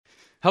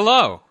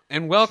Hello,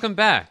 and welcome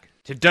back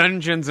to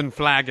Dungeons and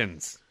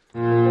Flagons.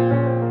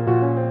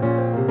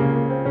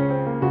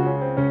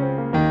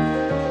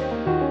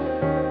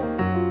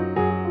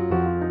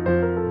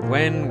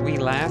 When we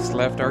last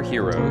left our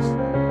heroes,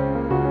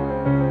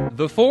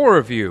 the four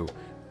of you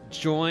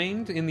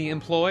joined in the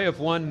employ of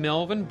one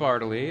Melvin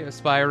Bartley,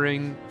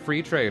 aspiring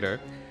free trader,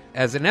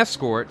 as an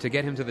escort to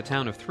get him to the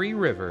town of Three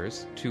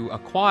Rivers to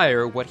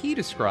acquire what he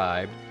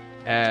described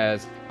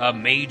as a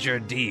major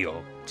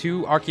deal.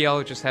 Two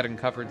archaeologists had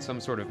uncovered some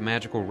sort of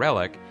magical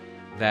relic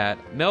that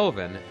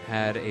Melvin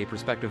had a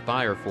prospective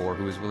buyer for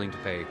who was willing to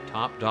pay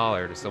top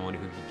dollar to someone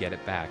who could get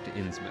it back to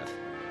Innsmouth.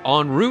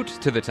 En route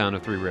to the town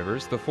of Three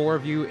Rivers, the four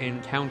of you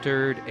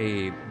encountered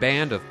a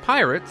band of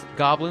pirates,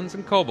 goblins,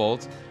 and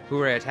kobolds who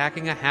were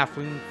attacking a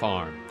halfling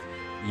farm.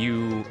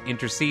 You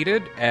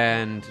interceded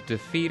and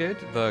defeated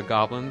the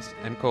goblins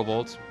and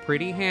kobolds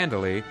pretty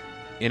handily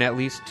in at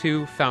least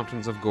 2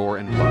 fountains of gore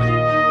and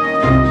blood.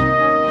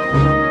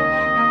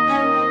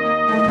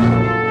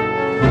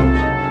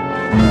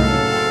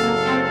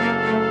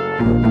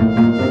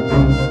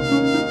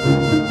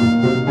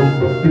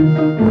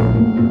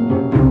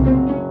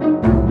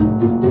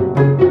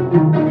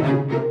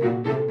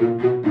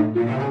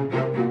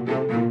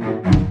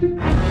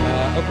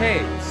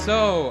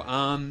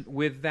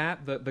 With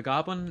that, the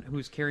goblin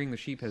who's carrying the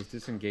sheep has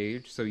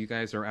disengaged, so you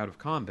guys are out of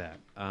combat.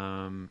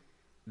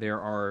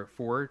 There are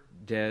 4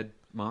 dead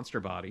monster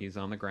bodies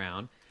on the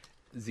ground.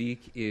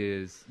 Zeke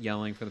is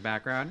yelling from the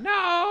background,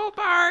 "No,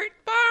 Bart!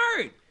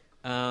 Bart!"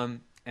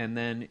 And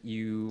then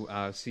you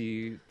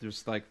see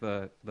just like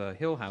the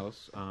hill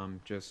house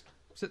just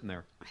sitting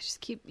there. I just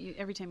keep,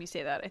 every time you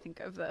say that, I think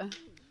of the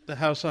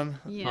house on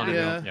Haunted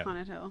Hill. Yeah.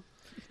 Haunted Hill.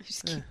 I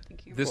just keep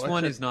thinking of this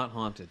one is not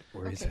haunted.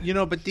 Or is it? You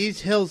know, but these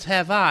hills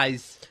have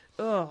eyes.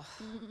 Ugh.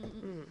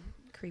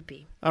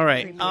 Creepy. All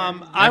right.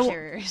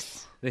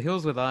 The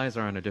hills with eyes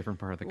are on a different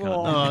part of the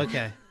continent. Oh,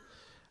 okay.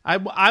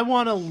 I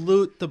want to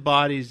loot the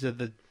bodies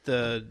of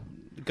the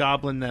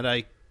goblin that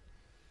I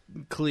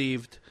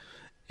cleaved,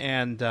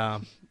 and the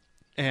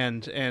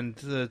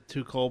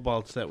 2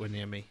 kobolds that were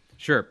near me.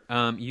 Sure.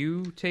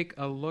 You take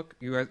a look.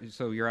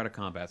 So you're out of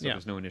combat, so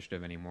there's no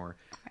initiative anymore.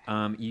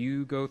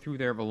 You go through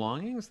their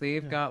belongings.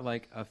 They've got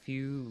like a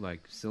few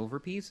like silver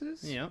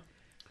pieces. Yeah.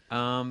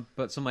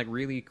 But some like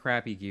really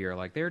crappy gear.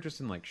 Like they're just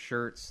in like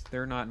shirts.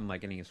 They're not in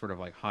like any sort of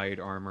like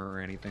hide armor or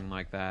anything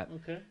like that.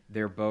 Okay.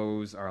 Their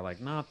bows are like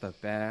not the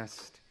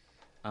best,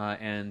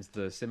 and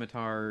the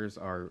scimitars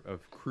are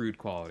of crude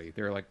quality.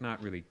 They're like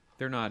not really.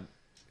 They're not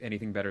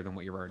anything better than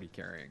what you're already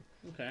carrying.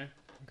 Okay.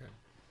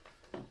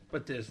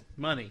 But there's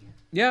money.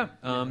 Yeah.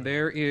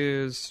 There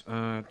is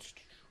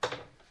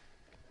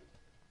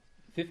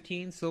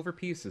 15 silver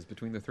pieces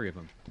between the 3 of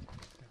them.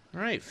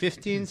 All right,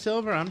 15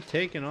 silver. I'm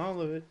taking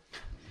all of it.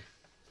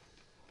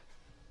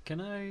 Can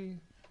I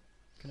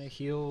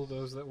heal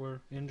those that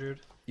were injured?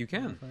 You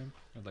can.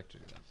 I'd like to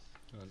do that.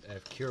 I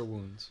have cure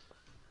wounds.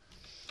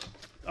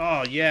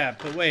 Oh, yeah,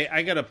 but wait,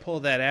 I got to pull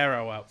that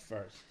arrow out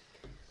first.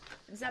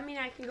 Does that mean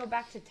I can go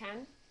back to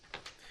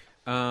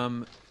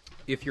 10?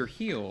 If you're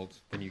healed,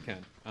 then you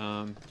can.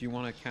 Do you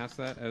want to cast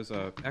that as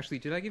a... Actually,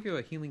 did I give you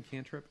a healing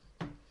cantrip?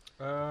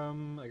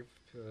 Probably.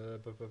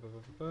 Let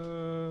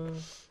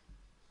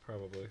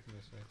me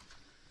see.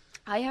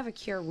 I have a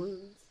cure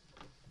wounds.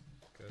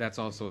 Good. That's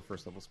also a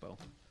 1st level spell.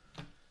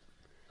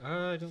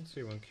 I don't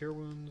see one. Cure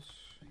wounds,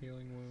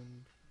 healing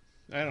wound.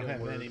 I don't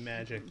have any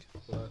magic.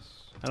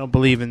 Plus. I don't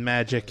believe in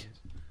magic.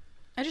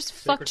 I just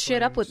fucked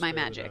shit up with my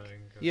magic.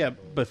 Yeah,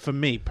 but for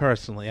me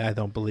personally, I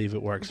don't believe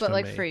it works. But for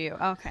like me. for you,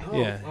 okay.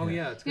 Yeah. Oh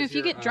yeah. If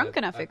you get drunk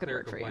enough, it could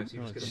work for you.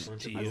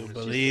 Do you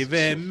believe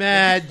in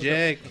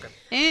magic?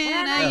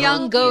 In a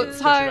young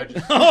goat's heart.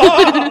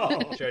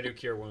 Should I do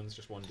cure wounds?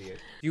 Just 1d8. Do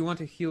you want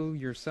to heal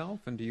yourself,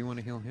 and do you want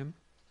to heal him?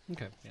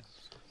 Okay. Yes.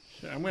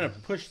 I'm going to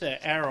push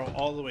that arrow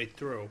all the way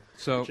through.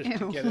 So just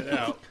to get it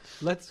out.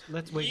 Let's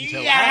wait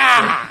until.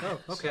 Yeah! Oh,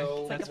 okay.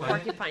 It's like a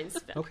porcupine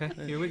spit. Okay,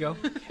 here we go.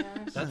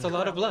 That's a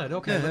lot of blood.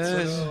 Okay,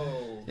 let's.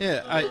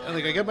 Yeah,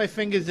 I got my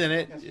fingers in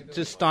it,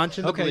 just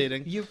staunching the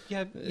bleeding. You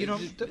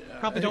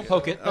probably don't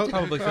poke it. That's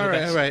probably for the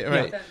best. All right.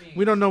 Yeah.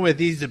 We don't know where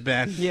these have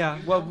been. Yeah,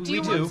 well, Do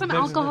you want some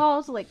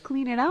alcohol to like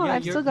clean it out? Yeah,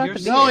 I've still got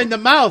the No, in the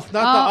mouth,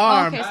 not the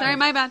arm. Okay, sorry,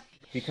 my bad.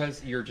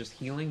 because you're just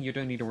healing, you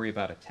don't need to worry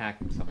about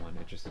attacking someone.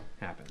 It just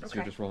happens. Okay.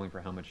 You're just rolling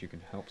for how much you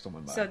can help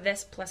someone by. So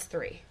this plus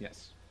 3.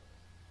 Yes.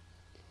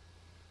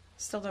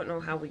 Still don't know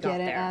how we got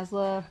Get it, there.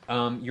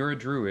 Asla. You're a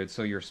druid,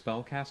 so your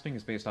spell casting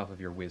is based off of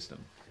your wisdom.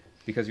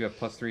 Because you have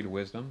 +3 to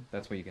wisdom,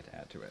 that's what you get to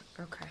add to it.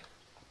 Okay.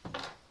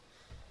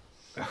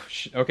 Oh,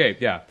 okay,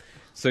 yeah.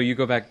 So you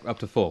go back up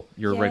to full.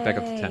 You're right back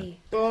up to 10.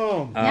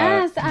 Boom.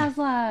 Yes,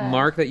 Asla.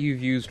 Mark that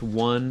you've used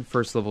 1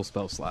 first level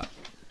spell slot.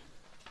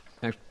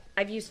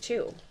 I've used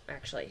 2,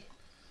 actually.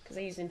 Because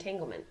I used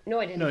entanglement.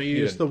 No, I didn't. No, you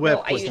You used the didn't. whip.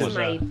 No, I which used was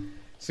my...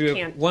 So you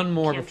have one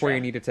more before you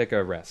cantrip. need to take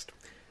a rest.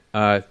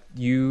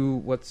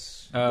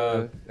 What's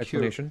the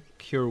explanation?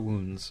 Cure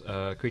wounds.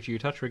 Creature you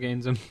touch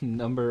regains a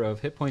number of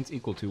hit points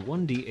equal to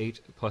 1d8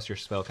 plus your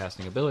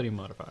spellcasting ability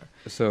modifier.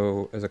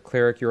 So, as a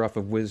cleric, you're off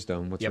of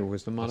wisdom. What's Yep, your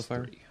wisdom plus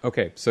modifier? 3.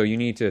 Okay, so you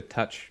need to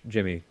touch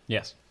Jimmy.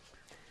 Yes.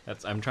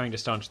 I'm trying to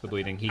staunch the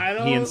bleeding. He I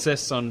don't-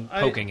 insists on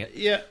poking it.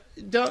 Yeah,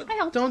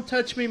 don't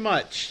touch me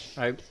much.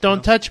 Don't well,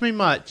 touch me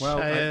much. Well,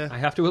 I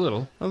have to a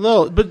little. a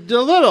little, but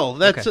a little.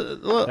 That's Okay. a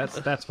little.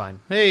 That's fine.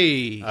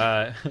 Hey,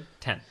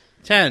 10.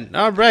 10.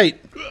 All right.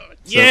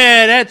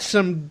 Yeah, that's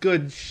some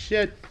good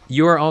shit.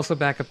 You are also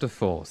back up to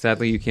full.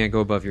 Sadly, you can't go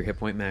above your hit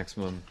point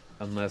maximum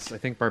unless I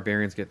think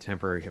barbarians get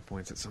temporary hit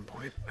points at some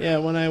point. Yeah,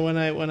 when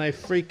I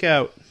freak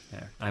out.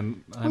 There.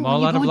 I'm Oh,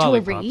 all you out go of into a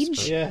lollipops. rage?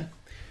 but- Yeah,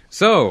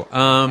 So,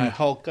 I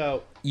Hulk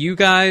out. you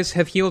guys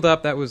have healed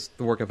up. That was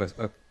the work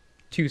of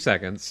 2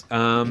 seconds.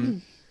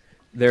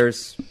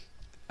 There's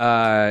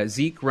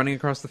Zeke running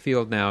across the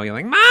field now,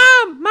 yelling,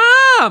 "Mom!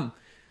 Mom!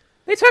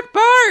 They took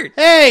Bart!"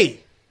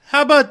 Hey,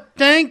 how about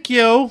thank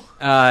you?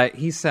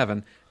 He's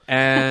 7.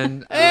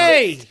 And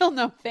Hey, Still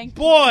no thank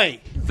you. boy.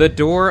 the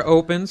door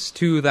opens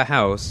to the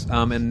house,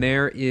 and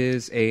there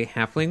is a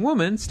halfling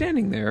woman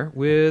standing there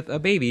with a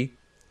baby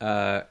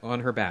on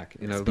her back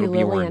in a Must be little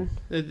Bjorn.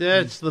 Lillian.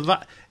 That's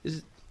the.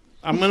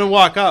 I'm gonna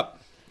walk up.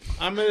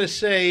 I'm gonna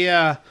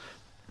say,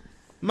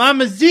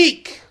 Mama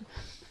Zeke.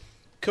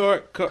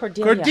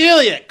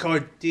 Cordelia.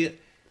 Cordelia.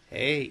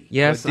 Hey.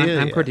 Yes,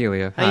 I'm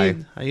Cordelia. Hi.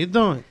 How you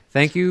doing?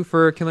 Thank you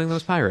for killing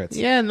those pirates.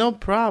 Yeah, no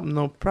problem.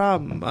 No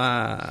problem.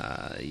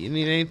 You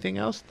need anything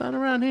else done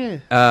around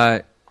here?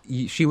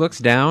 She looks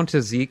down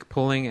to Zeke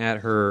pulling at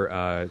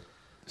her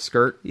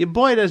skirt. Your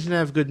boy doesn't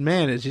have good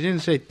manners. He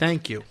didn't say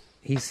thank you.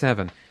 He's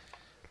 7.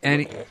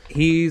 And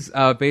he's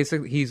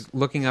basically, he's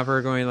looking up at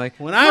her going like,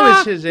 When I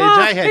was his age,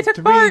 I had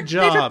 3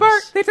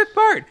 jobs. They took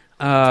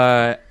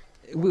Bart.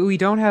 We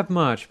don't have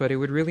much, but it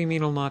would really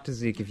mean a lot to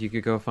Zeke if you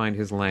could go find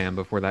his lamb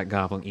before that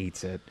goblin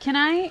eats it. Can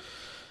I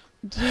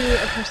do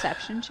a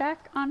perception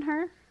check on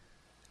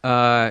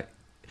her?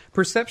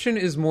 Perception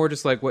is more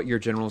just like what your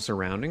general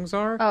surroundings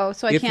are. Oh,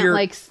 so I If can't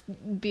you're-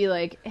 be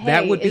like, hey,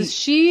 That would be- is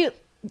she?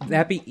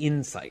 That'd be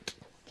insight.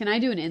 Can I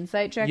do an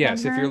insight check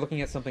Yes, on her? if you're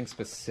looking at something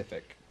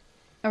specific.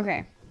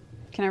 Okay.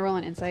 Can I roll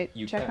an insight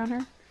You check can. on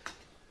her?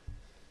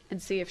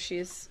 And see if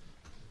she's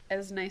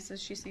as nice as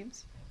she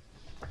seems?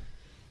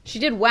 She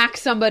did whack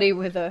somebody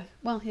with a...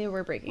 Well, they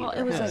were breaking Well,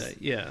 into it her was house.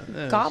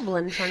 a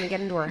goblin trying to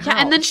get into her house.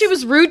 Yeah, and then she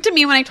was rude to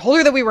me when I told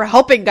her that we were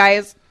helping,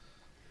 guys.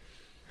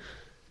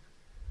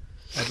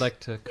 I'd like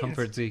to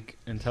comfort Zeke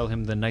and tell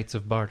him the Knights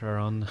of Bart are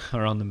on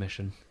the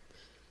mission.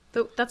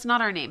 That's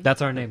not our name.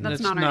 That's our name.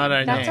 That's That's not not our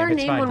our name. That's our It's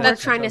name fine. when we're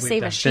That's trying to what we've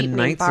save done. a sheep The named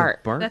Knights Bart.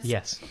 of Bart? That's-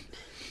 Yes.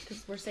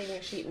 Because we're saving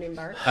a sheep named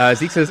Bart.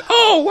 Zeke says,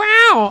 "Oh,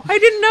 wow! I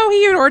didn't know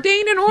he had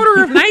ordained an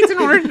order of knights in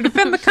order to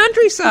defend the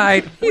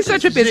countryside. He's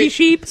such a busy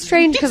sheep."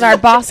 Strange, because our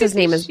boss's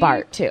name is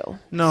Bart, too.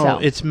 No, So-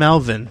 it's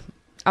Melvin.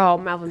 Oh,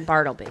 Melvin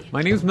Bartleby.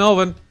 My name's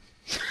Melvin.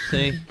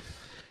 See?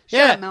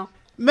 Shut up, Mel.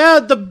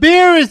 Mel, the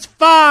beer is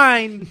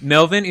fine.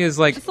 Melvin is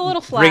like Just a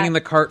little flat. bringing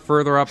the cart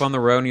further up on the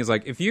road, and he's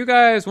like, "If you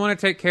guys want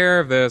to take care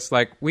of this,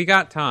 like, we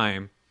got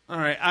time." All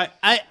right,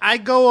 I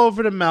go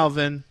over to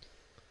Melvin,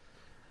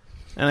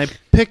 and I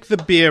pick the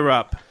beer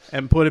up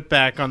and put it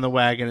back on the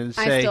wagon and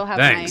say, I still have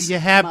 "Thanks. my You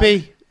happy?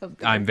 mug of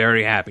beer. I'm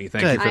very happy.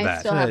 Thank Good. you for I that.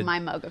 still have Good. my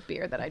mug of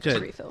beer that I just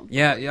Good. refilled.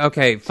 Yeah,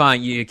 okay,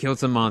 fine. You killed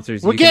some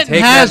monsters. We're you can getting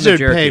take that in the hazard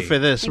pay jerky. for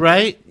this,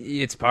 right?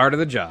 It's part of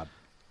the job.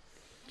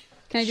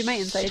 Can I do my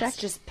insight check? It's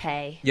just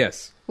pay.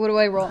 Yes. What do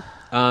I roll?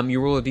 You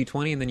roll a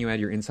d20, and then you add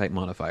your insight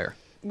modifier.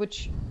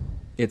 Which...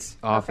 It's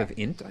off Okay. of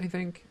int, I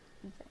think.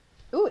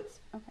 Ooh, it's...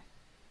 Okay.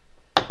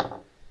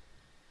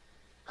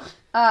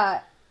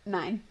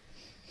 9.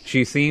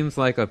 She seems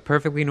like a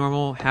perfectly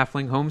normal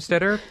halfling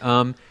homesteader.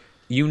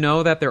 You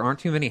know that there aren't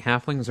too many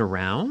halflings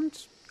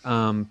around,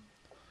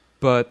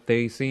 but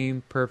they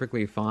seem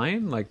perfectly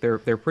fine. Like they're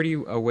pretty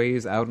a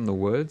ways out in the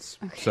woods,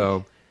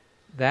 so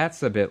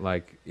that's a bit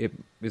like it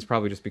is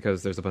probably just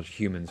because there's a bunch of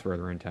humans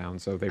further in town,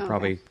 so they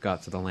probably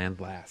got to the land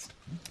last.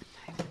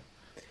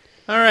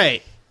 All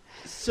right.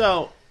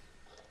 So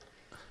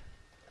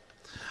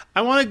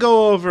I want to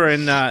go over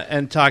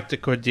and talk to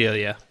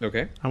Cordelia.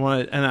 Okay. I'm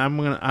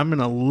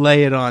gonna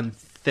lay it on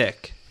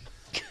thick.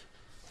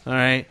 All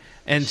right,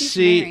 and She's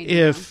see married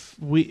if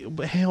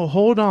hey,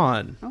 hold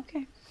on,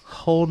 Okay.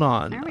 hold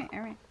on. All right, all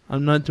right.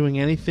 I'm not doing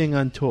anything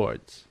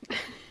untowards,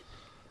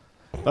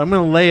 but I'm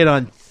gonna lay it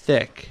on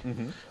thick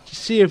to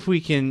see if we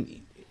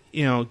can,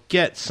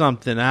 get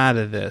something out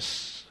of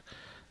this.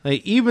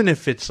 Like even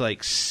if it's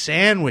like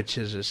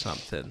sandwiches or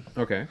something.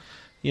 Okay.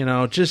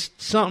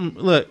 Just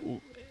something. Look,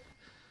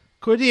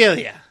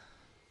 Cordelia,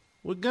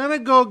 we're gonna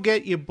go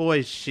get your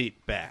boy's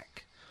sheep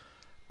back,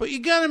 but you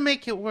gotta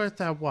make it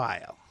worth our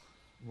while.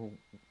 Well,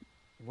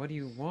 what do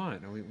you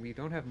want? We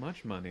don't have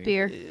much money.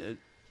 Beer.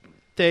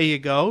 There you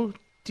go.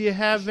 Do you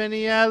have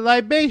any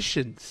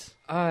libations?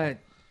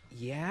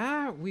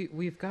 Yeah,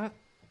 we've got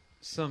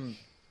some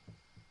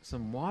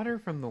some water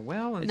from the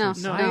well and No.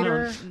 some No.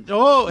 cider?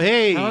 Oh,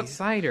 hey. How about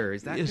cider?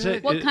 Is that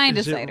good? What kind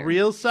of is cider? It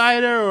real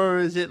cider, or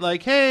is it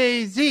like,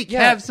 hey, Zeke,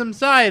 Yeah. have some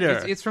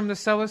cider? It's from the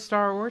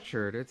Celestar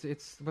Orchard.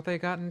 It's what they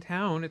got in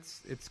town.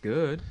 It's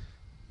good.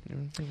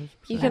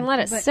 You can let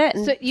it But- sit.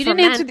 And so you didn't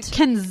answer. ferment.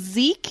 Can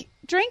Zeke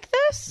drink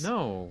this?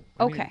 No.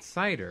 I mean, Okay. it's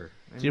cider.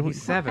 I Do you mean, want-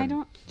 he's 7. I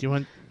don't. Do you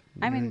want...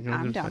 I mean, you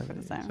want I'm to down do for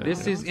the cider? cider.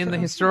 This is in the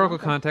historical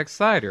context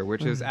cider,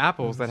 which is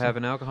apples that have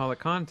an alcoholic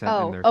content in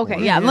Oh, their okay.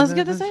 form. Yeah, let's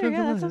get the that's cider. what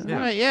Yeah, the- that sounds Yeah.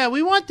 good. Right, yeah,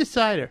 we want the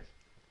cider.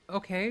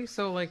 Okay,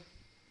 so like,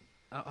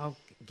 I'll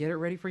get it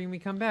ready for you when we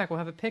come back. We'll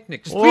have a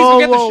picnic. Just Whoa, please don't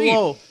get whoa, the sheep.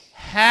 whoa.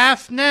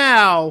 Half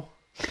now,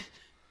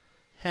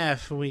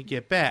 half when we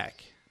get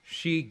back.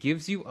 She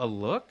gives you a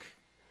look.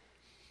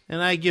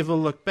 And I give a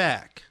look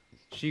back.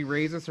 She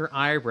raises her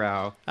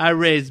eyebrow. I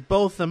raise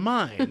both of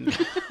mine.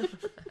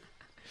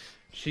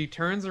 She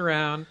turns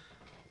around,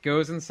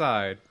 goes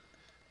inside,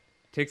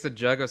 takes a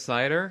jug of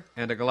cider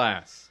and a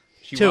glass.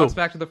 She 2. walks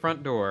back to the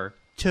front door.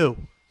 2.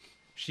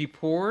 She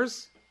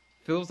pours,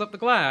 fills up the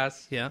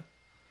glass, Yeah,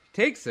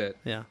 takes it,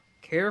 yeah.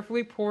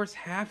 carefully pours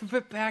half of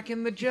it back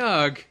in the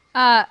jug,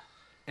 Uh,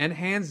 and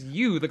hands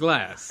you the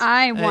glass.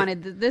 I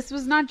wanted this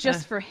was not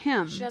just for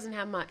him. She doesn't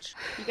have much.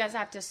 You guys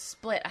have to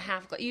split a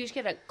half glass. You each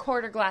get a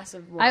quarter glass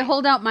of wine. I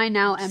hold out my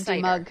now empty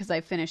Cider. mug because I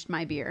finished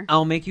my beer.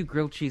 I'll make you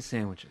grilled cheese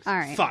sandwiches. All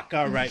right. Fuck,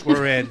 all right,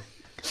 we're in.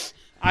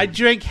 I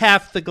drink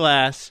half the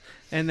glass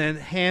and then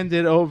hand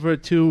it over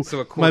to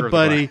So a my quarter of the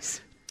buddy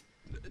glass.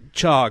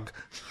 Chog.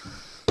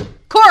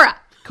 Cora.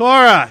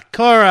 Cora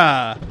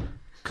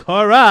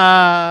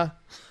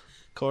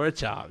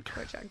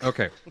Chog.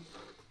 Okay.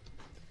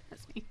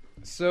 That's me.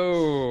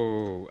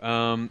 So,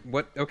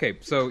 what? Okay,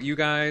 so you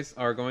guys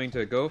are going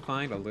to go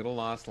find a little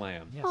lost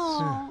lamb. Yes.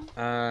 Aw,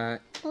 Uh,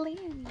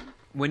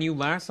 when you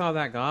last saw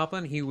that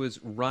goblin, he was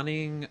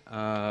running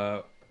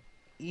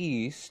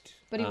east.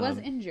 but he was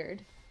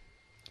injured.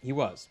 He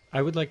was.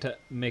 I would like to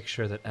make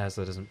sure that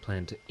Asla doesn't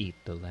plan to eat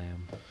the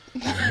lamb.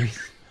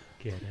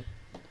 Get it?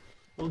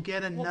 We'll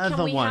get Well, another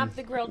can we one. have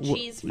the grilled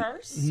cheese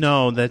first?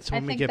 No, that's I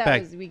when we think get that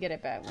back. was we get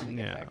it back when we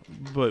get Yeah, back.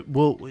 but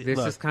we'll. This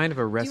look, is kind of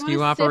a Do you rescue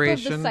want a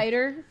operation. sip of the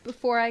cider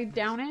before I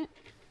down it?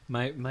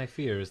 My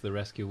fear is the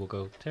rescue will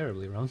go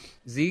terribly wrong.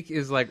 Zeke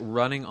is like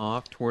running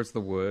off towards the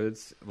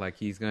woods, like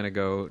he's gonna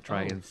go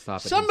try and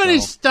stop it. Somebody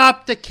himself.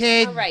 stop the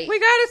kid. All right. We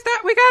gotta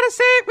stop. We gotta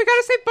save. We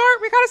gotta save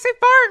Bart. We gotta save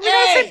Bart. We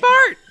gotta Hey! save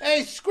Bart.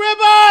 Hey,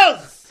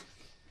 Scribbles!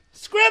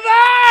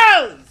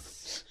 Scribbles!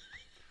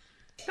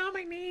 Not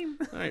my name.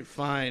 All right,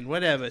 fine,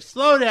 whatever.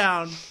 Slow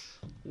down.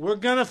 We're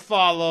gonna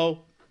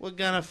follow. We're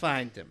gonna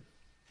find him.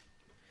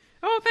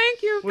 Oh,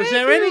 thank you. Was thank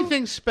there you.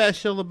 anything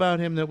special about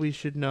him that we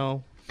should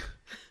know?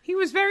 He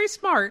was very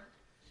smart,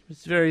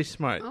 He's very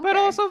smart. but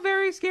also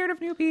very scared of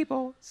new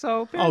people.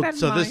 So bear Oh, that in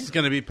so this mind. is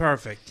gonna be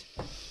perfect.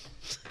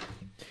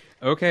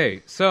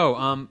 Okay,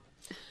 so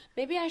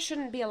Maybe I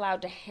shouldn't be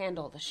allowed to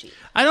handle the sheep.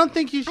 I don't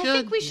think you should. I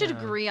think we should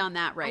agree on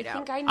that right I out.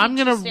 think I need I'm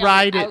gonna to stay on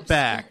ride the it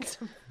back.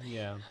 outside.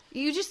 Yeah.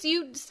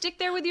 You stick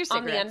there with your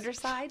On cigarettes. the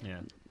underside? Yeah.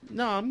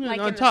 No, I'm gonna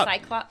Like on in top. the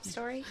Cyclops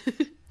story?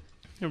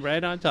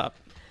 Right on top.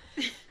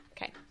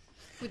 Okay.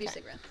 With your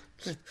cigarettes.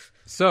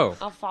 so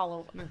I'll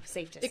follow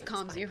safe distance. It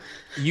calms you.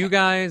 you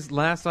guys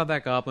last saw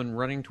that goblin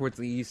running towards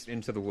the east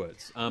into the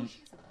woods.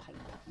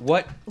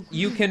 What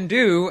you can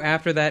do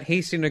after that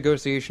hasty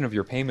negotiation of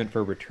your payment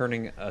for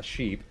returning a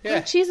sheep,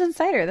 Grilled cheese and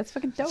cider. That's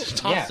fucking dope.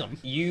 It's awesome.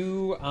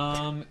 you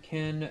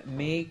can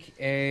make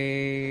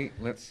a.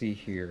 Let's see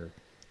here.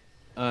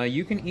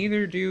 You can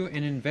either do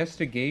an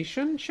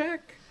investigation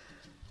check,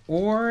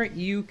 or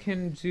you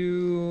can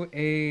do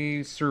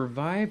a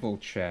survival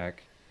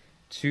check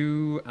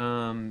to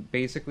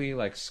basically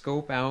like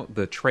scope out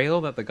the trail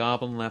that the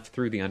goblin left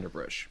through the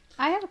underbrush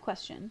I have a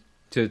question.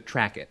 to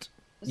track it.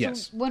 So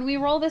Yes. when we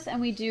roll this and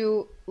we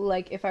do,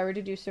 like, if I were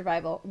to do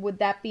survival, would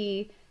that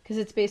be, because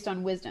it's based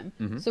on wisdom,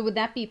 so would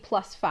that be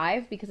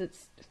 +5 because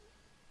it's,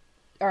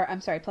 or I'm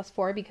sorry,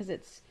 +4 because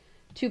it's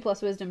 2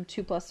 plus wisdom,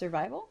 2 plus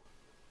survival?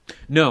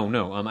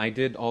 No. I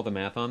did all the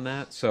math on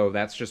that, so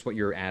that's just what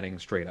you're adding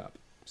straight up.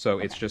 So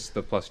it's just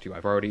the +2.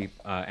 I've already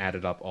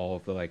added up all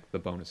of the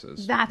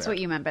bonuses. That's there. what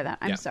you meant by that.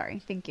 I'm Yeah. sorry.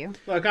 Thank you.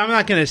 Look, I'm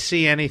not going to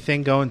see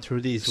anything going through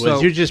these So-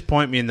 woods. You just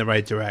point me in the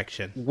right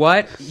direction.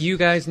 What you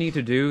guys need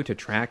to do to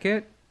track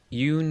it,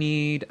 you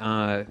need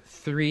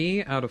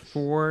 3 out of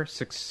 4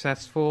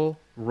 successful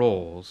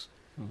rolls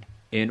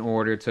in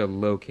order to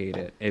locate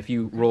it. If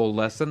you roll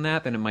less than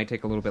that, then it might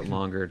take a little bit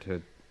longer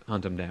to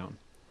hunt them down.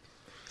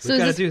 So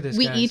gotta is do this,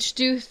 we guys. each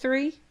do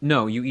 3?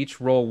 No, you each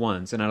roll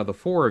once, and out of the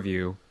 4 of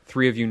you,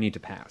 3 of you need to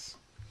pass.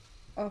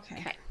 Okay.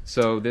 Okay.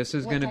 So this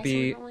is What going to dice are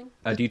be we rolling?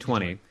 a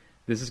D20.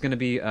 This is going to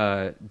be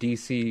a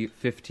DC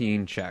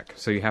 15 check.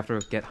 So you have to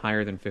get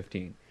higher than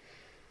 15.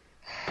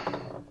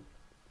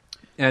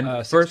 And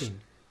first, 16.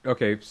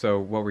 okay. So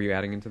what were you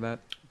adding into that?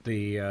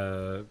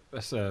 The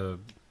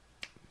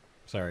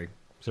sorry,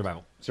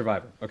 survival.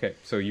 Survival. Okay.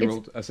 So you It's-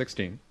 rolled a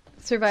 16.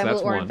 Survival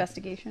that's or one.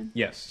 investigation?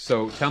 Yes.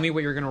 So tell me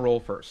what you're going to roll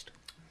first.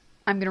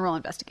 I'm going to roll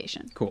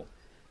investigation. Cool.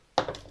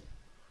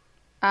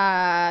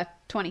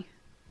 20.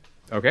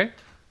 Okay.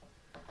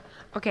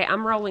 Okay,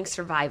 I'm rolling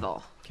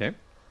survival. Okay.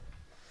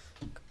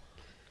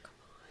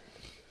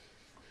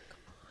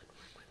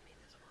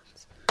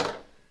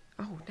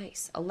 Oh,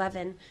 nice.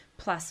 11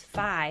 plus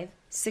 5,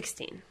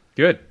 16.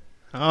 Good.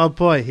 Oh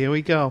boy, here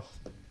we go.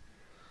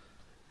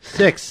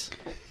 6,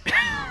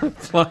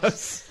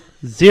 Plus.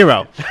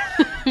 0.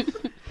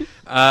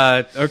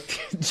 Okay.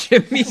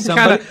 Jimmy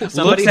Somebody- kind of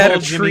somebody looks at a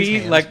hold Jimmy's tree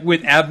hand. like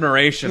with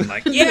admiration,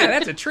 like, yeah,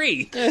 that's a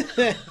tree.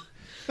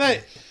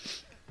 Hey,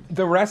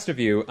 The rest of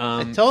you,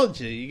 I told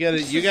you, you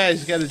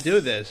guys gotta do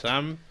this.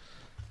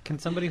 Can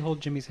somebody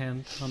hold Jimmy's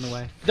hand on the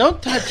way?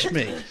 Don't touch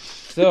me.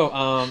 so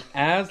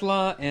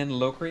Asla and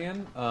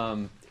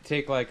Locrian,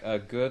 take like a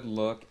good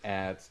look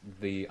at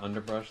the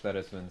underbrush that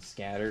has been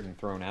scattered and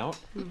thrown out,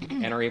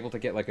 and are able to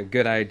get like a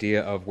good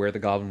idea of where the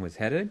goblin was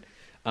headed.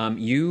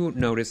 You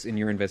notice in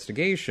your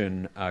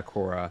investigation,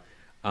 Cora,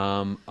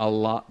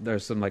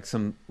 there's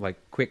some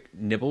quick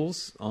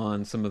nibbles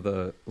on some of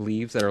the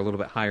leaves that are a little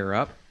bit higher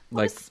up.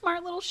 What Like a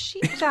smart little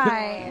sheep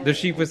guy. the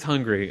sheep was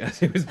hungry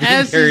as it was being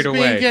As carried it's being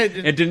away.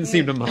 carried- It didn't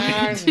seem to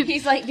mind.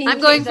 He's like being I'm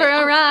going for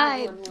a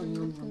ride.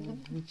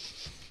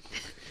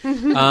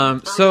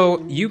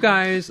 So you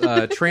guys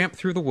tramp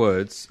through the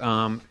woods,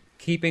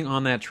 keeping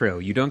on that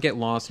trail. You don't get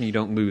lost and you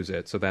don't lose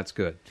it, so that's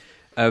good.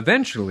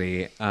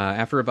 Eventually,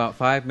 after about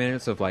 5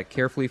 minutes of like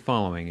carefully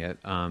following it,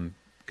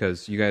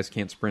 because you guys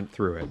can't sprint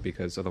through it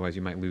because otherwise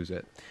you might lose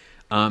it,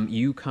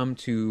 you come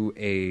to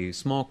a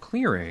small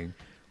clearing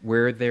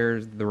where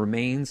there's the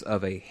remains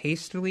of a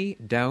hastily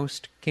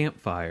doused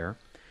campfire,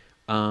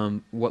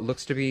 what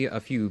looks to be a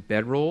few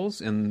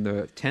bedrolls in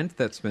the tent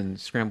that's been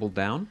scrambled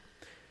down,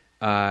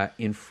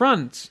 in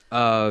front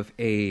of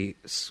a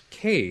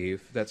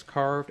cave that's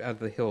carved out of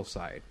the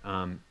hillside.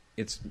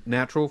 It's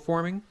natural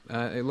forming,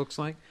 it looks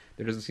like.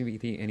 There doesn't seem to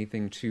be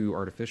anything too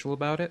artificial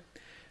about it.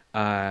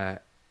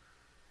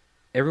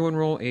 Everyone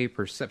roll a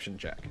perception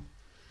check.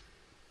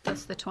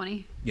 That's the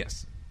 20.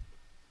 Yes.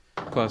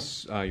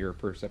 Plus your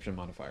perception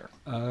modifier.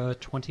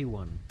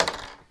 21.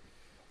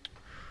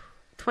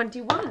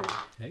 21.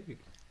 Hey.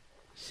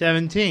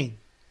 17.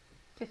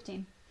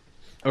 15.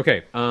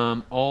 Okay,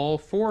 all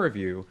four of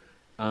you,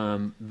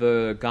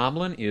 the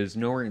goblin is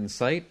nowhere in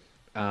sight,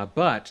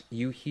 but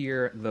you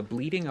hear the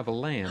bleating of a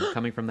lamb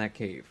coming from that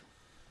cave.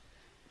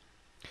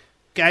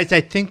 Guys,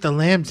 I think the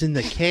lamb's in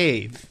the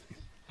cave.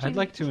 I'd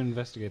like to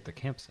investigate the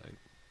campsite.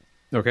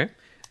 Okay.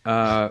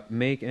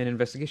 Make an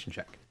investigation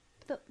check.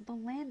 The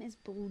lamb is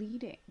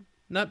bleeding.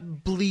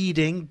 Not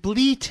bleeding,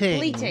 bleating.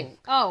 Bleating.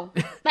 Oh.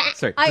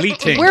 Sorry,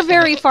 bleating. We're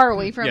very far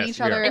away from Yes, each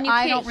we are. other. And you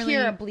I can't don't really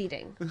hear a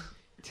bleeding.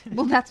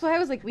 Well, that's why I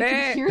was like, we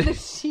can hear the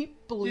sheep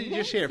You bleeding.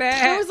 just hear.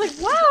 I was like,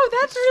 wow,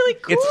 that's really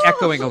cool. It's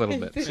echoing a little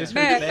bit.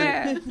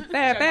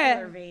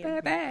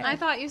 I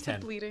thought you said 10.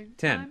 bleeding.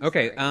 10. I'm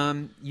Okay,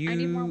 sorry. I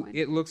need more wine.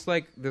 it looks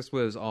like this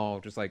was all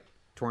just like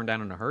torn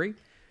down in a hurry.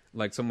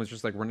 Like someone was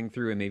just like running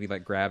through and maybe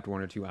like grabbed one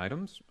or two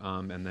items,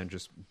 and then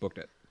just booked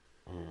it.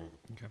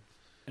 Okay.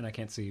 And I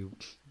can't see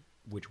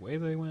which way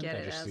they went. Get I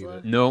it, just see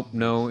Asla.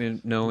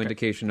 that. No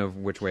indication of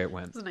which way it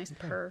went. It's a nice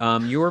purr.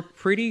 You're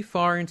pretty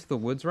far into the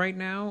woods right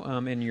now,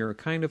 and you're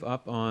kind of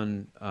up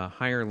on a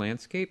higher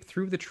landscape.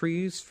 Through the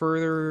trees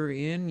further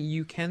in,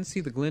 you can see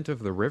the glint of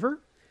the river.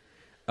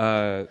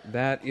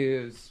 That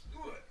is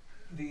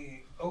the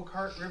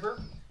Oakhart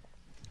River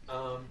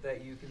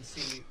that you can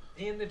see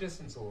in the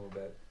distance a little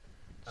bit.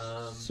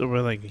 So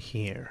we're like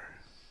here.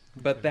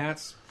 But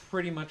that's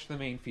pretty much the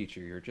main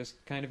feature. You're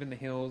just kind of in the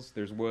hills.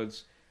 There's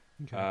woods,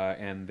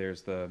 and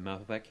there's the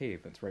mouth of that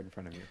cave that's right in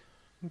front of you.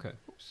 Okay.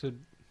 So,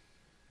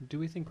 do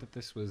we think that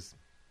this was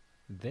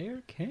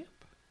their camp?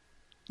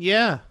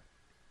 Yeah.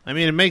 I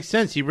mean, it makes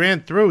sense. He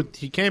ran through.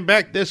 He came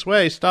back this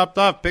way, stopped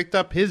off, picked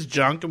up his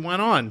junk, and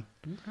went on.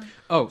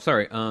 Oh,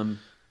 sorry.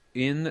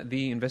 In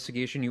the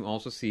investigation, you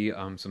also see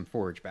some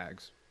forage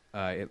bags.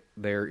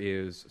 There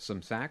is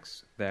some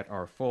sacks that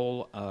are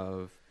full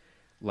of,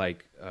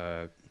 like,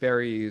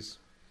 berries.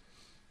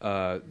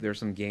 There's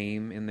some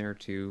game in there,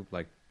 too,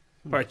 like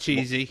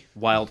Parcheesi.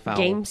 wildfowl.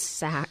 Game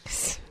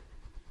sacks.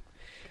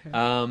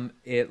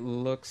 It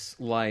looks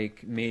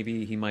like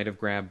maybe he might have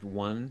grabbed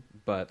one,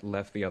 but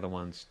left the other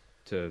ones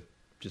to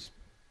just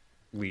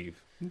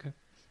leave. Okay.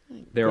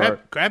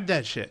 Grab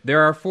that shit.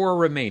 There are 4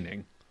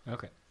 remaining,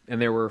 Okay.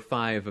 and there were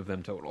 5 of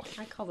them total.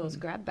 I call those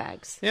grab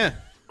bags. Yeah.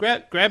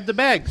 Grab the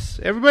bags.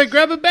 Everybody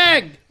grab a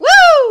bag.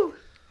 Woo!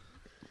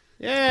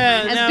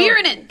 Yeah. Has now- beer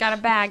in it. Got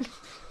a bag.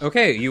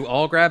 Okay, you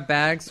all grab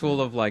bags full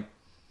of, like,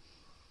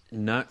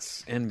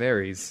 nuts and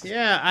berries.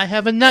 Yeah, I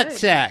have a nut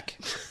sack.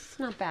 It's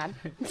not bad.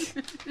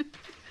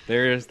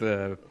 There's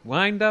the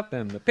wind up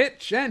and the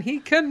pitch, and he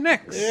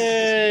connects.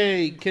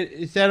 Hey,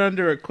 is that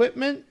under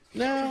equipment?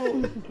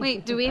 No.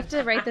 Wait, do we have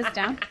to write this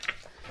down?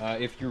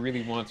 If you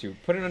really want to.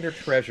 Put it under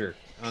treasure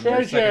on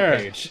Treasure. the second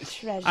page.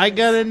 Treasures. I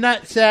got a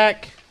nut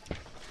sack.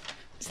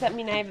 Does that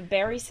mean I have a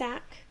berry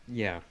sack?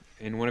 Yeah,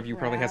 and one of you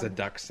probably has a Grab.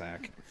 duck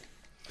sack.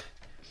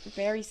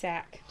 Berry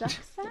sack. Duck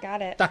sack?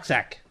 Got it. Duck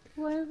sack.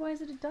 Why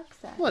is it a duck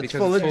sack? Well, it's Because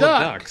full it's of full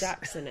of ducks.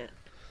 Ducks in it.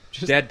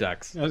 Dead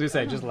ducks. I was gonna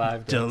say just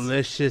live. ducks.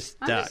 Delicious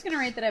I'm duck. just going to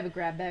write that I have a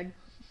grab bag.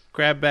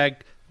 Grab bag.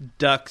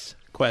 ducks?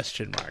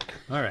 Question mark.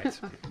 All right.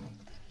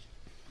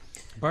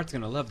 Bart's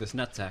gonna love this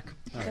nutsack. All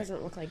It right.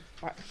 doesn't look like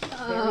berries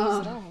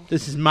at all.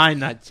 This is my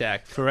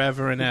nutsack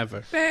forever and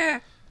ever. See,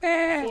 I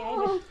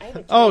have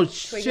a Oh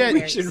twig shit! and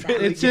berry sack.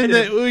 It's in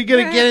the. We're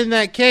gonna get in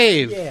that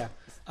cave. Yeah.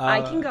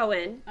 I can go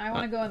in. I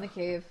want to go in the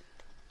cave.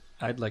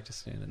 I'd like to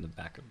stand in the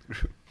back of the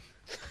group.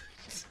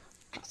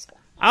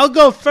 I'll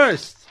go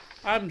first.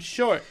 I'm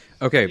short.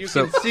 Okay, You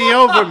so can see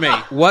over me.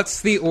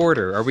 what's the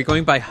order? Are we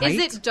going by height?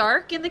 Is it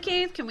dark in the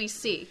cave? Can we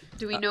see?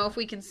 Do we know if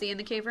we can see in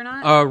the cave or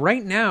not?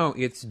 Right now,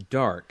 it's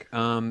dark.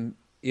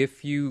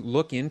 If you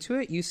look into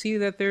it, you see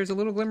that there's a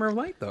little glimmer of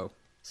light, though.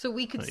 So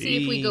we could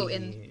see if we go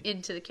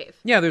into the cave.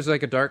 Yeah, there's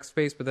like a dark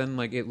space, but then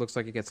like it looks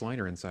like it gets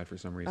lighter inside for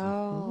some reason.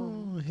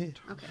 Oh.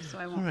 Okay, so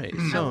I won't. All right,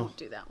 I so- won't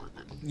do that one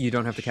then. You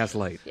don't have to cast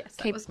light. Yes,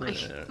 that Okay. was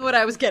what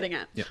I was getting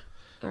at. Yeah.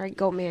 All right,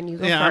 Goat Man, you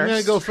go Yeah, first. I'm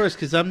gonna go first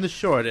because I'm the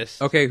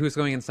shortest. Okay, who's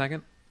going in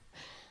second?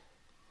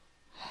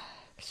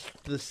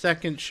 The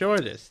second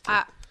shortest.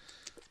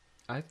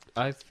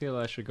 I feel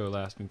I should go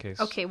last in case.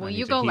 Okay, well I need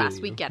you to go heal last.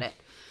 you. We get it.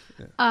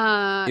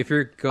 If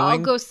you're going, I'll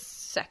go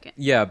second.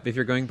 Yeah, if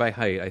you're going by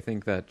height, I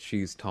think that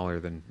she's taller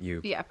than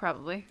you. Yeah,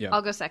 probably. Yeah.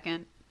 I'll go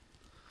second.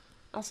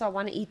 Also, I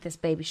want to eat this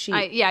baby sheep.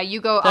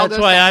 You go. I'll That's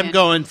go why second. I'm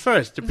going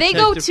first. to They protect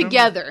go it from-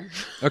 together.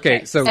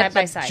 Okay, so side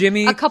by side.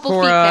 Jimmy, A couple feet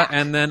Cora, back.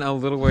 and then a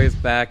little ways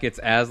back, it's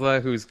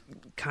Asla, who's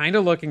kind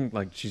of looking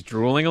like she's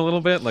drooling a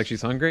little bit, like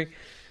she's hungry.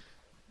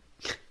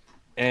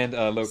 And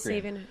Lokrian,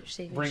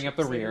 saving bring sheep, up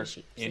the saving rear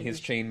sheep, in saving his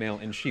sheep.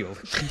 chainmail and shield,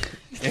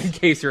 in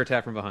case you're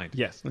attacked from behind.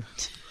 Yes.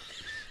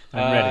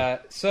 I'm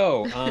ready.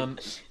 So,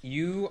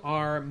 you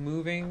are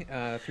moving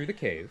through the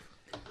cave.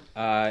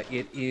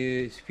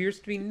 Appears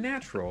to be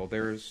natural.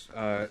 There's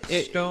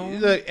stone.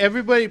 Look,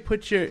 everybody,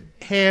 put your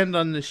hand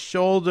on the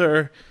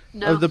shoulder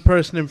No. of the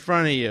person in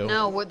front of you.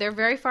 No, they're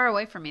very far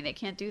away from me. They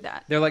can't do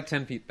that. They're like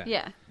 10 feet back.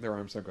 Yeah. Their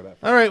arms don't go that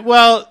far. All right.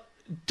 Well,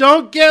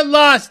 don't get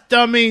lost,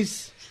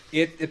 dummies.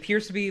 It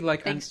appears to be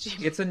like Thanks,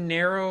 Jim. it's a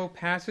narrow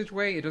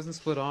passageway. It doesn't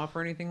split off or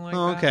anything like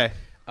Oh, that.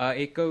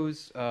 okay. It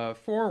goes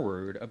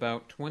forward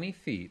about 20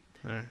 feet,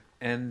 All right.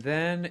 and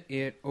then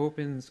it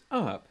opens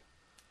up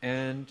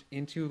and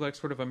into like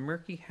sort of a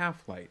murky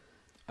half light.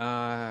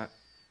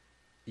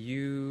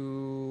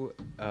 You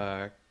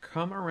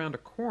come around a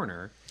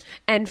corner.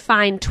 And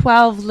find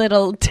 12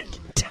 little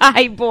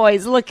Thai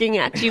boys looking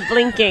at you,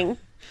 blinking.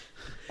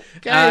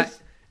 Guys,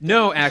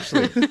 No,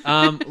 actually,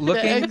 the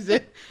looking.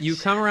 exit. You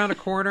come around a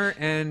corner,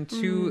 and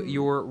to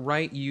your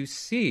right, you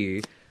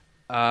see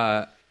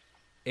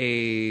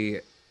a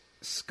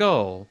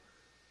skull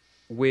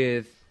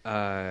with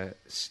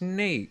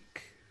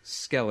snake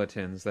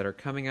skeletons that are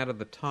coming out of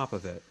the top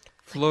of it,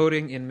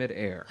 floating in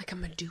midair. Like a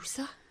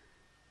Medusa?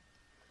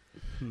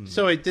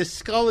 So wait, this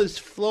skull is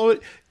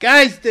float.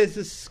 Guys, there's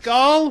a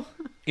skull.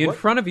 In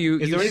front of you,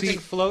 Is you there see. anything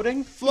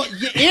floating? Yeah,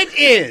 it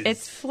is.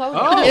 It's floating.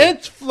 Oh.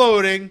 It's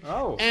floating.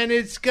 Oh. And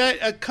it's got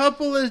a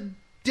couple of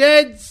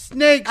dead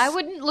snakes. I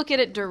wouldn't look at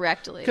it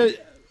directly. 'Cause,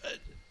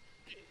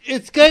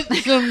 it's got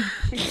some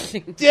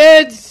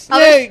dead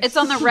snakes. It's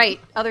on the right,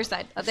 other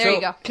side. Oh, there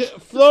you go.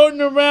 Floating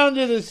around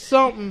it is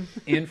something.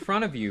 In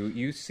front of you,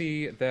 you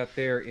see that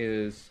there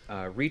is,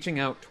 reaching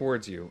out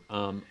towards you,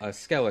 a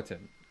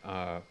skeleton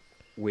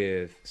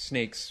with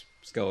snakes'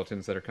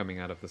 skeletons that are coming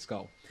out of the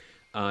skull.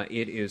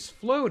 It is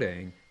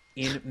floating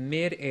in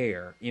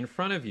midair. In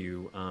front of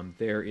you,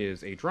 there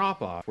is a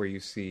drop-off where you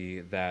see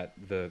that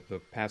the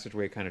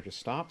passageway kind of just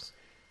stops.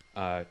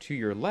 To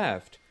your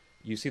left,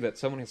 you see that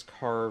someone has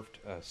carved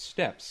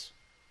steps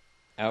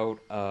out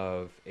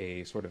of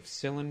a sort of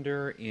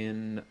cylinder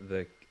in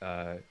the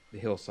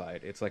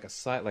hillside. It's like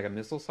a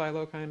missile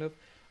silo, kind of,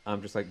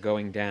 just like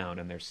going down,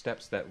 and there's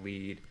steps that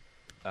lead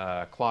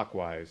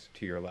clockwise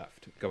to your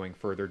left, going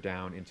further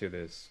down into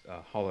this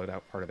hollowed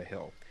out part of the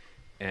hill.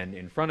 And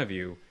in front of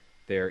you,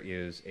 there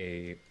is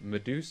a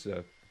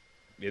Medusa.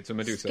 It's a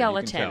Medusa.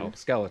 Skeleton. You can tell.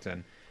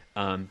 Skeleton.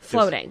 Just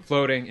Floating.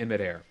 floating in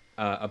midair.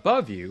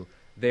 Above you,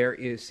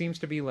 there seems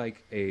to be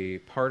like a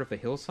part of the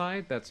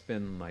hillside that's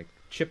been like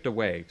chipped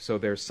away. So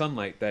there's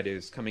sunlight that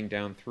is coming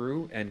down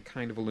through and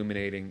kind of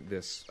illuminating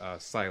this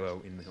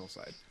silo in the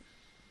hillside.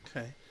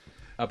 Okay.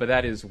 But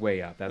that is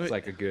way up. That's Wait.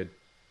 like a good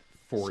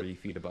 40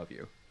 feet above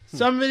you.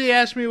 Somebody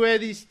asked me where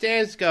these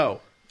stairs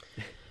go.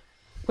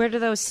 Where do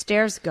those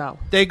stairs go?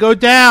 They go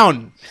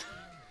down.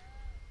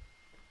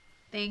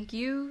 Thank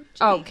you.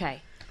 Jimmy.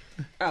 Okay.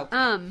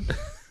 Can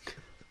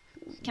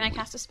I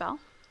cast a spell?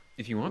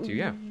 If you want to,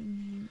 yeah.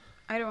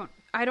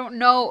 I don't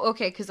know.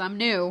 Okay, because I'm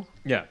new.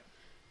 Yeah.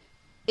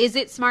 Is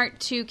it smart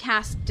to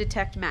cast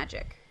detect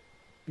magic?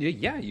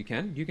 Yeah, you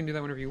can. You can do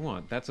that whenever you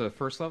want. That's a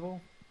first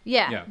level.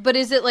 Yeah, Yeah. but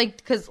is it like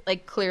because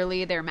like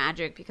clearly they're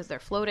magic because they're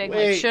floating?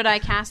 Wait. Like, should I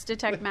cast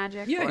detect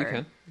magic? Yeah, you or-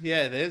 can.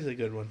 Yeah, there's a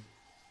good one.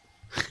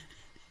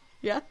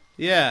 Yeah.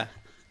 Yeah.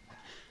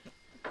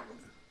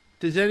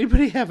 Does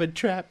anybody have a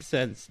trap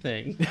sense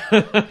thing?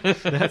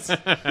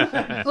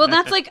 Well,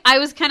 that's like I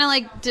was kind of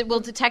like, will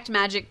detect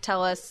magic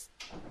tell us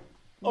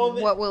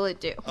what will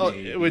it do? Oh,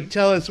 it would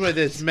tell us where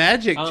there's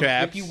magic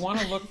traps. If you want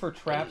to look for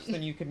traps,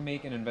 then you can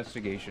make an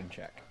investigation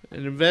check.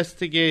 An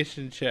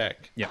investigation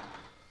check, Yeah.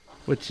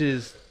 which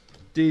is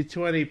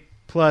D20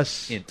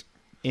 plus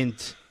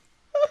Int.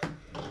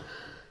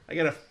 I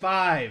got a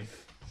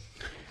 5.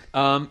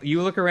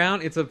 You look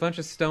around. It's a bunch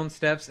of stone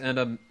steps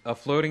and a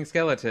floating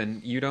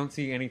skeleton. You don't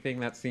see anything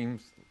that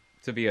seems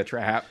to be a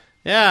trap.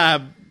 Yeah,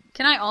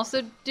 Can I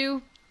also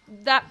do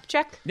that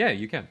check? Yeah,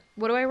 you can.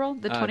 What do I roll?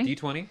 The 20?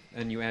 D20,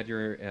 and you add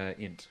your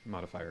int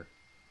modifier.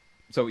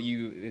 So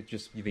it's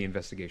just the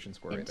investigation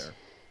score right Int. there.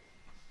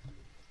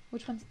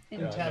 Which one's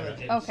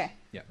Intelligence. Okay.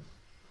 Yeah.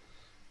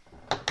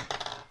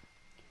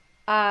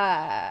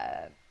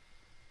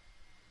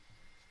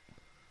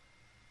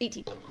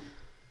 18.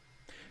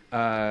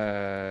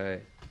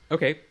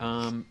 Okay.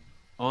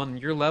 On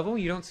your level,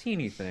 you don't see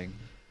anything.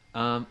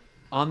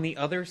 On the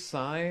other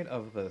side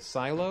of the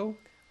silo,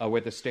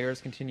 where the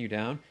stairs continue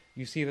down,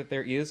 you see that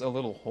there is a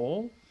little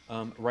hole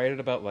right at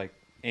about like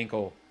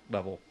ankle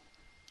level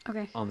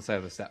Okay. on the side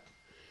of the step.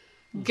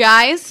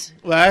 Guys,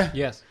 What?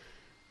 Yes.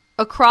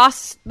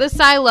 across the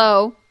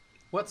silo.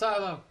 What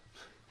silo?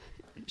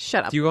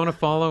 Shut up. Do you want to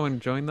follow and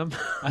join them?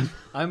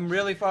 I'm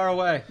really far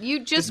away.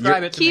 You just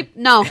Describe it to keep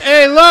no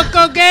Hey,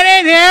 loco,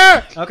 get in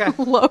here!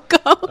 Okay. loco.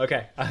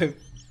 Okay.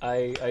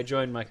 I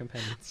joined my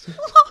companions.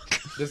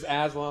 Does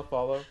Asla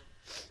follow?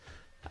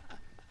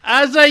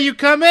 Asa, you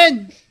come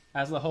in.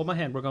 Asla, hold my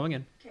hand. We're going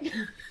in.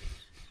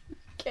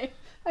 Okay,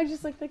 I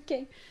just like the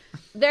K.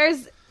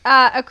 There's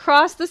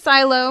across the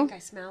silo. I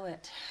smell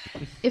it.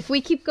 If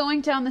we keep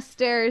going down the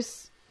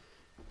stairs,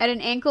 at an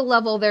ankle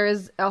level, there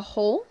is a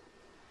hole.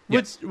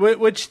 Yes.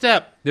 Which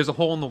step? There's a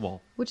hole in the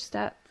wall. Which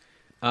step?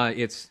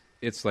 It's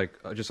like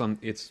just on.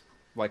 It's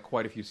like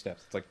quite a few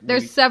steps. It's like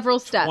There's maybe several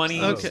steps.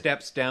 20 Okay.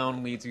 steps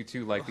down leads you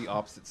to like the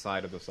opposite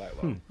side of the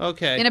silo.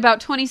 Okay. In about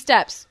 20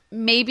 steps.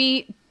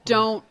 Maybe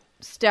don't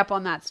step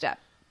on that step.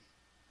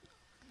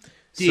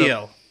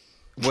 Deal.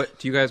 What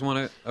do you guys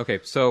want to? Okay,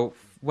 so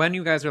when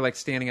you guys are like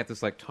standing at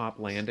this like top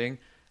landing,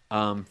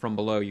 from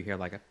below you hear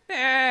like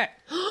a.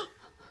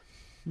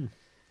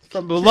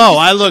 From below,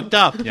 I looked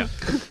up. Yeah.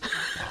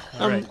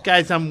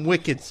 Guys, I'm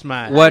wicked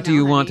smart. What do know,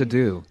 you want to honey.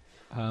 do?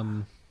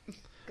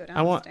 Go down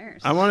I want. the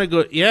stairs. I want to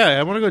go. Yeah,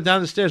 I want to go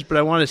down the stairs, but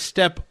I want to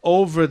step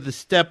over the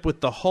step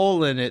with the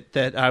hole in it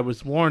that I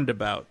was warned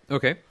about.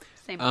 Okay.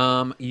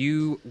 Same.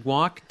 You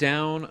walk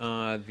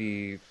down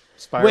the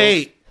spiral.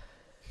 Wait,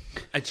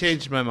 I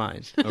changed my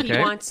mind. He Okay.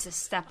 wants to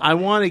step on I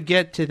it. want to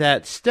get to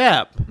that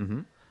step.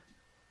 Mhm.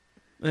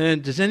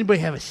 And does anybody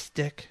have a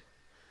stick?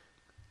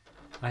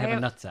 I have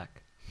a nutsack.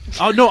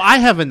 Oh no, I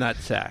have a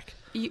nutsack.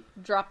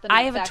 Drop the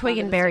I have a nutsack twig onto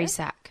and the berry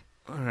stairs? sack.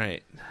 All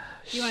right.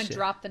 You want to Shit.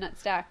 drop the nut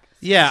stack?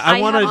 Yeah, I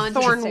want have to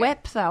a thorn Onto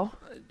whip, though.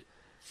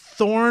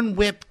 thorn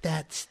whip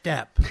that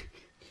step.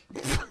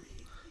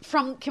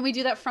 Can we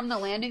do that from the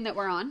landing that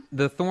we're on?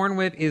 The thorn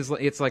whip is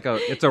it's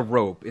a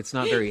rope. It's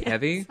not very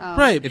heavy.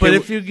 Right, If but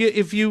it-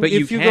 if you but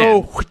you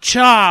go can.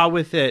 cha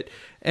with it,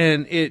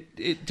 and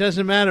it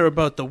doesn't matter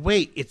about the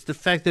weight. It's the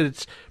fact that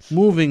it's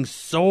moving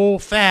so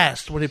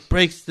fast when it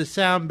breaks the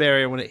sound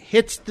barrier, when it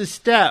hits the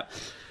step.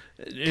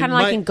 Kind of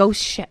like in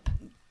Ghost Ship.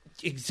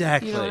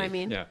 Exactly. You know what I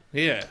mean? Yeah.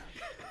 Yeah.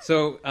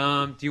 So,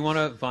 do you want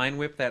to vine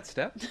whip that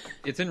step?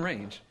 It's in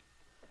range.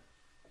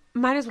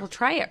 Might as well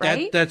try it,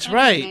 right? That's May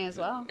right. as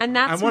well. And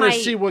I that's want my to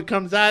see what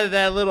comes out of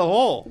that little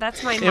hole.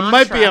 that's my It mantra.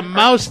 might be a or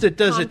mouse that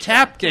does a contra-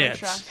 tap cantra.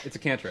 dance. It's a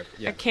cantrip.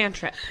 A Yeah.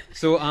 cantrip.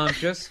 So,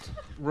 just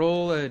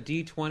roll a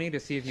d20 to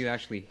see if you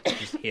actually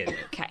just hit it.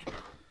 Okay.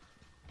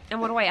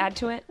 And what do I add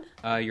to it?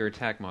 Your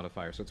attack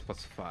modifier, so it's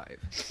 +5.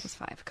 Plus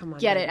 5. Come on.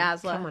 Get baby. it,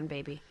 Asla. Come on,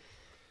 baby.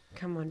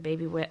 Come on,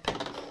 baby. Whip.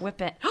 Whip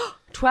it.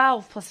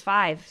 12 plus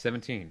 5.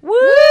 17. Woo!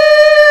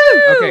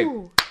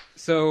 Okay.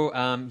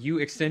 So, you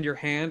extend your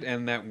hand,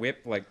 and that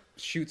whip like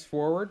shoots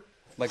forward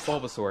like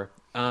Bulbasaur,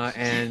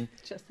 and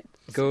Just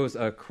like goes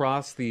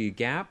across the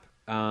gap,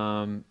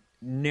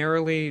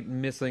 narrowly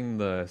missing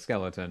the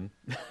skeleton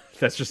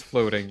that's just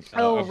floating.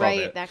 Above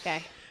it. that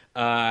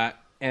guy.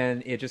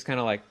 And it just kind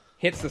of like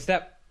hits the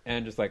step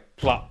and just like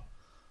plop,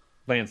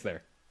 lands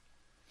there.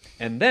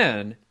 And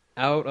then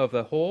out of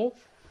the hole,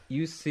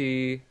 you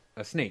see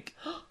a snake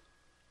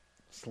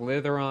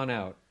slither on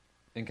out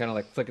and kind of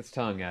like flick its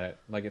tongue at it,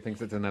 like it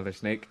thinks it's another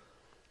snake.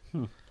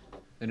 And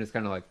it's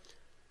kind of like,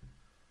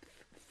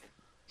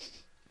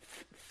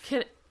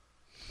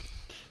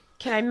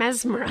 Can I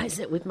mesmerize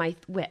it with my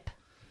whip?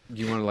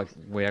 do you want to like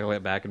waggle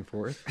it back and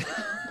forth?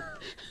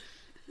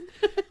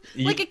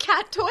 Like a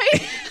cat toy?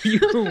 You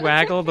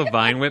waggle the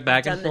vine whip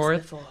back and Done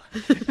this forth,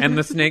 before. and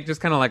the snake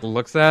just kind of like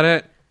looks at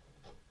it,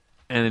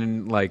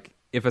 and like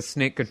if a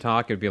snake could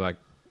talk, it'd be like,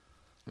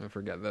 I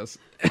forget this.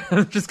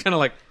 Just kind of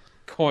like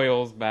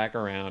coils back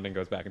around and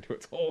goes back into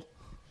its hole.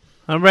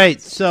 All right,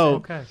 so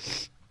Okay.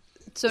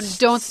 So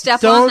don't step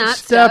don't on that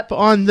step step.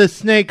 on the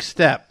snake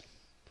step.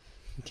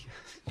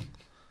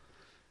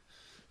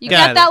 You Got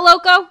got it. that,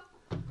 Loco?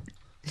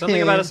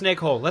 Something about a snake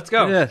hole. Let's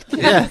go.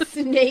 Yeah,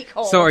 Snake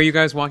hole. So are you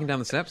guys walking down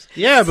the steps?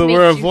 yeah, but Snake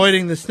we're juice.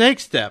 avoiding the snake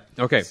step.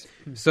 Okay.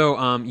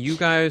 So you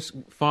guys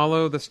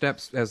follow the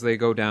steps as they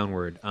go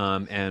downward,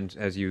 and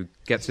as you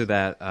get to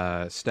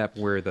that step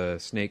where the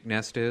snake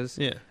nest is,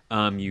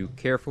 you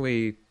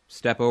carefully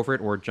step over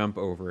it or jump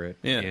over it.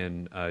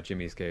 In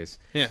Jimmy's case,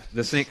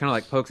 the snake kind of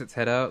like pokes its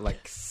head out,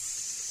 like,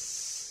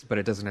 but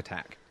it doesn't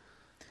attack.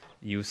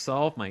 You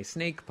solve my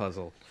snake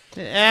puzzle.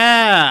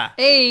 Yeah.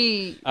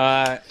 Hey.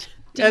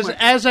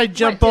 As I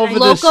jump What, over the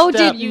Loco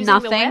step, did Using the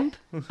nothing.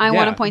 I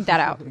want to point that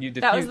out.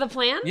 That was the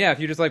plan? Yeah, if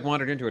you just like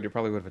wandered into it, it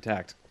probably would have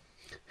attacked.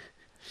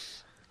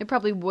 It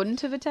probably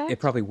wouldn't have attacked. It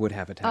probably would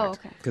have attacked. Oh,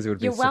 okay. Because it would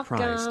have You're been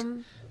surprised.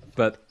 welcome.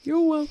 But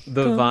you're welcome.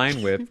 the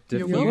vine whip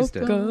diffused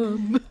it.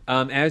 welcome.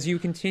 As you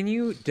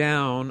continue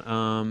down That was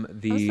some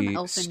the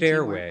elfin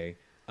stairway,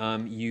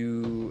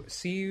 you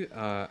see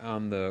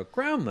on the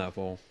ground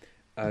level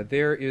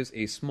there is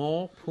a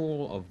small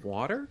pool of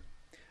water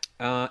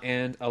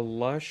and a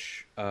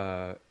lush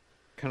kind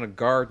of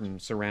garden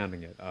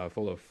surrounding it,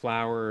 full of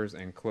flowers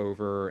and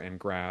clover and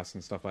grass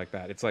and stuff like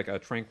that. It's like a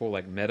tranquil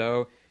like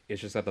meadow.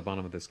 It's just at the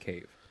bottom of this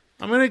cave.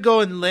 I'm going to go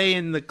and lay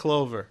in the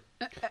clover.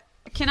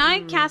 Can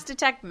I cast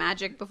detect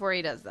magic before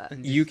he does that?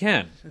 You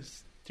can.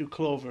 Just do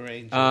clover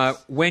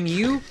angels. When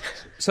you...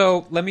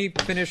 So, let me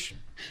finish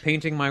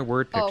painting my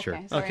word picture. Oh,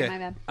 okay. Sorry, Okay. my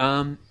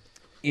bad.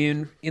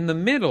 In the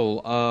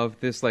middle of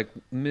this like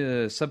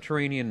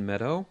subterranean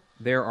meadow,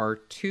 there are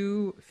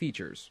two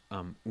features.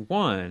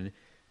 One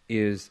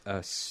is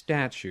a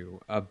statue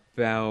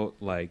about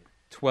like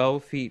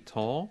 12 feet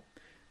tall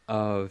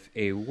of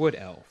a wood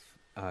elf.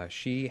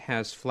 She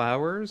has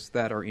flowers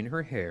that are in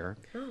her hair,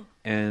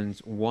 and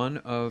one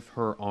of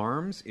her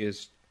arms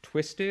is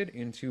twisted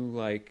into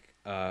like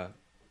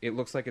it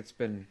looks like it's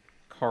been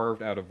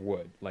carved out of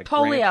wood, like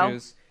Polio.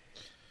 branches.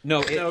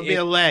 No, that would be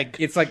a leg.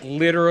 It's like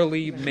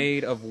literally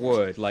made of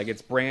wood. Like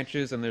it's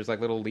branches and there's like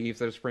little leaves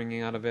that are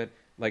springing out of it.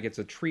 Like it's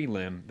a tree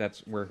limb. That's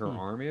where her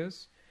arm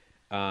is.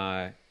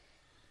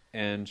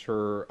 And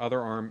her other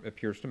arm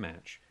appears to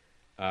match.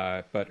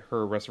 But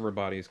her rest of her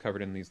body is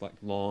covered in these like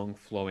long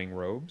flowing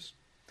robes.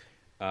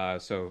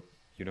 So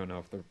you don't know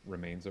if the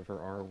remains of her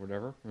are or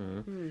whatever.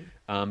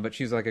 But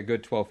she's like a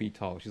good 12 feet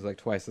tall. She's like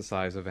twice the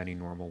size of any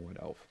normal wood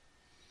elf.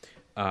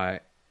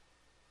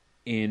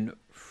 In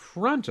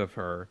front of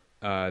her,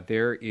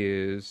 there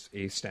is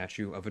a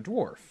statue of a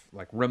dwarf,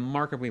 like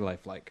remarkably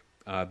lifelike.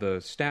 The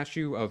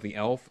statue of the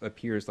elf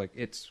appears like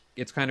it's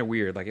kind of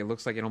weird. Like it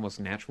looks like it almost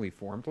naturally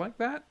formed like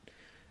that.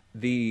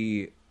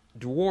 The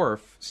dwarf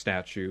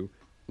statue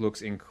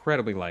looks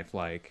incredibly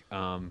lifelike,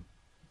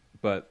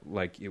 but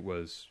like it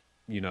was,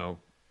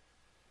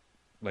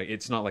 like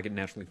it's not like it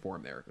naturally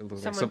formed there. It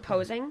looks Someone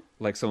posing?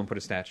 like someone put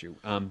a statue.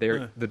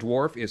 The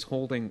dwarf is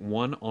holding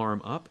one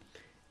arm up,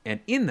 and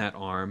in that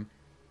arm,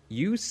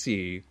 you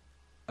see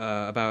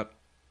about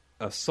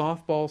a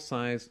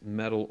softball-sized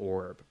metal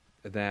orb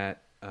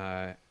that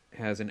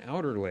has an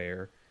outer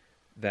layer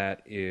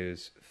that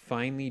is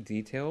finely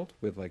detailed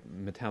with like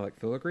metallic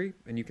filigree,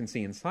 and you can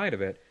see inside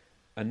of it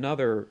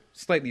another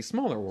slightly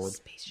smaller orb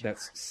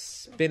that's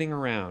spinning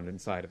around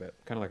inside of it,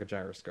 kind of like a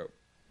gyroscope.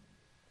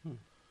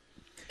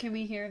 Can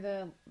we hear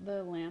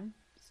the lamb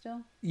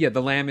still? Yeah,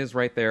 the lamb is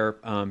right there,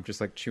 just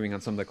like chewing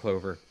on some of the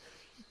clover.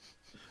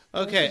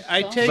 Okay, I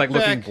It's take like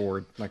looking back.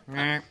 bored. Like,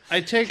 "Meh."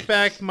 I take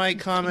back my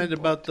comment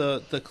about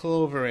the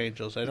clover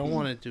angels. I don't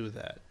want to do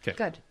that,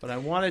 Good. but I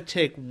want to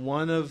take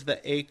one of the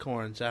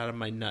acorns out of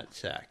my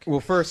nutsack.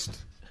 Well,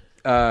 first,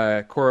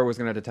 Cora was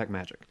going to detect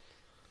magic.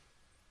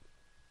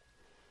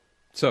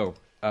 So,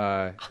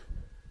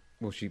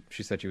 well, she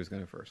said she was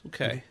going to first.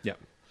 Okay, Yeah.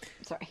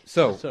 Sorry.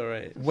 So, that's all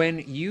right. when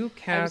you I was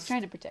cast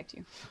trying to protect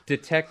you.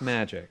 detect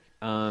magic,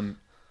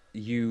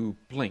 you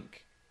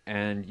blink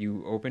and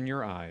you open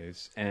your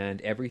eyes,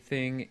 and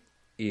everything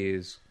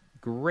is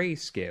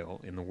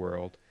grayscale in the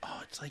world,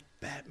 Oh, it's like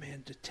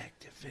Batman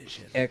Detective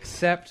Vision.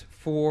 except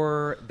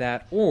for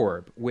that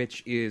orb,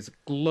 which is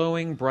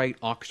glowing bright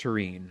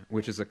octarine,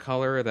 which is a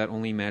color that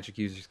only magic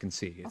users can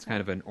see. It's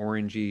kind of an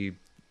orangey,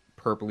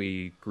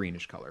 purpley,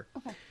 greenish color.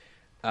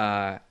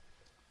 Okay.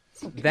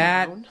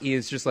 That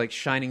is just like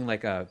shining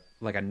like a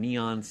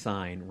neon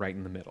sign right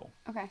in the middle.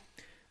 Okay.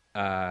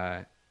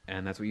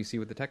 And that's what you see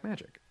with detect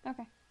magic.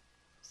 Okay.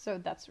 So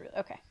that's really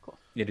okay. Cool.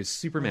 It is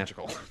super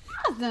magical.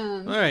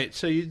 Awesome. All right,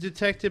 so you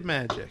detected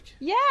magic.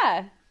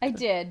 Yeah, I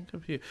did.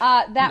 Computer.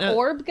 That No.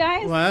 orb,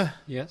 guys. What?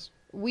 Yes.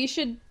 We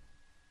should.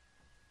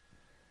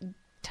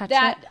 Touch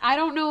That it. I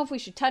don't know if we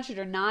should touch it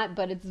or not,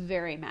 but it's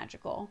very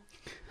magical.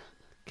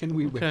 Can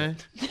we? Okay.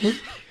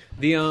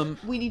 The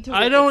We need to.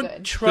 I look it don't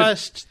good.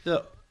 trust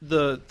the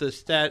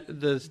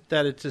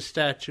that it's a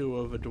statue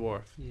of a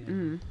dwarf.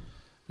 Yeah.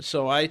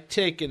 So I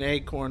take an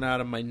acorn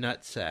out of my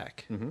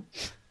nutsack Mhm.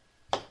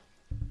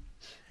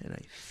 and I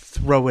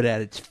throw it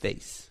at its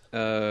face.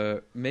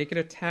 make an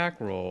attack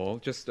roll.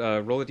 Just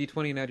roll a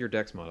d20 and add your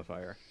dex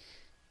modifier.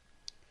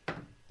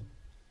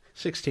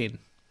 16.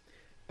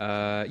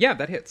 Yeah,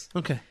 that hits.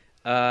 Okay.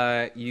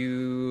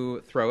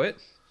 You throw it,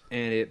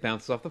 and it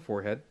bounces off the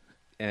forehead,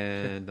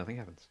 and nothing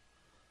happens.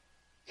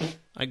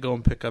 I go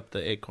and pick up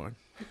the acorn.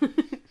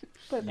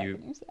 Put it back You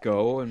in your sack.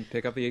 go and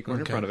pick up the acorn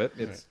in Okay. front of it.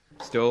 It's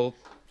still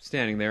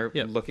standing there,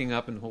 Yep. looking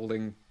up and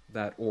holding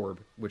that orb,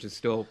 which is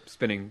still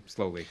spinning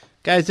slowly.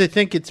 Guys, I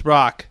think it's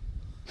rock.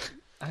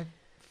 I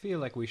feel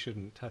like we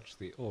shouldn't touch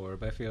the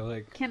orb. I feel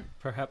like Can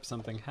perhaps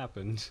something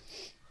happened.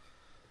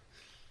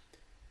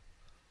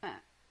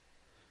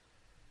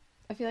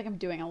 I feel like I'm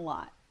doing a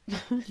lot. So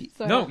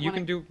I No, don't you wanna-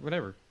 can do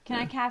whatever. Can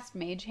I cast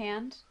Mage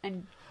Hand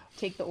and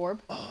take the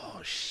orb?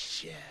 Oh,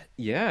 shit.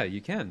 Yeah,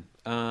 you can.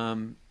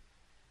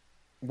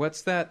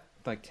 What's that?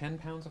 Like 10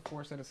 pounds of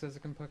force that it says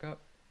it can pick up?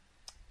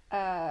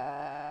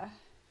 I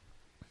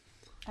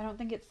don't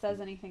think it says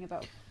anything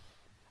about.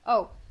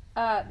 Oh,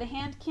 the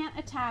hand can't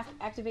attack,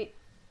 activate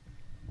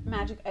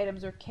magic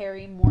items, or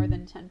carry more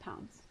than 10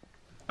 pounds.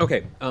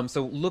 Okay,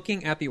 so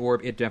looking at the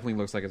orb, it definitely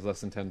looks like it's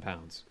less than 10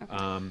 pounds.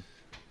 Okay.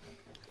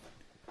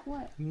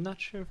 What? I'm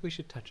not sure if we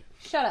should touch it.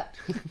 Shut up.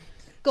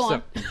 Go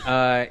on.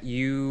 So,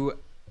 you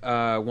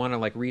want to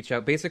like reach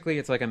out. Basically,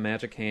 it's like a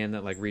magic hand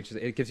that like reaches.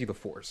 It gives you the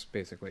force,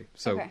 basically.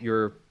 So Okay.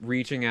 you're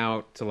reaching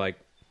out to like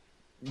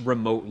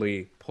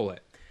remotely pull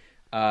it.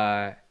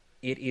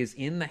 It is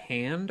in the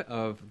hand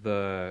of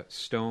the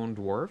stone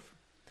dwarf.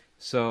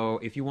 So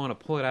if you want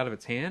to pull it out of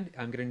its hand,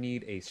 I'm going to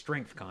need a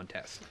strength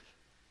contest.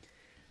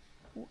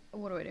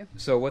 What do I do?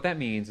 So what that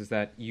means is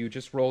that you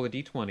just roll a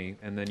d20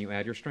 and then you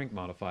add your strength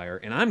modifier,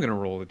 and I'm going to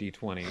roll a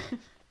d20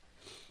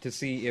 to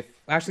see if...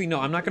 Actually, no,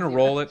 I'm not going to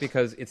roll it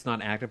because it's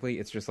not actively.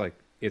 It's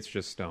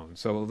just stone.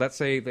 So let's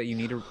say that you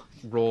need to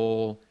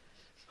roll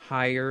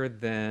higher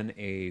than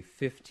a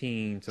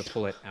 15 to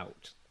pull it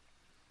out.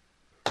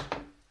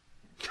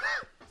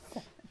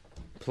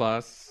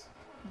 Plus...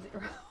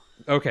 0.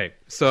 Okay,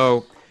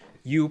 so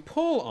you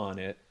pull on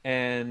it,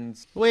 and...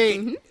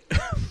 Wait.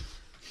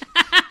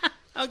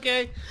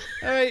 Okay.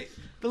 All right.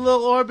 The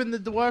little orb in the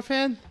dwarf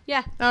hand?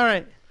 Yeah. All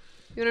right.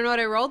 You want to know what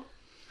I rolled?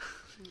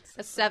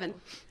 A 7.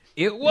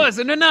 It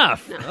wasn't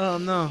enough! Oh,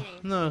 no.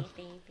 No.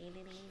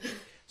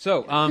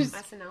 So,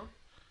 SNL?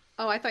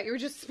 Oh, I thought you were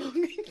just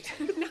smoking.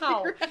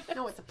 No,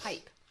 no, it's a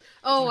pipe.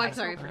 Oh, I'm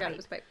sorry. I forgot it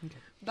was pipe.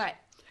 But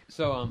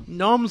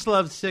Gnomes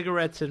love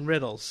cigarettes and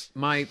riddles.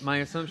 my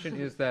assumption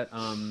is that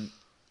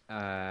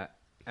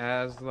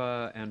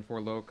Asla and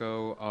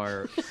Forloco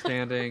are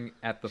standing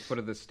at the foot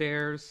of the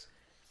stairs,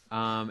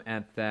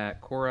 and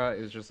that Cora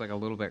is just like a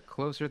little bit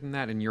closer than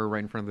that, and you're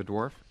right in front of the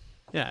dwarf.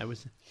 Yeah, I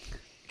was.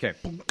 Okay,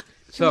 Can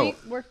so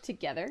we work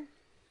together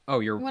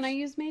you're when I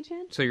use Mage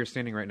Hand? so you're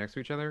standing right next to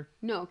each other.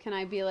 No, can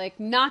I be like,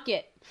 knock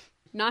it?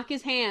 Knock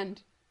his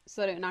hand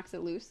so that it knocks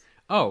it loose?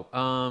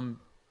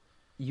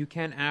 You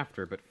can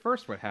after, but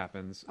first, what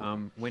happens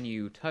when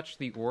you touch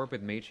the orb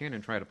with Mage Hand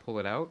and try to pull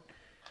it out?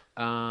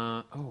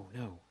 Oh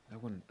no,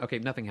 that wouldn't. Okay,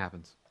 nothing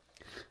happens.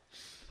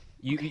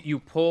 You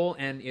pull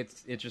and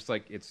it's just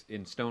like it's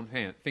in stone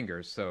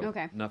fingers, so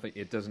Okay. nothing.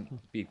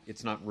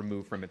 It's not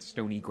removed from its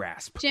stony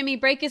grasp. Jimmy,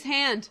 break his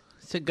hand.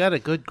 It's got a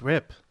good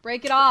grip.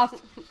 Break it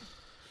off.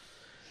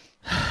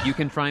 You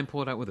can try and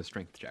pull it out with a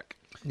strength check.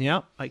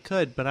 Yeah, I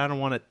could, but I don't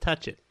want to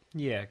touch it.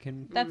 Yeah,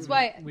 can That's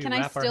why. we Can I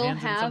wrap our still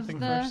hands in have something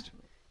the? first?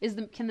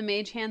 Can the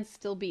Mage Hand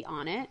still be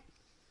on it?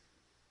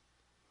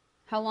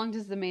 How long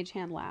does the Mage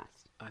Hand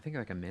last? I think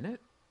like a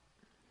minute.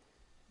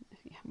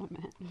 Yeah, 1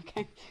 minute.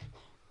 Okay.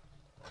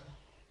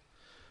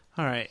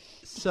 All right.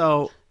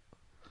 So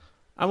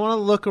I want to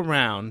look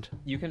around.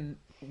 You can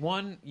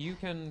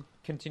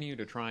continue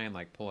to try and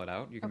like pull it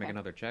out. You can make Okay.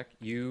 another check.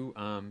 You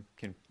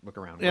can look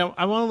around. Yeah,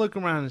 I want to look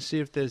around and see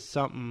if there's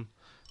something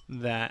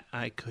that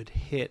I could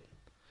hit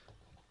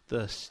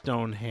the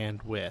stone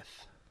hand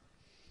with.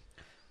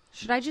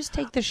 should I just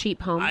take the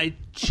sheep home? I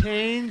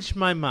changed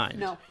my mind.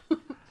 No.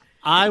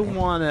 I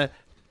want to,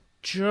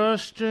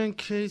 just in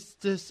case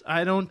this,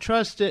 I don't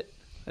trust it.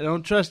 I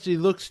don't trust it. He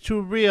looks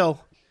too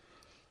real.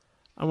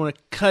 I want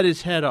to cut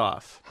his head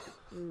off.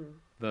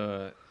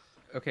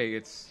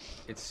 It's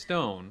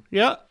stone.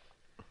 Yeah.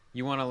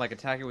 You want to like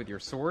attack it with your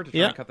sword to try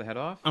Yeah. and cut the head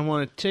off? I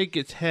want to take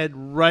its head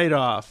right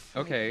off.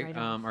 Okay. Right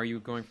off. Are you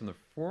going from the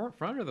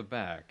front or the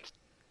back?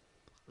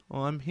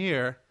 Well, I'm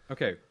here.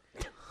 Okay.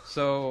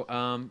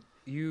 So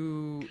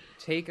you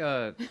take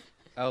a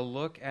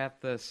look at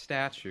the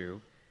statue.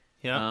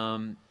 Yeah.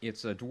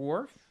 It's a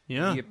dwarf.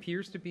 Yeah. He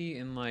appears to be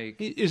in like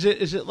Is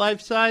it life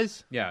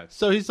size? yeah.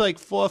 So he's like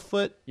 4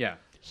 foot. Yeah.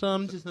 So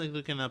I'm just like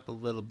looking up a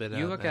little bit.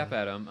 You look up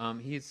at him.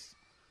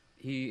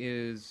 He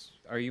is.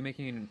 Are you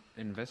making an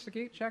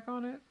investigate check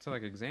on it to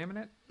like examine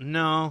it?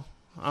 No,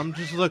 I'm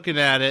just looking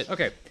at it.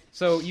 Okay,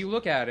 so you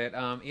look at it.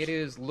 It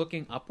is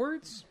looking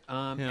upwards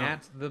Yeah.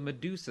 at the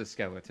Medusa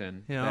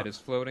skeleton Yeah. that is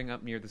floating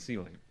up near the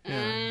ceiling.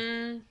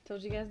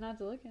 Told you guys not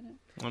to look at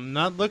it. I'm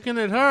not looking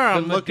at her.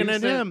 I'm The looking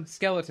at Medusa him.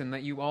 skeleton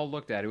that you all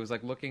looked at. It was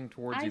like looking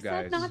towards I you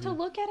guys. said not to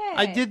look at it.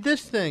 I did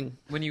this thing.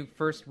 When you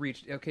first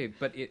reached. Okay,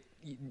 but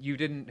you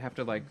didn't have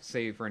to like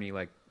save for any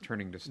like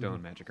turning to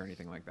stone magic or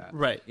anything like that.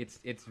 Right. It's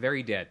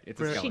very dead.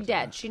 It's a Right. she skeleton.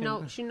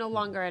 dead. She no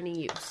longer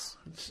any use.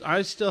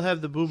 I still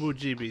have the boo boo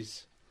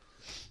jeebies.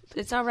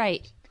 It's all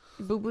right.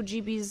 Boo Boo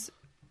GBs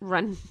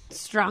run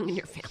strong in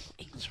your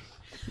family.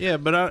 Yeah,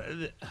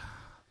 but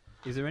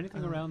Is there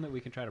anything around that we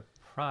can try to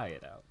pry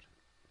it out?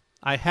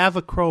 I have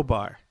a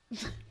crowbar.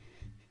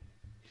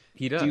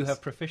 He does. Do you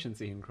have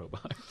proficiency in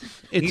crowbar?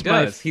 It's He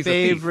does. my He's a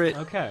thief. favorite.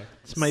 Okay.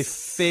 It's my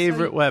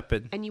favorite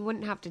weapon. And you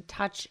wouldn't have to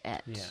touch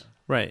it. Yeah.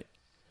 Right.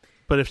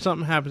 But if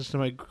something happens to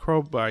my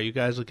crowbar, you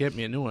guys will get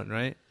me a new one,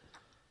 right?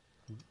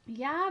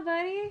 Yeah,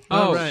 buddy.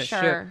 Oh, right.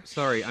 Sure, shit.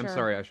 Sorry. I'm sure.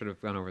 sorry. I should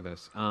have gone over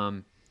this.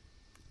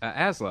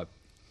 Asla,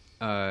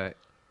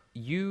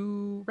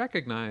 you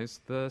recognize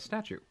the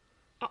statue.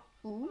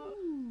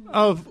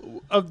 Of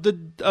the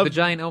The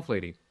giant elf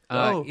lady.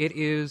 Oh. It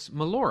is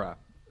Melora,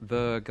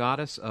 the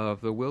goddess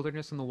of the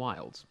wilderness and the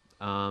wilds.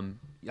 I'm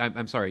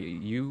sorry,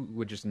 you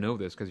would just know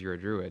this because you're a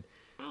druid.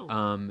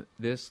 Oh.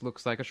 This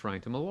looks like a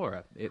shrine to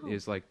Melora. It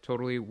is like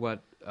totally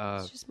what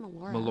It's just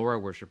Melora.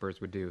 Melora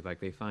worshippers would do. Like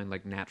they find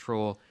like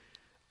natural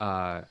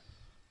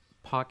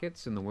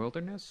pockets in the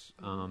wilderness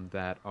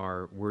that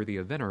are worthy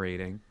of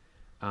venerating.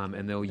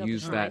 And they'll Build a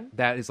use shrine?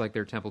 that is like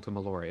their temple to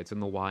Melora. It's in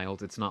the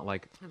wild. It's not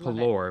like love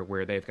it. Pelor,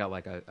 where they've got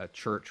like a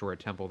church or a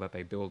temple that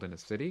they build in a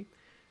city.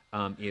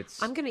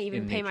 It's I'm going to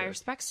even in pay my nature.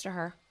 respects to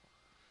her.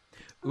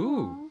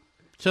 Ooh.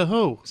 to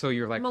who? So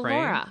you're like praying?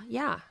 Melora,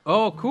 yeah.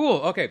 Oh,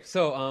 cool. Okay,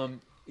 so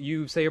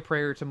you say a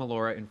prayer to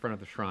Melora in front of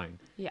the shrine.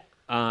 Yeah.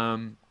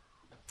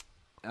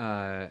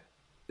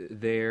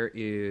 There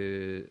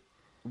is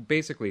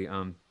basically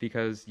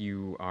because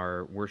you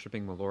are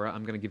worshiping Melora,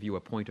 I'm going to give you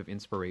a point of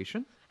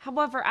inspiration.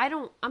 However,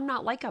 I'm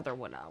not like other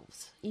wood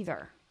elves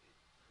either.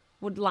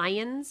 Would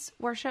lions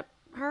worship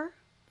her?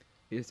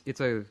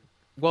 It's a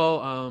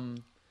well.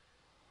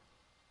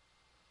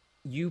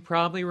 You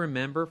probably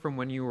remember from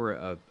when you were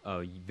a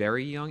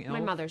very young elf.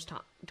 My mother's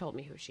told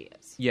me who she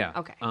is. Yeah.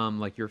 Okay.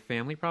 Like your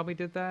family probably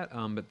did that.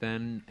 But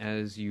then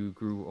as you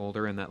grew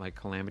older and that like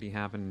calamity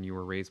happened and you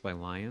were raised by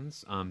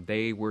lions,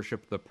 they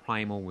worshiped the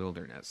primal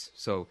wilderness.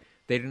 So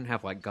they didn't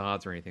have like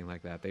gods or anything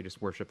like that. They just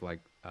worshiped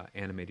like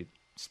animated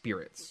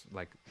spirits,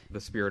 like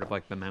the spirit of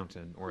like the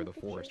mountain or the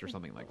forest or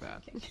something like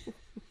that.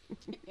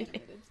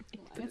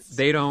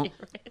 They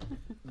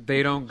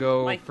don't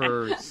go Like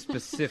for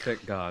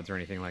specific gods or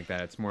anything like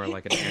that. It's more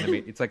like an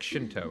animated. It's like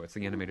Shinto. It's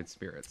the animated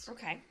spirits.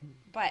 Okay.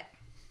 But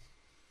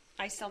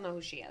I still know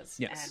who she is.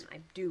 Yes. And I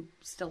do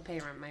still pay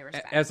her my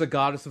respect. As a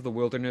goddess of the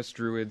wilderness,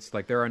 druids,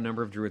 like there are a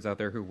number of druids out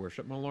there who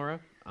worship Melora,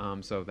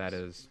 so that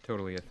is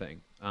totally a thing.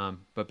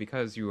 But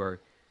because you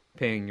are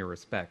paying your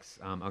respects,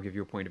 I'll give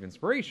you a point of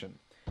inspiration.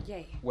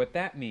 Yay. What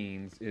that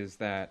means is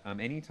that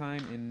anytime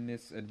in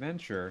this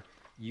adventure,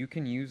 you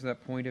can use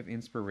that point of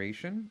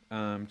inspiration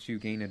to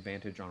gain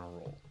advantage on a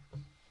roll.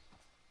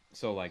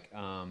 So, like,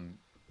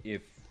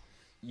 if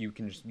you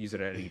can just use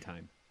it at any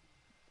time.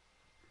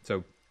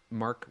 So,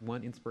 mark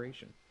 1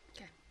 inspiration.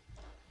 Okay.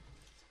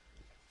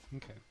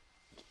 Okay.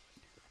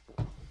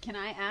 Can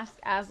I ask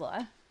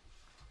Asla?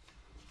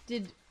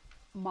 Did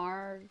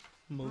Melora.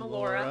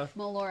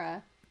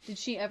 Melora, did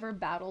she ever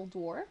battle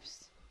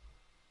dwarfs?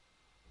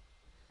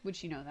 Would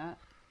she know that?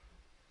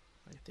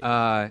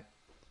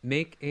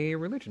 Make a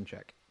religion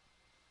check.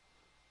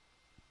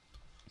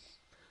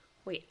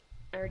 Wait,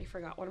 I already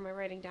forgot. What am I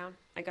writing down?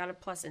 I got a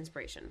plus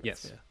inspiration.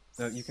 Yes.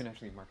 You can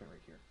actually mark it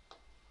right here.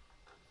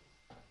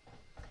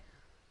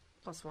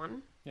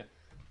 +1? Yeah.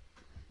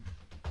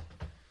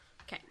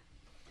 Okay.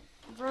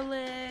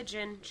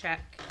 Religion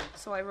check.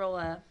 So I roll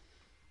a...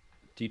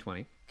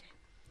 D20.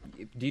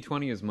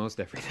 D20 is most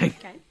everything.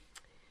 Okay.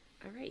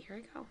 All right, here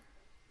I go.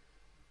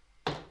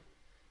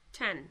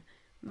 10.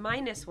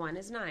 -1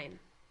 is 9.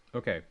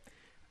 Okay.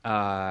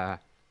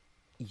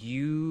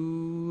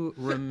 You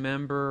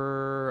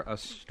remember a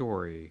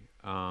story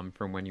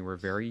from when you were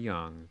very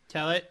young,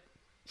 Tell it.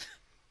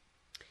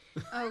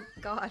 Oh,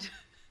 God.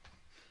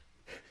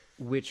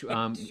 which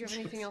Did you have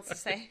anything else to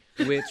say?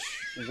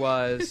 which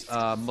was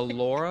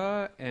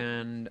Melora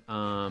and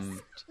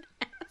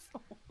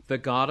the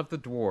god of the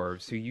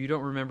dwarves, who you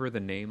don't remember the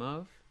name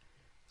of,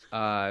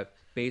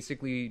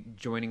 basically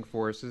joining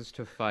forces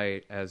to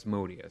fight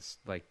Asmodeus,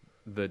 like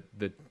the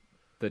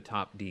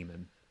top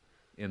demon,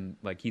 in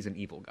like he's an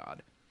evil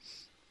god.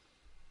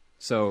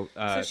 So,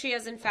 So she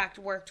has in fact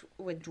worked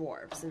with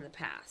dwarves in the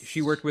past.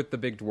 she worked with the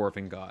big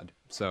dwarfing god.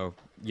 So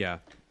yeah,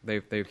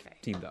 they've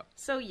teamed up.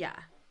 So yeah,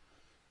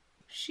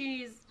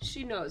 she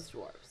knows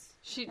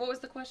dwarves. What was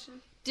the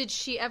question? Did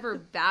she ever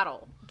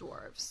battle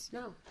dwarves?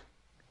 No,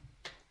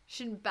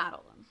 She didn't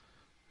battle them.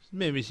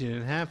 Maybe she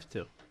didn't have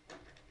to.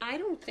 I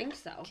don't think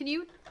so. Can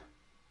you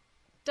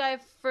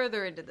dive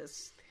further into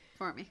this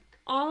for me?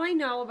 All I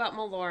know about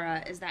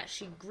Melora is that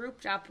she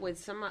grouped up with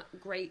some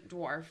great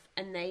dwarf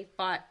and they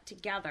fought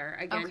together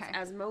against Okay.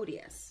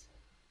 Asmodeus,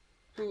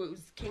 who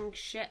was king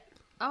shit.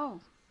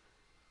 Oh.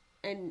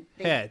 And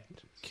they, Head.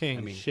 King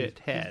I mean, shit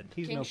head.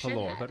 He's King no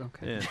Pelor, shithead. but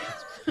okay.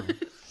 Yeah.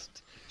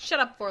 Shut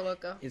up, Four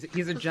Loco.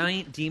 He's a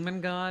giant demon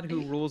god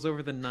who rules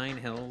over the 9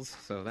 hills.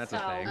 So that's so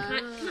a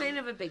thing. kind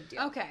of a big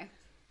deal. Okay.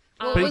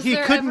 But was he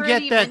there couldn't ever get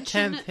any that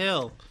mention- 10th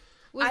hill.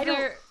 Was I don't-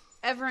 there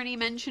ever any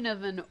mention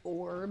of an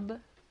orb?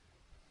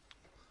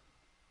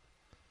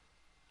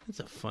 That's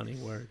a funny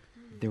word.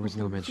 There was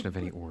no mention of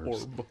any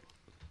orbs.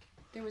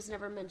 There was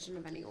never mention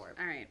of any orb.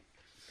 All right.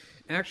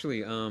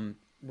 Actually,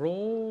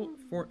 roll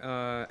for.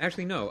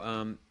 Actually,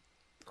 no.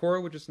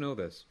 Cora would just know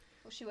this.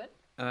 Oh, she would.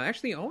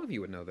 Actually, all of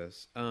you would know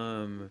this.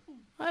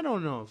 I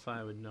don't know if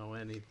I would know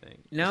anything.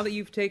 Now that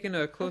you've taken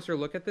a closer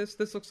look at this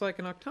looks like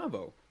an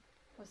octavo.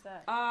 What's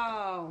that?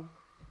 Oh,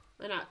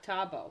 an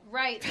octavo.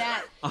 Right,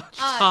 that.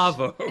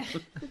 Octavo.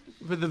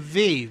 With a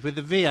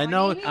V. I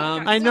know. Are you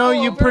I know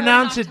you over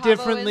pronounce an it octavo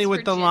differently is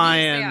with the Virginia?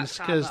 lions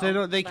Say because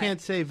octavo, they but-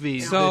 can't say V.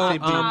 So, they say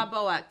B.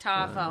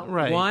 Octavo.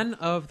 Right. One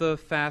of the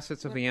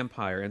facets of the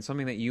Empire, and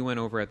something that you went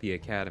over at the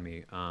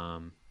Academy,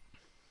 the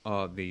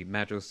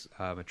Magos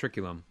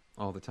Matriculum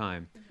all the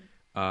time,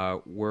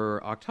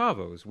 were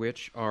octavos,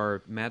 which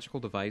are magical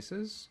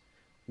devices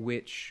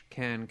which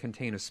can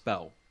contain a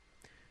spell.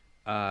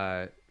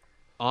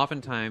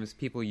 Oftentimes,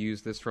 people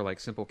use this for like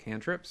simple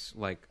cantrips,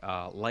 like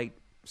light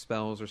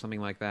spells or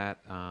something like that,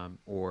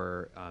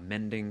 or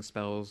mending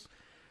spells,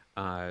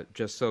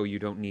 just so you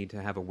don't need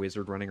to have a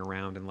wizard running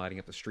around and lighting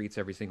up the streets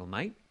every single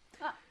night.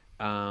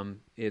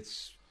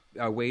 It's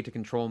a way to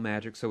control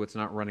magic so it's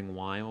not running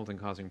wild and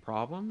causing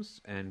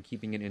problems, and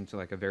keeping it into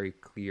like a very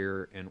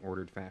clear and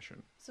ordered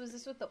fashion. So is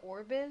this what the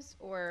orb is,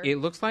 or It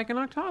looks like an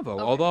octavo,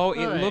 although it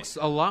Alright. looks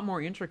a lot more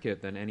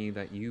intricate than any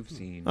that you've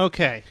seen.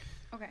 Okay.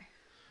 okay?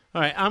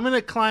 All right. I'm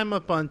gonna climb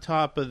up on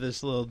top of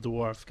this little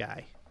dwarf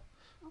guy.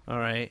 All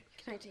right.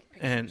 Can I take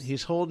pictures? And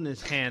he's holding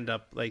his hand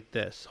up like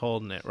this,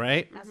 holding it,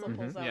 right? Asla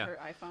pulls out Yeah. her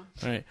iPhone.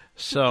 All right.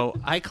 So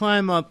I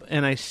climb up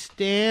and I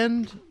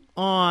stand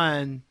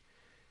on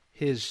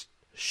his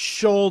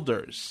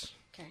shoulders.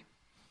 Okay.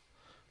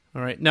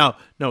 All right. No,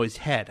 his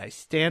head. I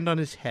stand on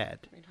his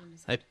head.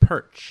 I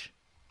perch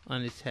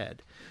on his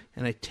head,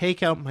 and I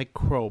take out my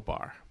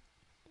crowbar.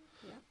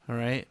 All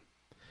right.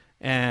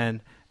 And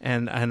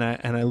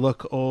I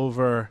look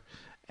over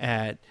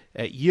at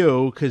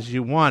you because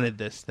you wanted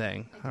this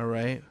thing. All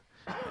right.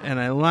 And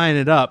I line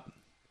it up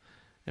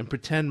and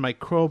pretend my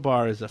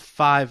crowbar is a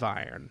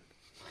 5-iron.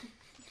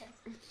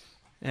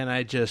 And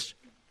I just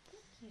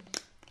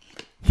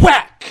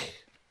whack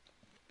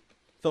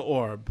the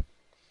orb.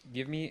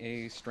 Give me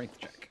a strength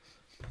check.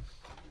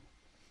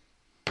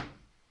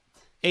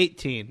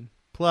 18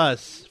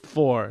 plus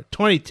 4,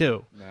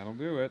 22. That'll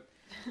do it.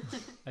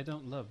 I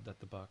don't love that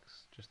the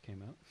box just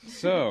came out.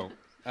 So,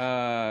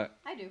 I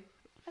do.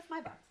 That's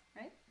my box,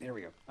 right? there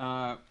we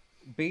go.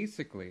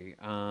 Basically,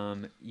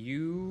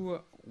 you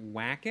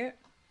whack it,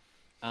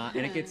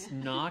 and it gets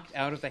knocked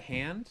out of the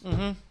hand.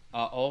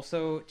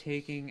 Also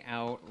taking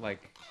out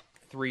like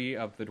 3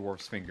 of the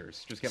dwarf's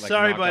fingers. Just get like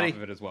Sorry, knocked buddy. off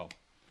of it as well.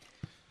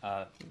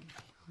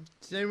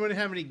 Does anybody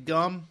have any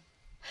gum?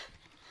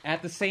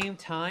 At the same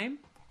time,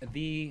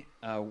 the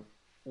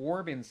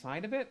orb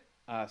inside of it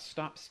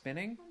stops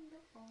spinning.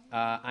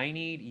 I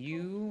need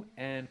you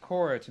and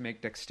Cora to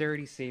make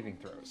dexterity saving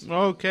throws.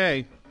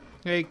 Okay.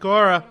 Hey,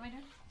 Cora.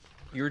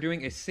 You're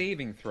doing a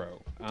saving throw.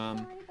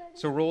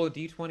 So roll a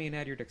d20 and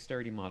add your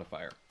dexterity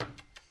modifier.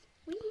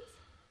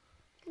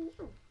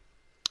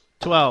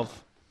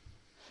 12.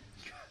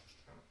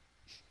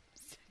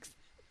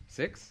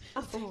 6?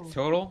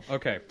 Total?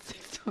 Okay.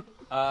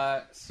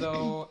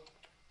 So,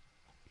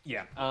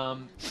 yeah.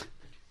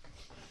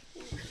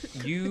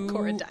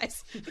 Cora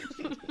dies.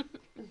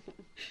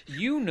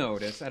 You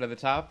notice out of the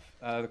top,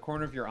 the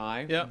corner of your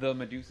eye, Yep. the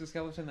Medusa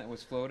skeleton that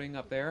was floating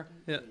up there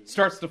Yeah.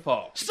 starts to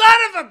fall. Son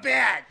of a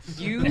bitch!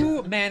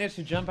 You manage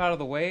to jump out of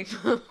the way.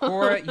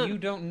 Cora, you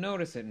don't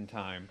notice it in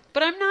time.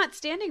 But I'm not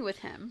standing with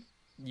him.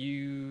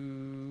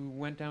 You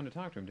went down to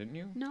talk to him, didn't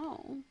you?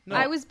 No. No.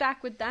 I was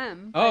back with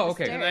them. Oh, by the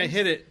okay. stairs. And I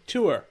hit it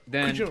to her.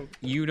 Then Ka-chunk.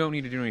 you don't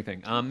need to do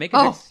anything. Make a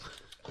Oh.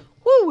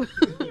 Woo!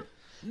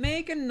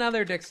 make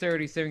another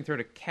dexterity saving throw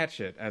to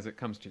catch it as it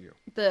comes to you.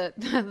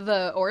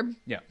 the orb.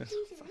 Yeah.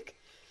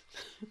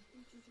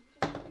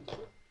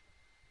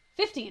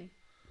 15.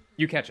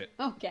 You catch it.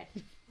 Okay.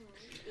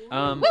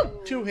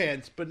 2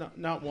 hands, but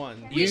not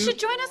one. We should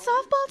join a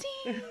softball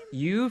team.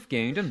 You've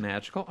gained a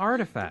magical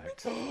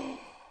artifact. Where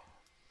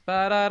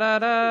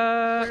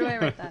Ba-da-da-da. do I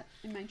write that?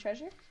 In my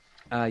treasure?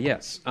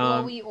 Yes.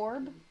 Glowy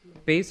orb?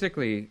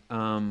 Basically,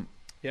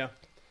 Yeah.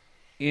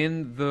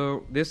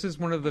 this is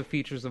one of the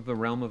features of the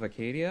realm of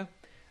Acadia.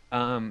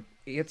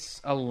 It's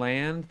a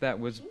land that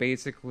was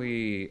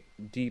basically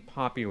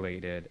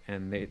depopulated,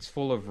 and it's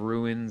full of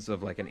ruins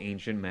of like an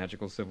ancient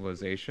magical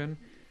civilization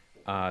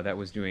that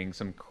was doing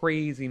some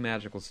crazy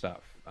magical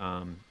stuff.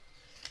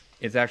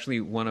 It's actually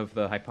one of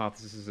the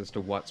hypotheses as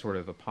to what sort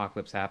of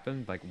apocalypse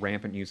happened, like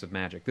rampant use of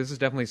magic. This is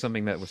definitely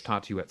something that was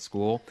taught to you at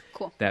school.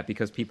 Cool. That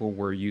because people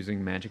were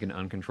using magic in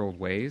uncontrolled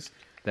ways,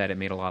 that it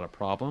made a lot of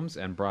problems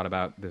and brought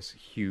about this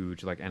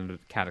huge like end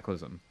of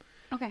cataclysm.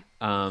 Okay.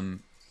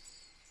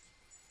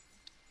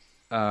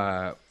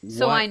 what-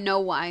 So I know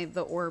why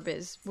the orb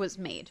was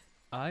made.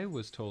 I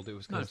was told it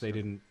was because they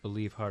didn't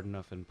believe hard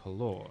enough in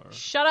Pelor.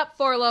 Shut up,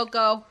 Four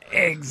Loco.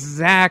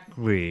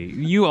 Exactly.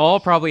 You all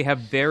probably have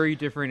very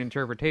different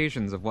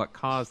interpretations of what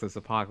caused this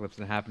apocalypse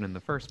to happen in the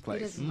first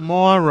place.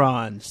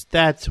 Morons.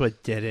 That's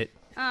what did it.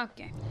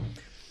 Okay.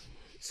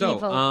 So,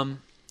 Evil.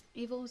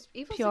 Evil's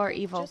Pure okay,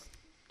 evil. Just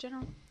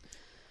general.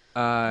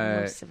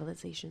 No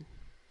civilization.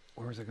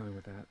 Where was I going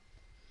with that?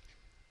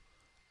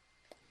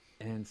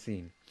 And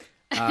scene.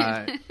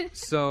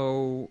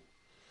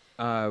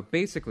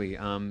 Basically,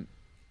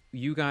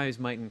 you guys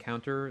might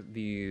encounter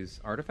these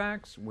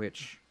artifacts,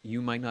 which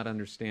you might not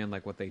understand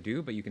like what they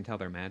do, but you can tell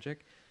they're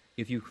magic.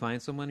 If you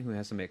find someone who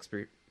has some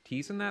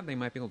expertise in that, they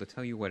might be able to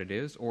tell you what it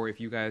is. Or if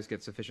you guys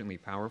get sufficiently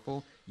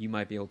powerful, you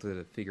might be able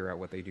to figure out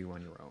what they do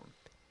on your own.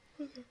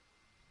 Okay.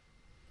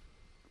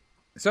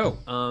 So,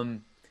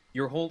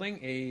 you're holding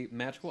a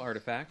magical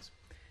artifact,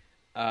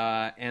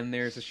 and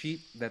there's a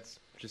sheep that's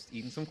just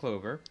eating some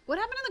clover. What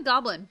happened to the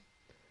goblin?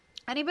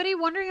 Anybody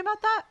wondering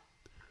about that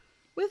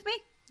with me?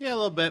 Yeah, a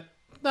little bit.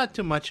 Not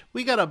too much.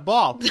 We got a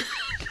ball.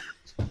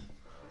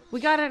 We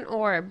got an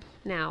orb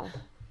now.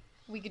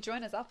 We could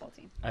join a softball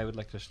team. I would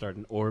like to start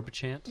an orb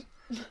chant.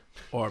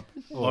 Orb.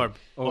 Orb.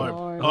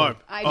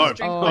 I just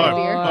drank my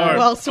beer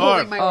while still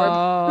holding my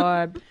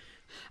orb.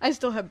 I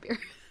still have beer.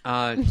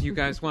 Do you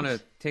guys want to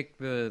take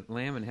the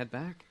lamb and head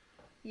back?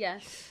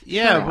 Yes.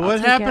 Yeah, Sure, but I'll what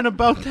take happened it.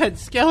 about that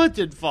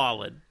skeleton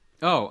falling?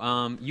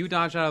 Oh, you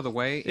dodge out of the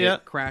way. Yeah.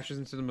 It crashes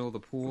into the middle of the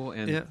pool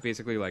and Yeah.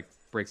 basically like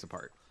breaks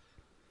apart.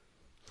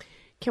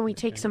 Can we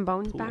take some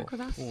bones back with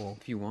us? Pool.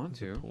 If you want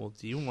to. Pool.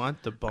 Do you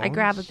want the bones? I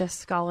grabbed the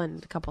skull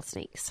and a couple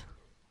snakes.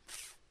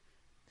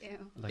 Ew.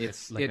 Like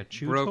It's a it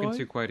chew broke toy?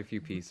 into quite a few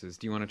pieces.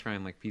 Do you want to try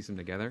and like piece them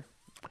together?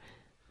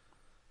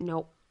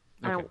 Nope.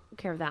 I Okay. don't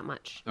care that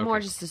much. Okay. More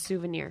just a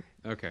souvenir.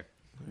 Okay.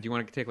 Do you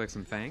want to take like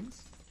some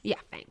fangs? Yeah,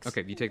 thanks.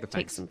 Okay, you take the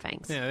Take fangs. some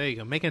fangs. Yeah, there you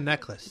go. Make a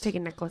necklace. Take a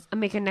necklace. I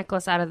make a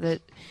necklace out of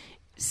the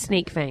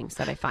snake fangs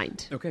that I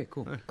find. Okay,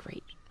 cool.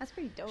 Great. That's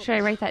pretty dope. Should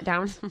I write that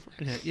down?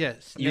 Yeah,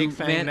 yes. You Snake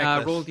fang man,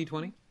 necklace. roll a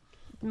d20.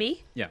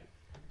 Me? Yeah.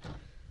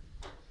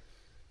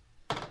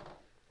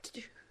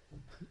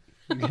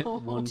 You get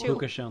one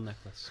puka shell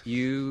necklace.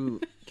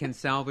 You can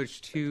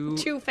salvage two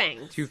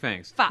Fangs.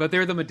 fangs, Fuck. but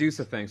they're the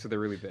Medusa fangs, so they're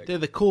really big. They're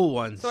the cool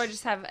ones. So I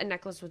just have a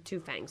necklace with 2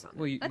 fangs on it.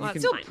 Well, you, That's you can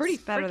still Fine. pretty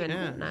better than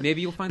freaking- none.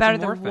 maybe you'll find better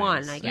some more than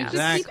one, fangs. I You guess. just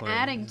Exactly. keep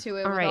adding to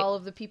it All with right. all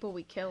of the people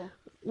we kill.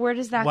 Where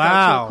does that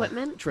Wow. go to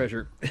equipment?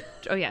 Treasure.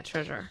 Oh yeah,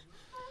 treasure.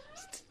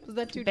 Was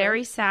that too Berry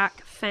dark?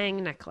 sack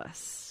fang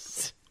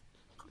necklace.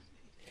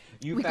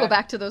 You We go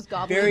back to those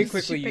goblins. very She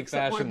quickly. You picks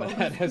up more fashion bones.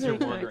 that as you're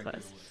wandering.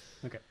 Necklace.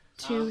 Okay.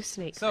 2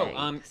 snake So,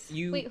 fangs.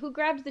 you. Wait, who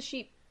grabbed the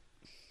sheep?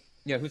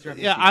 Yeah, who's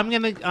driving? Yeah, the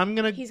sheep? I'm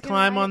gonna He's gonna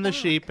climb ride on it the back,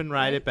 sheep and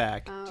ride it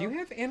back. Do you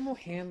have animal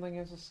handling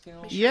as a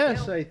skill?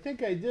 Yes, I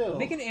think I do.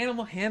 Make an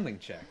animal handling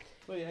check.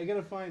 Wait, I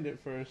gotta find it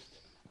first.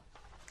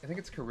 I think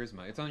it's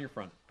charisma. It's on your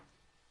front.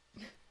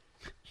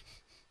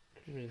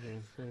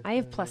 I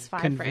have +5 for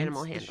Convince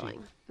animal the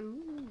handling.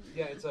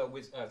 Yeah, it's a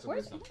Where's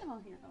wisdom. animal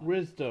handle?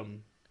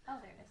 Wisdom, Oh,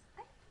 there it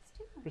is. It's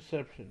too much.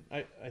 perception.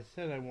 I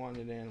said I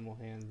wanted animal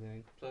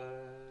handling. Plus.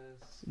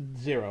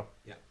 0.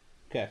 Yeah.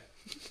 Okay.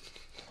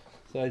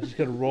 So I just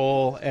gotta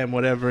roll, and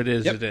whatever it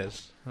is, Yep. it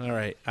is. All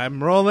right,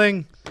 I'm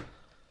rolling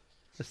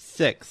a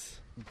 6.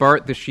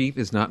 Bart the sheep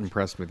is not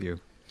impressed with you.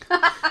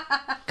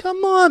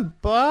 Come on,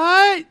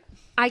 Bart.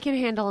 I can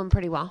handle them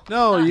pretty well.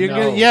 No, you're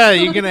No.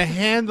 you're gonna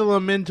handle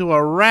him into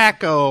a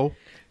racco.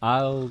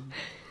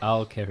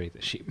 I'll carry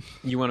the sheep.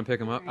 You want to pick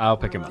him up? I'll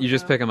pick him up. You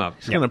just pick him up.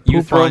 He's gonna You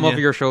poop throw on him you. over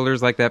your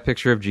shoulders like that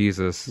picture of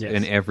Jesus Yes.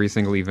 in every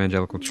single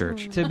evangelical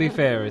church. To be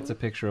fair, it's a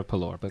picture of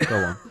Pelor, but go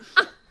on.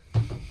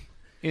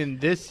 In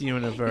this You sure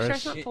universe,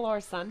 it's not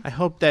Pelor's son? I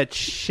hope that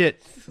sheep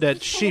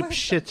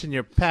shits in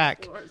your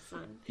pack. Pelor's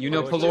son. You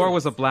know, Pelor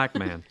was a black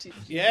man.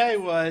 Yeah, he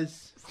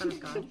was. Son of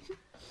God.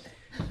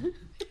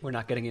 We're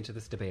not getting into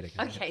this debate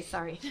again. Okay,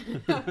 sorry.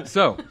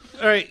 So,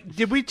 All right,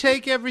 did we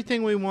take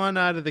everything we want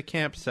out of the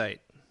campsite?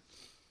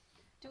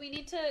 Do we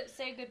need to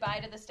say goodbye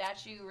to the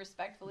statue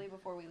respectfully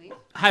before we leave?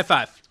 High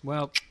five.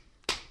 Well,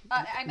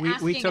 I'm we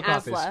asking took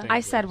off his Asla. finger. I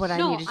said what I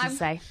No, needed to I'm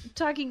say.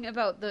 talking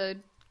about the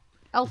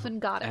elfin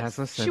goddess.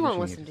 Asla said She what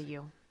won't she listen to needed.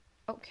 you.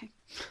 Okay.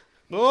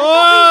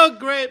 Oh,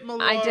 great,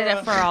 Melora. I did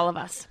it for all of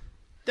us.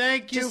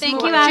 Thank you. Thank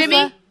for you, it.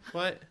 Jimmy.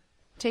 What?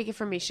 Take it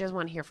from me. She doesn't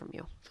want to hear from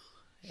you.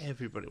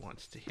 Everybody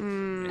wants to hear.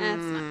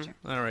 That's not true.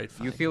 All right,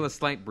 fine. You feel a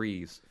slight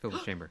breeze fill the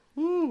chamber.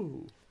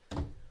 Ooh.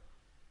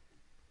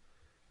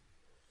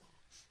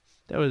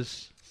 That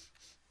was.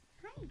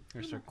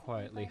 Or start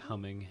quietly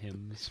humming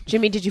hymns.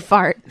 Jimmy, did you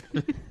fart?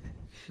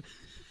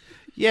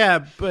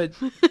 Yeah, but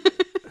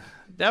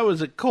that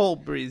was a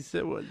cold breeze.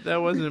 That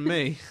wasn't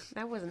me.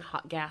 That wasn't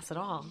hot gas at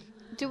all.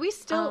 Do we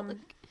still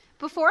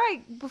before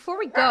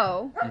we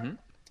go?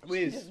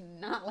 Please.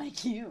 Not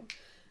like you.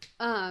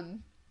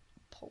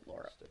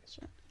 Polora.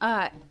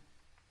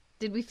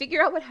 Did we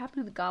figure out what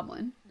happened to the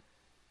goblin?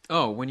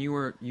 Oh, when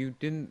you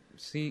didn't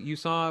see, you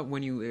saw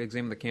when you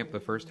examined the camp the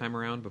first time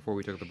around before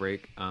we took the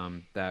break,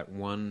 that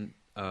one,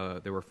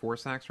 there were 4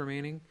 sacks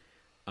remaining.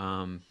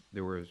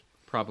 There was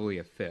probably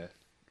a 5th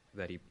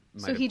that he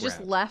might So have he just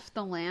grabbed. left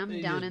the lamb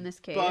He down just in this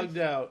cave. Bugged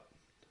out.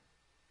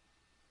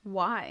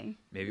 Why?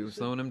 Maybe it was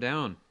slowing him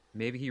down.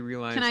 Maybe he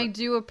realized. Can I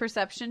do a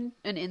perception,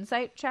 an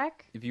insight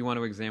check? If you want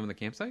to examine the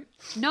campsite?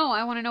 No,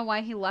 I want to know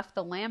why he left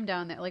the lamb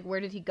down there. Like, where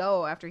did he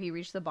go after he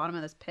reached the bottom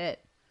of this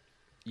pit?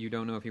 You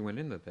don't know if he went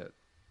in the pit.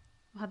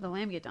 How'd the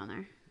lamb get down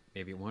there?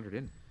 Maybe it wandered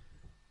in.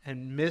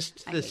 and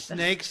missed I the hate this.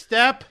 snake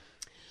step.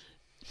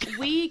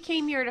 We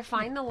came here to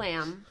find the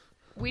lamb.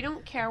 We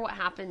don't care what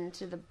happened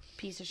to the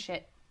piece of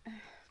shit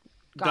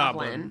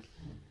goblin.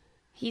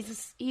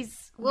 He's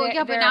Well, they're- yeah,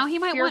 but they're now a he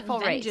might want fearful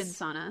race.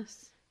 vengeance on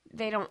us.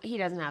 He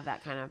doesn't have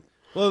that kind of.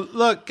 Well,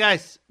 look,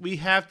 guys, we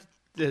have.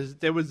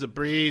 There was a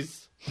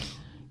breeze.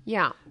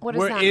 Yeah. What does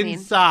We're that mean?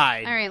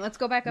 inside. All right, let's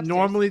go back upstairs.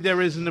 Normally,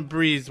 there isn't a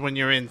breeze when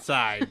you're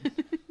inside.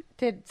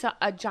 Did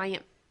a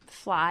giant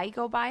fly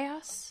go by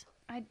us?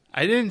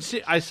 I didn't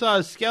see. I saw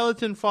a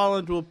skeleton fall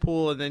into a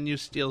pool, and then you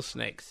steal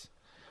snakes'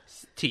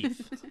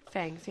 teeth.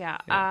 Fangs,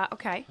 yeah.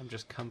 Okay. I'm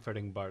just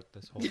comforting Bart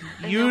this whole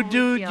time. You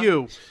do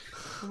you.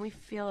 When we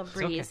feel a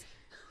breeze.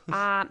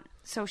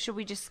 So should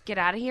we just get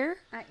out of here?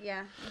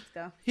 Yeah, let's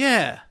go.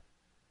 Yeah.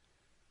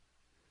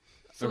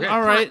 Okay.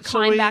 All right. So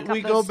climb back up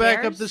we those go back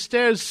up stairs? the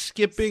stairs,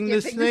 skipping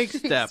the snake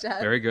step.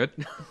 Very good.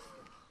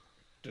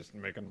 Just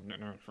making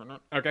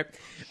okay.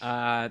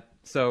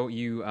 So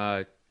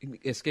you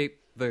escape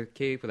the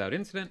cave without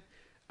incident,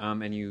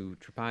 and you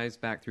trapeze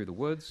back through the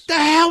woods. The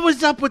hell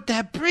was up with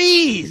that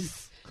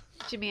breeze?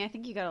 Jimmy, I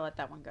think you gotta let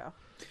that one go.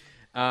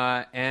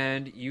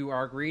 And you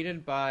are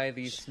greeted by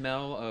the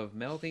smell of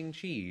melting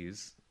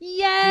cheese.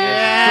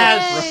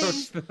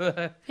 Yes. Approach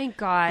the Thank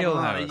God. hill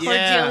house.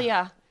 yeah.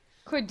 Cordelia.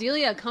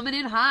 Cordelia coming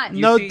in hot.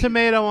 You No see-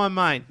 tomato on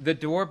mine. The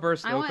door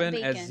bursts I want open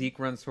as bacon. Zeke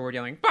runs forward,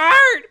 yelling, "Bart!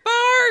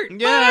 Bart!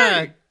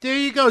 Yeah. Bart! There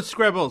you go,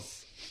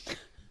 Scribbles.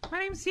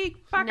 My name's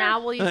Zeke. Fucker. Now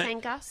will you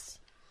thank us?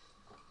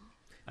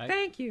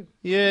 Thank you."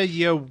 Yeah,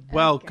 you're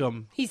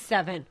welcome. He's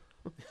 7.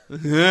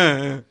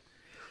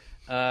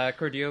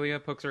 Cordelia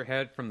pokes her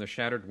head from the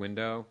shattered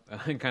window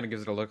and kind of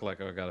gives it a look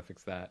like, "Oh, I gotta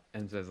fix that,"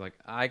 and says, "Like,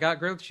 I got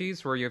grilled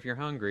cheese for you if you're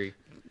hungry."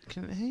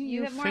 Hey,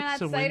 You have more of fix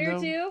that a cider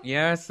window? too?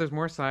 Yes, there's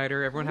more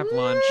cider. Everyone have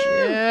lunch.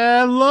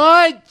 Yeah,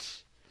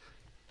 lunch.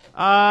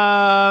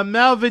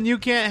 Melvin, you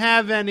can't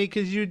have any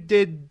because you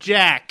did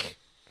Jack.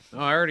 Oh,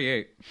 I already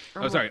ate.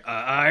 Oh, sorry.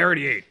 I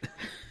already ate.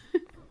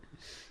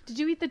 Did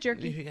you eat the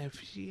jerky?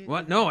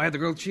 What? No, I had the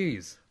grilled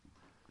cheese.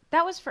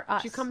 That was for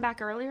us. Did you come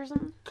back early or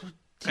something?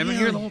 I've been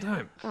here the whole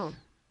time. Oh.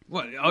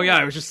 What? Oh yeah,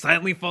 I was just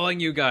silently following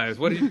you guys.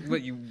 What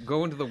you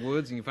go into the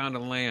woods and you found a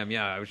lamb?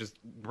 Yeah, I was just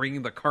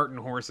bringing the cart and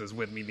horses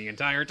with me the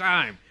entire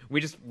time. We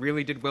just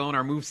really did well in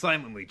our move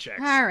silently checks.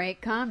 All right,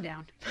 calm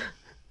down.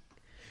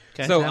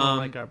 Guys, So, I don't um,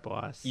 like our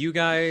boss. You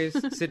guys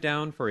sit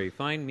down for a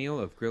fine meal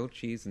of grilled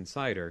cheese and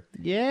cider.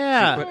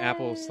 Yeah. Put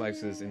apple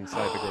slices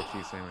inside the grilled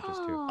cheese sandwiches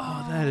too.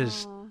 Oh, that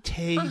is What a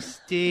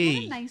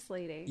tasty. nice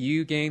lady.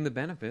 You gain the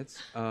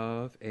benefits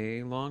of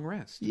a long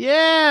rest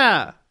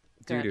Yeah.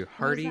 due to Good.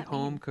 hearty What does that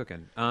home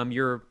cooking.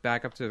 You're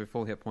back up to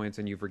full hit points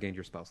and you've regained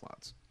your spell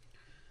slots.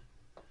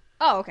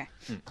 Oh, okay.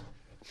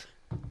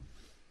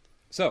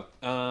 So,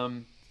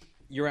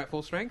 you're at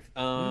full strength.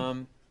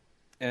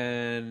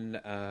 And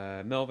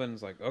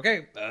Melvin's like,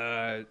 okay,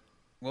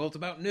 well, it's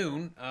about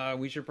noon.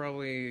 We should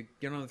probably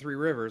get on the Three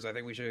Rivers. I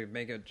think we should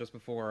make it just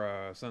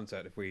before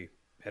sunset if we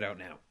head out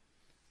now.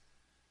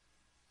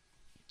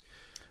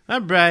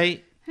 All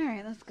right. All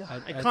right, let's go.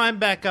 I climb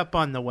back up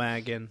on the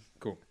wagon.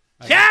 Cool.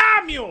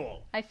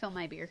 Samuel! I fill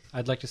my beer.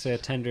 I'd like to say a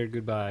tender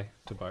goodbye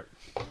to Bart.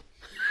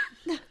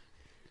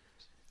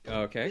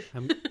 Okay.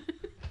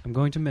 I'm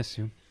going to miss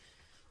you.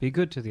 Be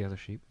good to the other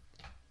sheep.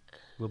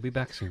 We'll be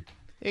back soon.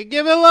 Hey,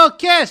 give it a little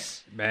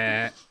kiss.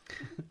 Bah.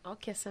 I'll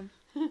kiss him.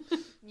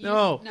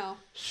 No. No.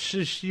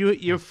 Shush,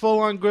 you're full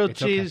on grilled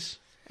It's okay. cheese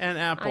and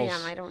apples. I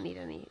am. I don't need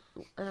any.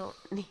 I don't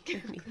need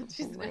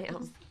anything. I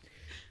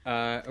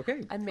am.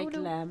 Okay. I make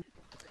lamb.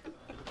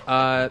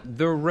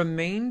 The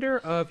remainder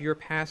of your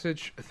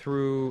passage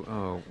through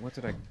what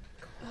did I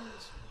call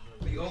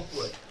it? The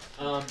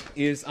Oakwood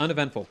is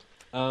uneventful.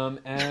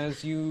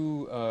 As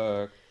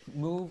you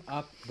move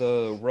up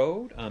the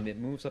road, it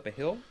moves up a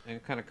hill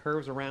and kind of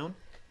curves around.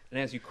 And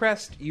as you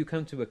crest, you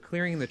come to a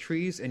clearing in the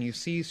trees, and you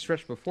see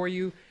stretched before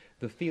you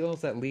the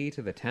fields that lead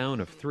to the town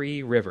of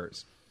Three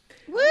Rivers.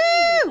 Woo!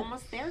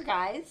 Almost there,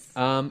 guys.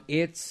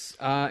 It's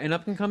an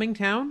up-and-coming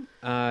town.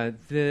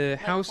 The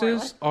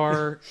houses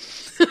are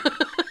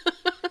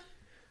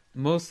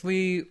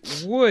mostly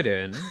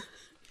wooden,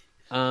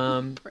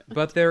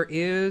 but there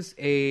is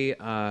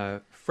a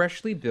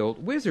freshly built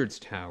wizard's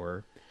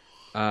tower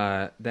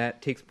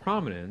that takes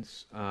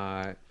prominence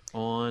on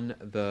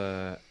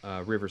the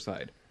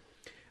riverside.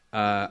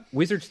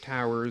 Wizards'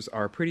 towers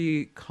are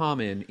pretty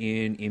common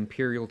in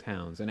imperial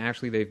towns, and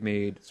actually they've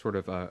made sort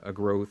of a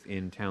growth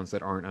in towns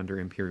that aren't under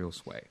imperial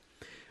sway.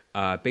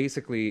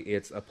 Basically,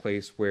 it's a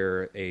place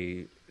where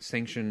a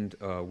sanctioned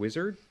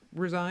wizard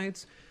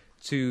resides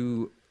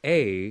to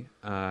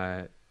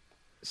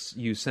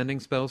use sending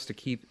spells to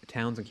keep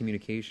towns in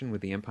communication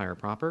with the Empire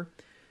proper,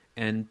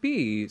 and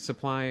B,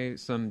 supply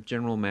some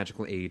general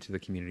magical aid to the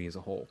community as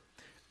a whole.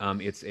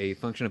 It's a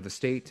function of the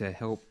state to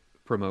help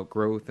promote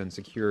growth and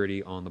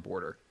security on the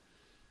border.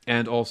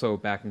 And also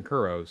back in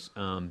Kuros,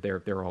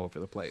 they're all over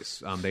the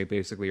place. They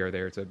basically are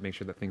there to make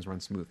sure that things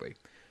run smoothly.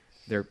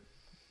 They're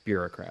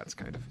bureaucrats,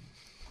 kind of.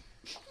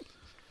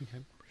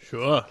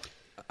 Sure.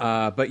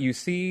 But you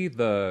see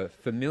the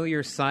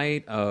familiar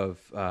sight of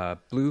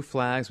blue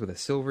flags with a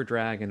silver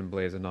dragon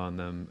emblazoned on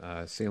them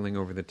sailing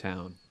over the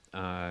town.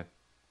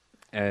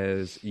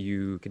 As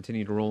you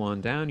continue to roll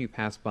on down, you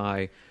pass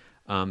by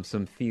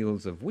some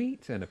fields of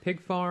wheat and a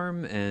pig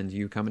farm, and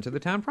you come into the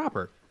town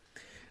proper.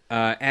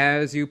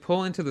 As you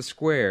pull into the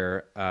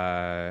square,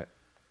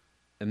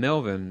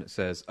 Melvin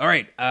says, "All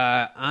right,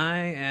 I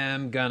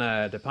am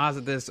gonna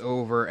deposit this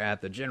over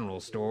at the general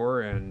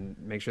store and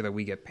make sure that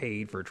we get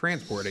paid for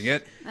transporting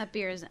it. That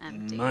beer is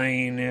empty.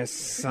 Minus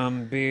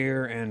some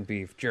beer and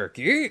beef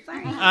jerky."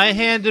 I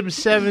hand him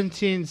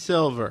 17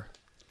 silver.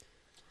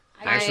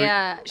 Actually,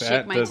 shake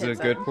that my does a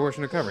tits good out.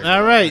 portion of coverage.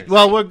 All right.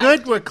 Well, we're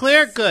good. We're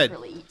clear. Good.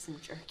 Really eat some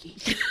jerky.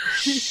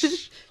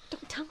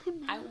 Don't tell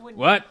him. I wouldn't.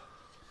 What?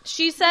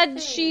 She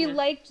said she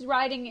liked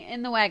riding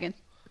in the wagon.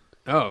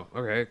 Oh,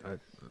 okay. I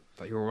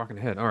thought you were walking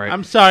ahead. All right.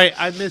 I'm sorry.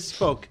 I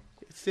misspoke.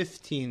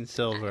 15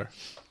 silver.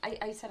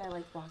 I said I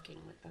like walking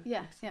with them.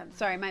 Yeah.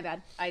 Sorry, my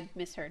bad. I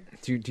misheard.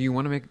 Do you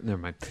want to make? Never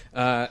mind.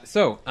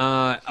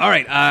 All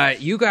right.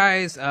 You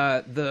guys.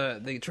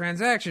 The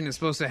transaction is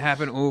supposed to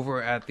happen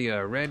over at the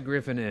Red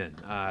Griffin Inn.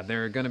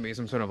 There's going to be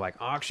some sort of like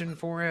auction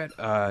for it.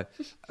 I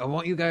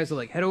want you guys to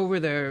like head over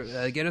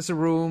there, get us a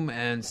room,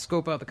 and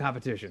scope out the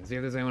competition. See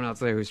if there's anyone else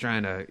there who's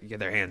trying to get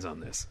their hands on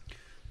this.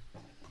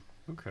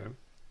 Okay.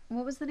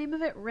 What was the name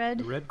of it?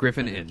 Red. Red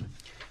Griffin Inn.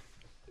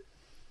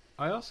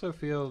 I also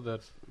feel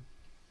that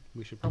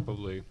we should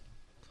probably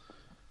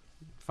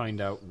find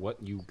out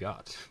what you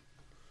got.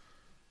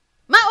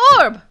 My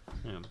orb.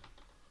 Yeah.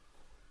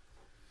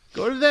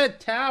 Go to that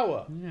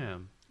tower. Yeah.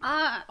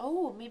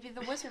 Oh, maybe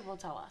the wizard will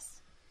tell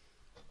us.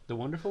 The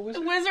wonderful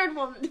wizard? The wizard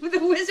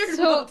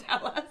will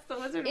tell us. The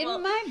wizard will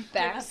In my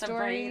give us some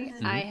backstory,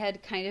 brains. I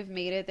had kind of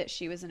made it that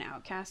she was an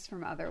outcast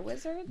from other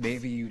wizards.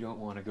 Maybe you don't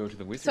want to go to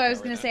the wizard. So I was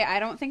tower going to then. say, I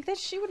don't think that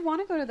she would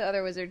want to go to the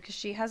other wizard because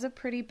she has a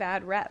pretty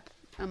bad rep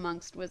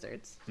amongst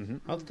wizards.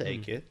 I'll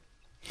take it.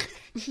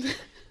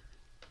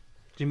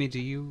 Jimmy, do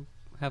you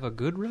have a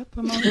good rep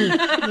among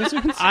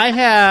wizards? I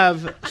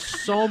have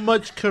so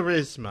much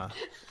charisma.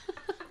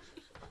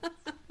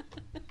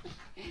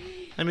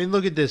 I mean,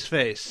 look at this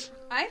face.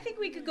 I think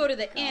we could go to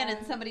the inn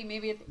and somebody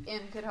maybe at the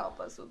inn could help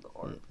us with the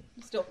orb.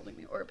 I'm still holding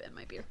the orb in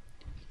my beer.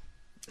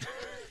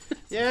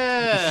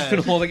 Yeah.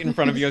 Been holding it in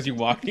front of you as you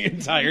walk the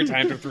entire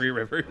time to Three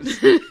Rivers.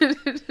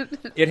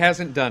 It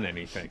hasn't done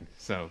anything,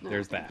 so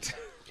there's that.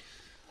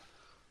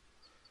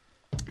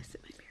 I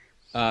sip my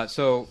beer.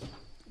 So,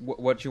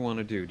 what do you want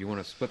to do? Do you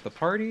want to split the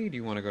party? Do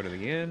you want to go to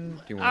the inn?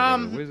 Do you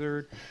want to go to the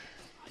wizard?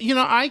 You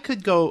know, I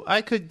could go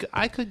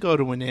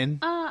to an inn.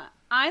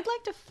 I'd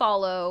like to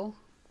follow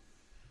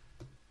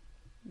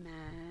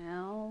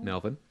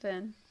Melvin. I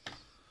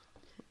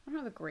don't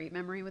have a great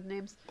memory with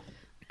names.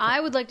 I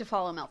would like to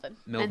follow Melvin.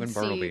 Melvin and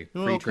Bartleby, see-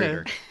 free Okay.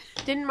 trader.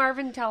 Didn't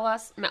Marvin tell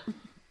us?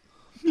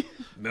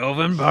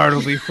 Melvin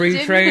Bartleby, free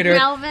Didn't trader.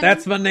 Melvin-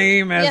 That's my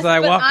name as Yes, I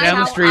but walk down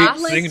the I'd street, like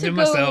singing to go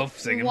myself,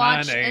 singing my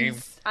watch name.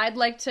 I'd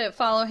like to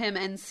follow him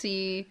and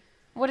see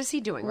What is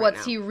he doing right what's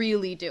now? he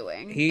really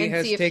doing. He and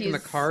has see if taken the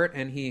he's- cart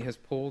and he has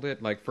pulled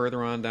it like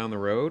further on down the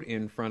road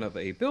in front of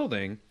a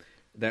building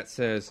that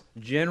says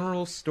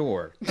General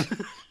Store.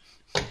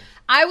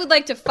 I would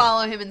like to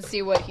follow him and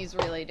see what he's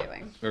really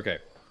doing. Okay.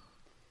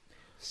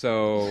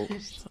 So,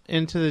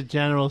 Into the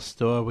general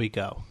store we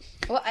go.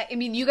 Well, I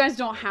mean, you guys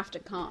don't have to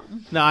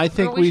come. No, I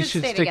think Well, we we should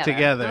should stay stick together.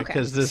 together Okay.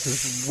 because this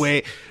is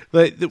way.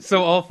 Like,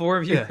 so all four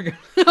of you Yeah. are gonna...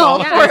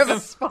 All four of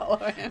us follow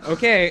him.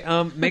 Okay,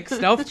 make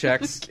stealth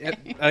checks.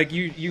 Like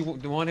you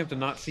want him to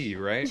not see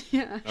you, right?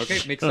 Yeah. Okay,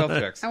 make stealth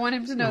checks. I want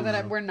him to know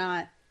that we're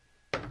not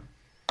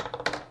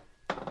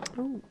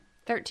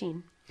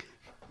 13.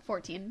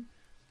 14.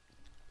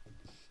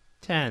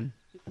 10.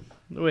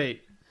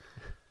 Wait,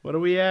 what are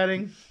we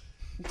adding?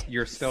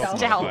 Your stealth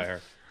Stealth.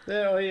 modifier.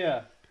 Oh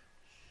yeah.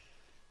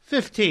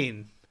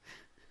 15.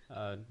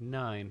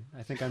 9.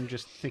 I think I'm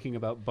just thinking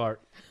about Bart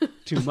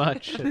too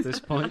much at this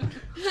point.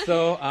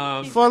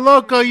 So, For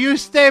Loco, you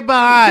stay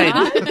behind.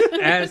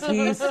 as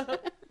he's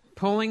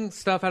pulling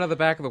stuff out of the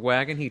back of the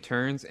wagon, he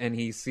turns and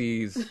he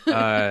sees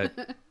For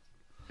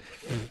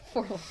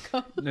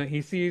Loco. no,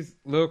 he sees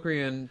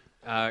Locrian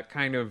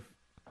kind of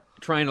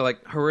trying to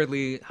like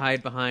hurriedly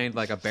hide behind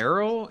like a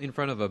barrel in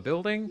front of a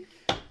building.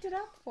 Picked it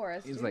up for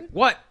us, He's dude. like,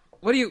 "What?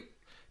 What are you?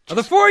 Are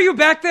the four of you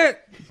back there?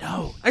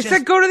 No, I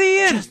said go to the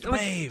inn. just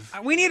Like, wave.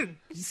 We need to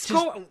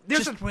go.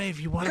 There's just a wave.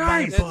 You want to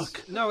buy a Guys,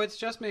 book? No, it's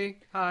just me.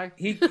 Hi.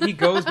 He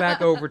goes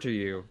back over to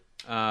you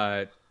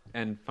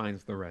and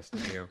finds the rest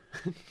of you.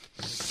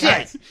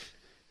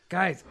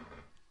 Guys,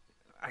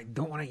 I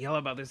don't want to yell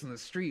about this in the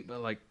street, but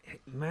like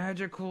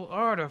magical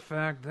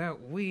artifact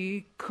that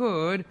we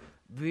could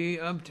be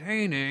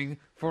obtaining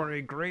for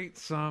a great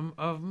sum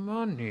of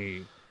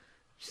money.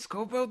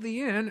 Scope out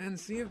the inn and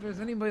see if there's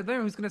anybody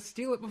there who's going to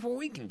steal it before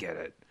we can get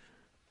it.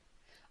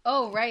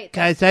 Oh, right.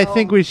 Guys, I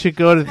think we should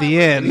go to the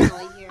inn.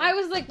 I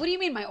was like, what do you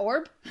mean, my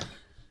orb?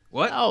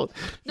 What? Oh,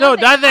 no,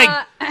 nothing.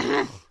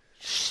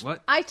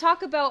 What? I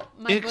talk about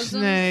my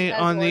bosoms Ixnay as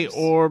on the orbs.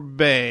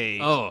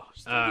 orbe. Oh,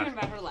 Thinking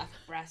about her left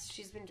rest.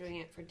 She's been doing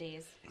it for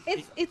days.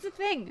 It's a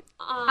thing.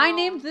 I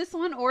named this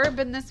one Orb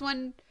and this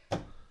one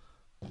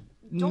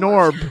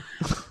Norb.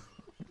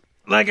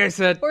 Like I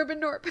said, Orb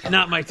and Norb.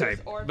 not my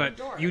type, Orb but and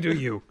Dorb. you do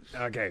you.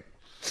 Okay.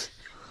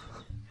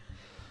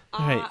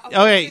 All right. Okay,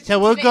 Okay, to so the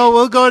we'll inn. go.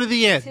 We'll go to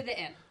the inn. To the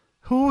inn.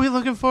 Who are we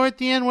looking for at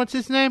the end? What's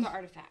his name? The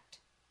artifact.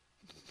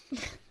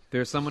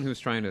 There's someone who's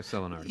trying to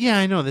sell an artifact. Yeah,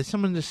 I know. There's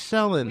someone just We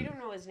selling. don't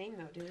know his name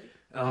though, do we?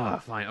 Oh,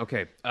 fine.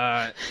 Okay.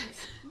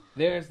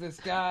 There's this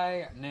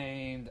guy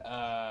named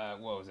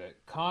what was it?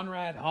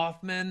 Conrad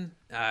Hoffman.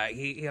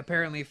 He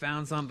apparently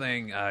found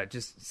something.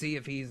 Just see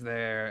if he's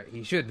there.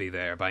 He should be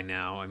there by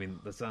now. I mean,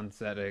 the sun's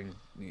setting.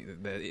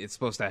 It's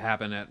supposed to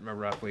happen at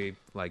roughly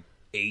like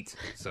 8.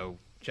 So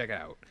check it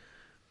out.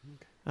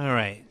 All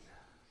right.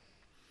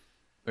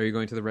 Are you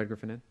going to the Red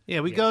Griffin Inn? Yeah,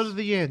 we go to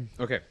the inn.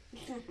 Okay.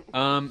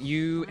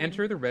 You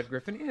enter the Red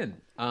Griffin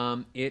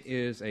Inn. It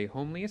is a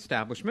homely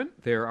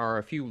establishment. There are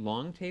a few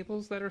long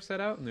tables that are set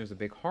out, and there's a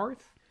big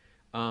hearth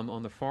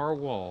on the far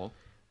wall,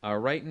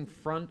 right in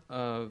front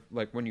of,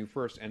 like, when you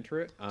first enter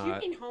it. Do you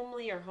mean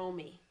homely or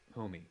homey?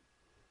 Homey.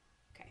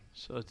 Okay.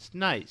 So it's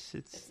nice.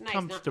 It's nice, not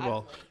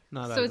comfortable. ugly.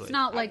 Not So ugly. it's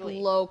not like Ugly.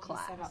 low You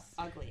set up class.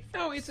 ugly.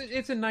 No,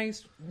 it's a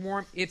nice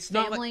warm. It's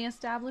not like, Family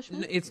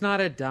establishment. it's not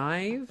a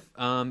dive.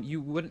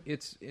 You wouldn't.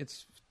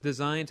 It's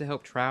designed to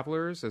help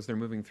travelers as they're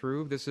moving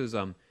through. This is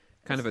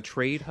kind of a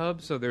trade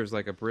hub, so there's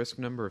like a brisk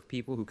number of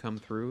people who come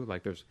through.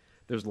 Like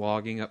there's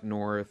logging up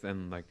north,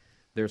 and like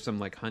there's some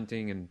like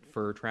hunting and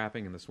fur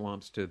trapping in the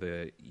swamps to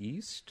the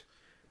east.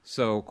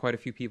 So quite a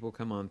few people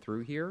come on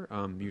through here.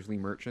 Usually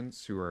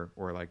merchants who are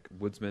or like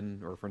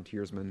woodsmen or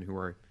frontiersmen who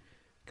are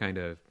kind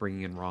of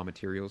bringing in raw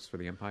materials for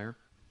the empire.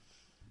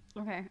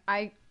 Okay,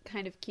 I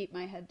kind of keep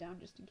my head down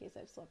just in case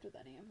I've slept with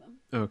any of them.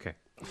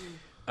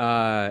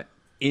 Okay.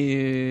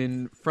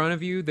 In front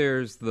of you,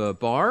 there's the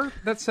bar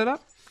that's set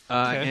up,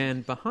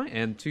 and behind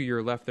and to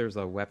your left, there's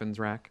a weapons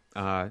rack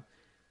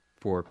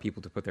for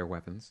people to put their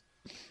weapons.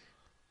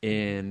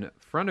 In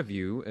front of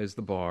you is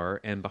the bar,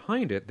 and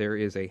behind it, there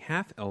is a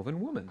half-elven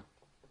woman.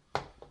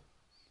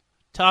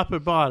 Top or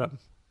bottom?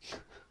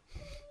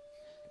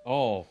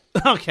 Oh,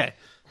 Okay.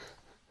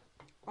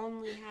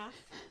 Only half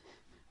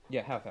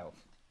yeah, half-elf.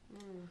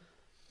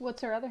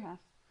 What's her other half?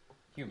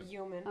 Human.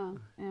 human. Oh,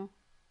 yeah.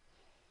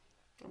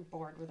 I'm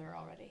bored with her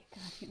already.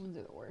 God, humans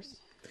are the worst.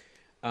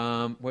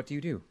 What do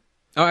you do?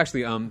 Oh,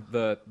 actually,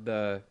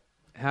 the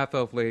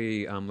half-elf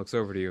lady looks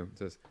over to you and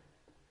says,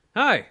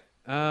 "Hi,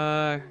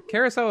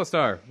 Karis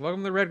Elistar.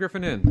 Welcome to the Red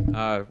Griffin Inn.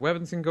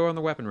 Weapons can go on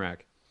the weapon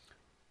rack."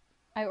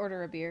 I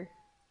order a beer.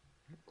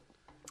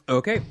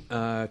 Okay,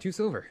 2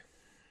 silver.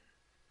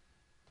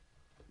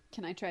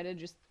 Can I try to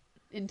just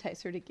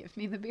entice her to give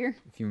me the beer?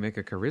 If you make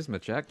a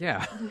charisma check,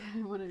 yeah.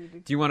 I wanted to.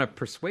 Do you want to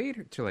persuade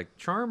her, to like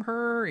charm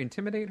her,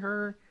 intimidate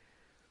her?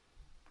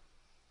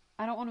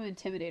 I don't want to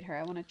intimidate her.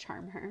 I want to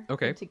charm her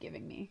Okay. into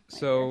giving me. my beer.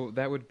 So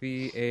that would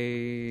be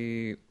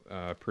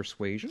a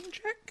persuasion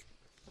check.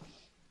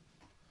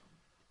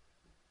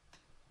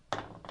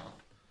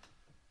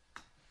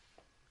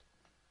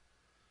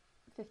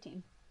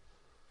 $15.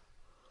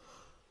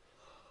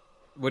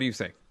 What do you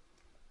say?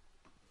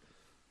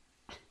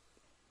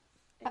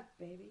 Hey,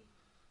 baby.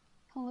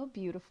 Hello,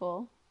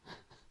 beautiful.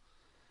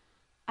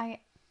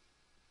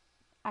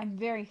 I'm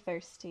very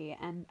thirsty,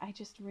 and I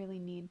just really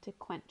need to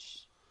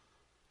quench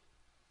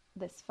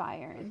this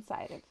fire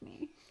inside of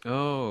me.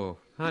 Oh,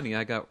 honey,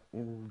 I got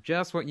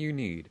just what you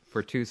need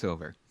for 2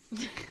 silver.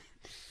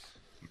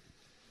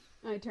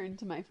 I turn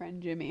to my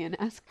friend Jimmy and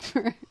ask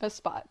for a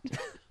spot.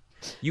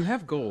 You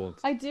have gold.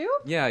 I do?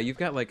 Yeah, you've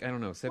got like, I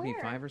don't know,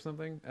 75 Where? or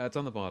something? It's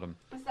on the bottom.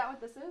 Is that what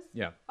this is?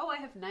 Yeah. Oh, I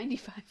have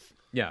 95.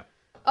 Yeah.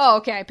 Oh,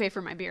 okay. I pay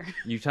for my beer.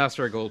 You toss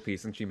her a gold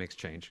piece and she makes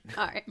change.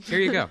 All right. Here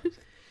you go.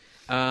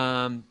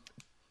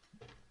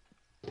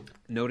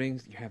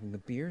 Noting you're having the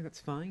beer, that's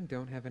fine.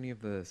 Don't have any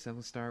of the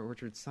Celestar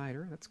Orchard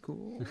cider. That's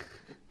cool.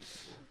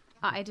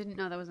 I didn't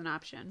know that was an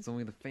option. It's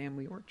only the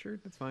family orchard.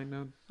 That's fine.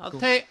 No, I'll cool.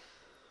 take.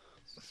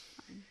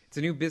 It's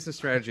a new business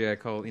strategy I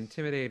call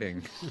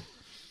intimidating.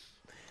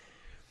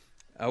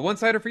 1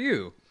 cider for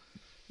you.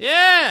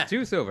 Yeah.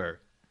 2 silver.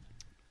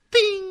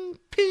 Ping,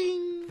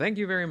 ping. Thank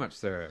you very much,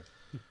 sir.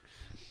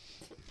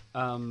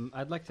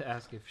 I'd like to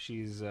ask if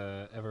she's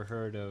ever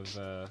heard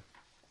of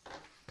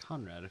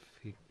Conrad, if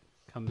he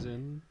comes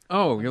in.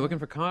 Oh, you're looking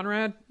for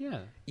Conrad? Yeah.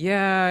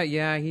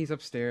 Yeah, he's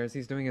upstairs.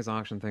 He's doing his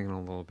auction thing in a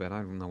little bit. I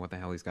don't know what the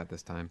hell he's got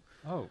this time.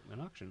 Oh,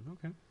 an auction.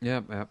 Okay.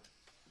 Yep.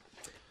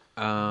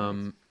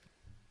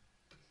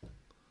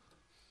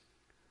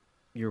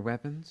 Your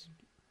weapons?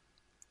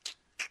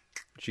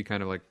 She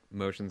kind of like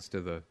motions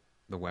to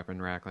the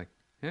weapon rack like,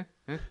 eh?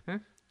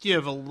 Do you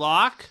have a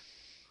lock?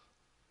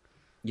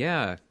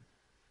 Yeah.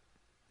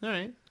 All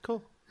right,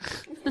 cool.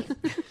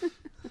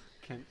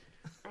 Can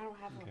I don't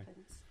have Okay.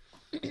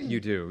 weapons. You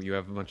do. You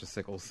have a bunch of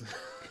sickles.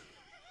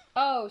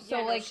 Oh, so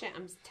Yeah, no like, shit.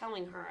 I'm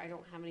telling her I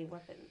don't have any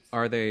weapons.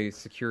 Are they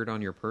secured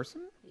on your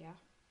person? Yeah.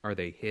 Are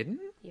they hidden?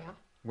 Yeah.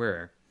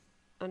 Where?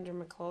 Under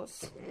my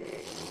clothes.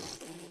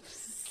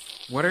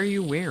 What are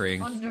you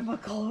wearing? under my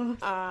clothes.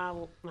 I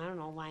don't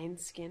know, lion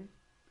skin.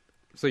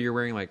 So you're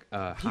wearing like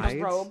hides?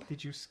 robe.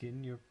 Did you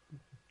skin your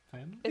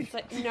family? It's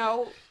like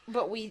no,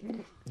 but we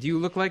Do you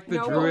look like the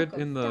No, druid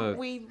in the?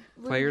 we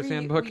player's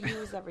handbook? We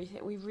use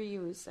everything. We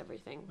reuse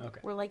everything. Okay.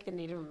 We're like the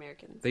Native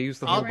Americans. They use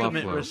the whole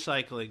Ultimate buffalo.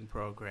 recycling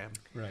program.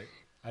 Right.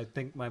 I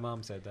think my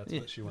mom said that's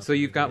what she wants. So me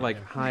you've to got do, like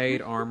yeah.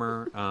 hide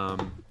armor,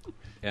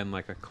 and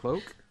like a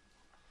cloak.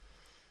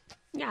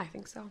 Yeah, I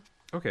think so.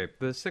 Okay,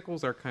 the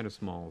sickles are kind of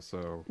small,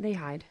 so They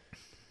hide.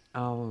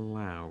 I'll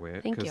allow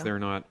it Thank because you. they're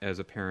not as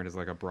apparent as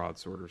like a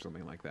broadsword or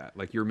something like that.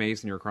 Like your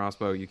mace and your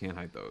crossbow, you can't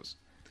hide those.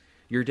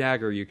 Your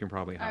dagger, you can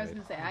probably I was hide.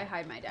 gonna say I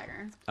hide my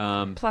dagger.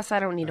 Plus, I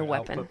don't need a Alright,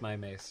 I'll weapon. put my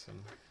mace and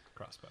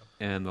crossbow.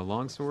 And the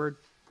longsword.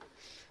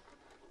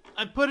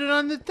 I put it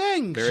on the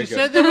thing. Very She good.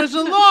 said there was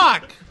a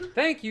lock.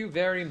 Thank you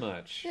very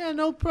much. Yeah,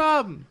 no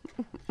problem.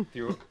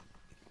 Through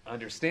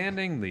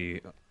understanding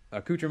the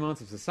accoutrements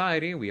of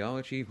society, we all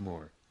achieve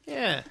more.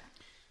 Yeah.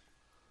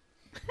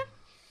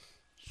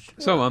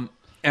 So,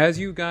 as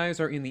you guys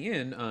are in the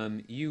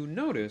inn, you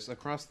notice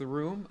across the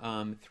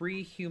room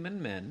 3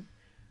 human men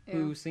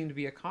who Ew. seem to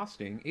be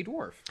accosting a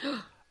dwarf.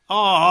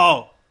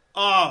 Oh.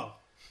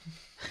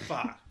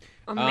 Fuck.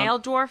 A male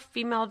dwarf,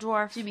 female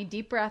dwarf. Jimmy,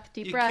 deep breath,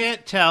 deep You breath,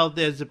 can't tell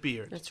there's a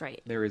beard. That's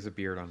right. There is a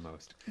beard on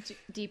most.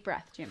 deep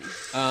breath, Jimmy.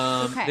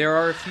 Okay. There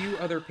are a few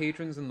other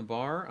patrons in the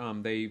bar.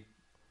 They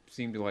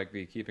seem to like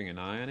be keeping an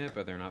eye on it,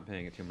 but they're not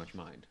paying it too much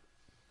mind.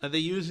 Are they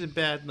using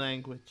bad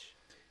language?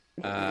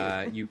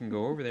 You can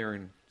go over there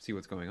and see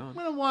what's going on. I'm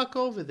going to walk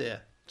over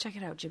there. Check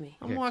it out, Jimmy.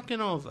 I'm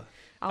walking over.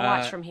 I'll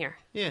watch from here.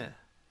 Yeah.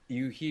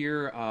 You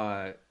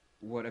hear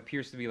what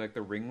appears to be like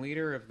the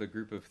ringleader of the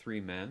group of 3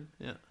 men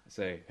Yeah.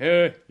 say,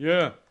 "Hey,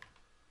 yeah,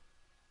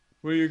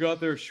 what you got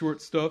there,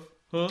 short stuff,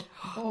 huh?"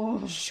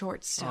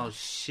 Short Oh, stuff.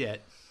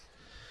 shit.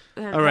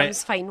 All right.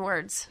 Those fine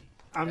words.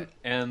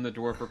 And the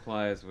dwarf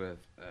replies with,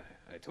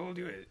 "I told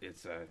you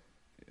it's a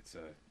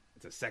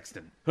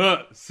sexton,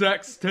 huh?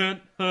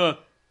 Sexton, huh?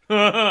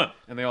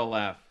 And they all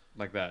laugh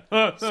like that.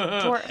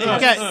 Dwarf,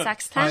 Okay.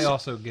 sexton. I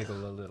also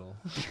giggle a little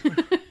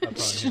upon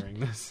hearing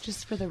this.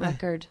 Just for the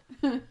record,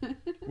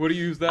 What do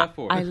you use that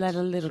for? I let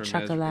a little For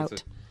chuckle measure-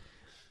 out.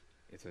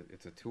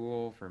 It's a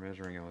tool for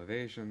measuring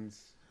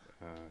elevations,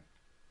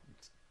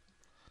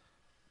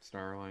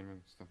 star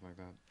alignment, stuff like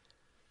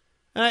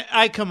that.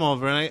 I come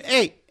over and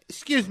hey,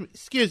 excuse me,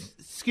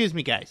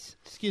 guys.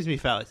 Excuse me,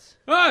 fellas.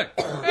 Hey,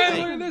 look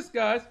at this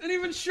guy's an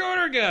even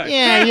shorter guy.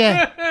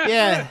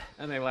 Yeah.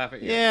 And they laugh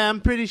at you. Yeah,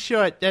 I'm pretty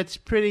short. That's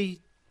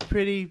pretty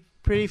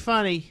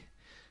funny.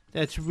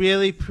 That's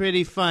really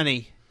pretty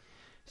funny.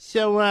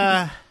 So,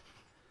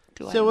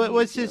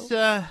 what's this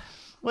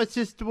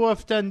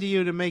dwarf done to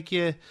you to make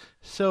you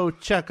so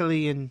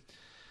chuckly and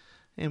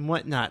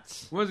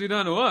whatnots? What's he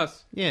done to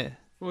us? Yeah.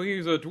 Well,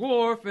 he's a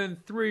dwarf in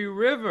 3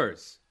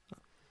 rivers.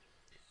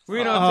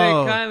 We don't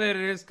Oh. take kindly to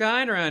his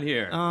kind around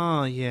here.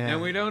 Oh, yeah.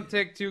 And we don't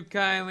take too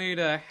kindly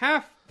to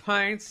half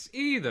pints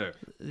either.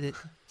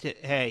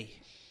 Hey,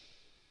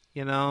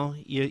 you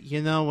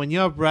know when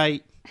you're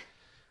right,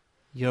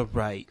 you're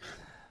right.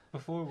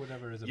 Before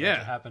whatever is about Yeah.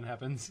 to happen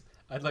happens,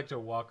 I'd like to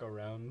walk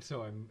around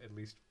so I'm at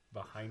least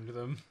behind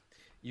them.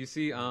 You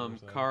see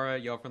Kara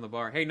yell from the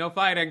bar, "Hey, no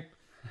fighting."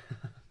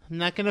 I'm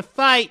not gonna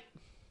fight.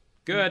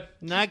 Good.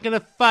 Not gonna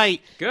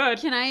fight. Good.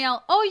 Can I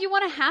yell, "Oh, you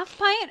want a half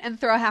pint?" and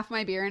throw half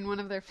my beer in one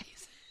of their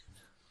faces?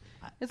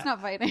 It's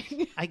not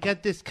fighting. I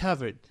got this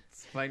covered.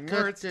 Fighting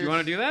words. Do you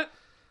want to do that?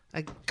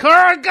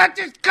 Cora got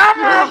this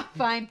covered.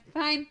 Fine.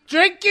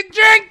 Drink your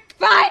drink.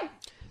 Fine.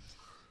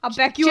 I'll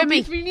back you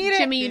Jimmy, up if you need it.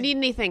 Jimmy, you need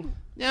anything?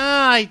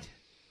 No,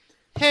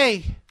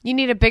 hey, You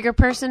need a bigger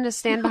person to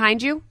stand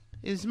behind you?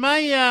 is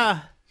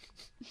my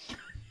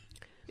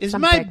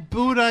Something.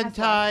 boot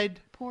untied?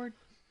 Poured.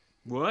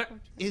 What?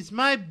 Is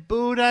my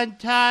boot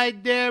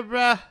untied there,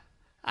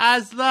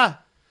 Asla?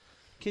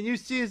 Can you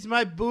see, is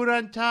my boot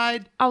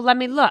untied? Oh, let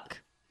me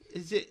look.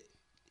 Is it?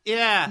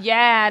 Yeah.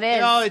 Yeah, it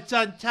is. Oh, it's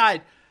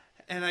untied.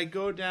 And I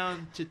go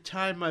down to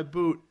tie my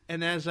boot,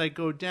 and as I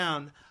go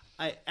down,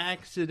 I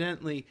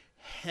accidentally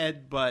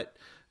headbutt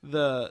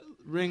the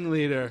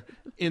ringleader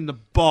in the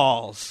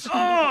balls.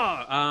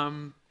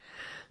 Oh!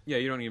 Yeah,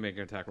 you don't need to make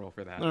an attack roll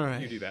for that. All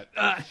right. You do that.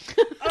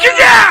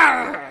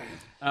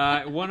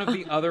 One of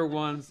the other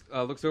ones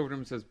looks over to him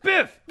and says,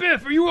 Biff,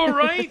 are you all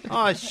right?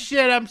 Oh,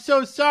 shit, I'm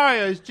so sorry.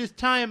 I was just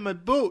tying my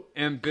boot.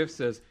 And Biff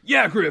says,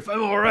 "Yeah, Griff,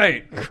 I'm all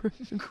right.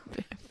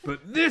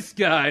 But this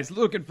guy's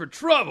looking for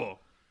trouble."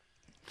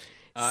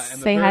 And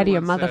the Say third hi to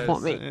your one mother says- for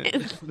me.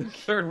 The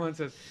third one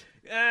says,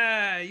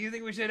 "You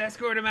think we should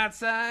escort him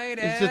outside?"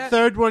 Is the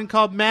third one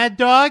called Mad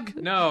Dog?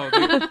 No,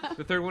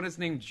 the third one is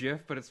named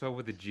Jiff, but it's spelled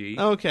with a G.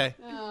 Okay.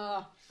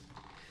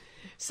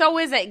 So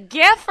is it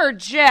Gif or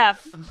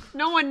Jeff?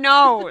 No one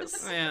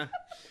knows. Yeah.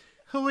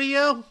 Who are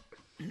you?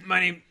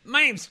 My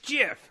name's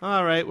Jiff.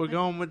 All right, we're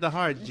going with the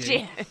hard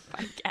G. Jeff,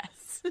 I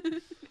guess.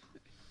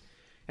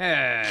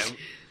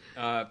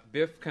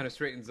 Biff kind of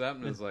straightens up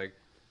and is like,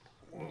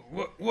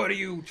 "What are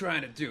you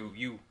trying to do?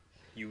 You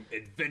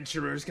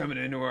adventurers coming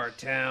into our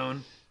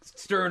town,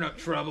 stirring up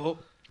trouble?"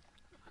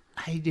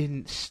 I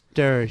didn't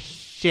stir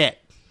shit.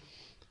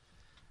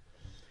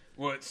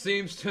 Well, it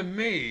seems to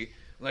me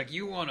like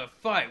you want to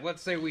fight.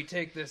 Let's say we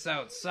take this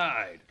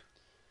outside.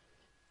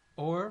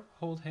 Or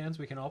hold hands.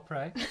 We can all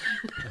pray.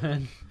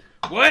 And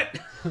What?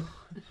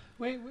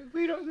 wait,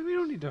 we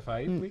don't need to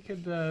fight. We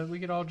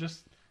could all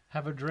just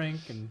have a drink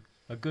and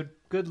a good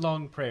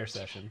long prayer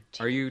session.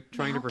 Are you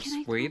trying to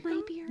persuade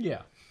them?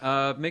 Yeah.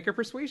 Make a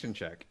persuasion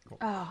check.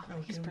 Oh,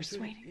 he's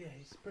persuading. Yeah,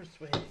 he's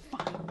persuaded.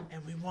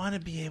 And we want to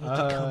be able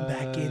to come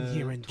back in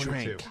here and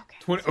 22. drink.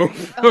 20.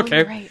 Oh,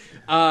 Okay.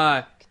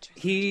 right.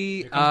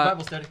 He Here comes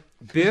Bible study.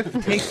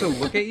 Biff takes a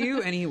look at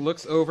you, and he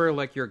looks over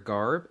like your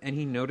garb, and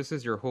he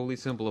notices your holy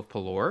symbol of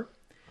Pelor,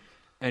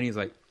 and he's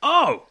like,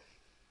 "Oh,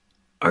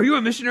 are you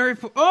a missionary?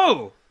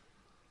 Oh,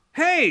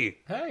 hey,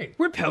 Hey.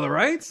 we're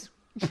Pelorites.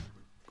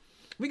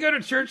 We go to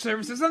church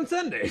services on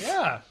Sundays."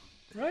 Yeah.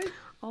 Right.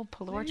 Oh,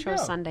 There Pelor you chose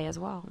go. Sunday as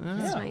well.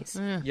 That's nice.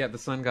 Yeah, the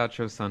sun god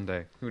chose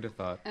Sunday. Who'd have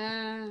thought?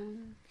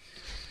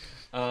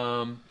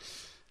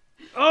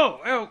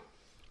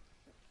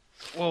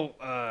 Well,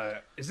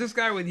 is this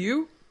guy with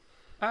you?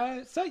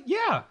 So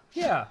yeah.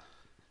 That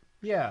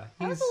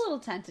was a little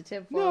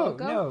tentative.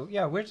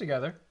 Yeah, we're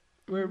together.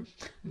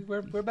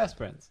 We're best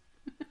friends.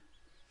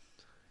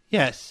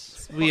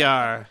 Yes, we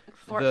are.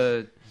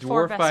 The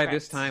four dwarf best by friends.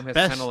 this time has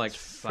Best kind of like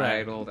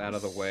friends. sidled out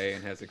of the way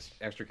and has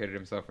extricated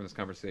himself from this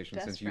conversation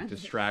Best since you've friends.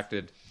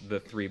 distracted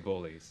the three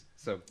bullies.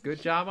 So good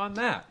job on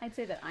that. I'd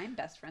say that I'm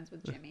best friends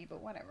with Jimmy,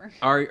 but whatever.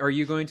 Are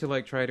you going to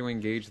like try to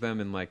engage them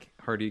in like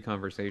hearty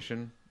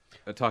conversation,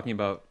 talking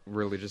about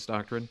religious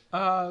doctrine?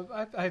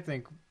 I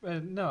think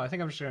no. I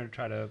think I'm just going to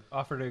try to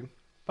offer to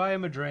buy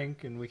him a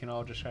drink, and we can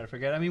all just try to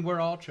forget. I mean,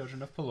 we're all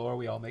children of Pelor.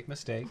 We all make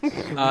mistakes.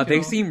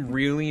 They seem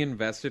really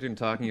invested in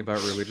talking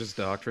about religious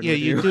doctrine. Yeah,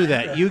 with you do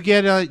that. You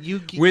get With a you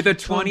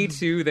tell them-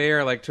 22, they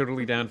are like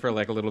totally down for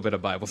like a little bit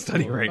of Bible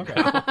study right Okay.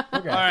 now.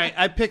 Okay. All right,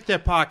 I picked their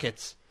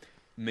pockets.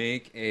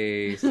 Make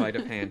a sleight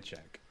of hand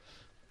check.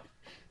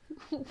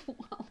 While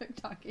they're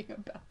talking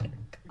about their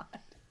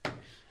God.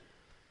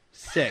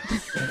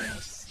 6.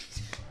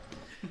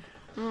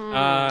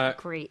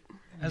 Great.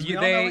 As You- we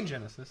all they- know in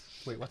Genesis.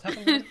 Wait, what's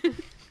happening?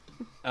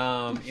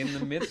 In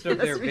the midst of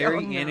their Yes, we all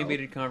very know.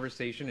 animated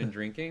conversation and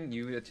drinking,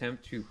 you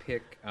attempt to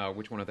pick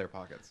which one of their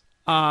pockets.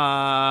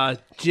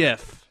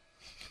 Jiff.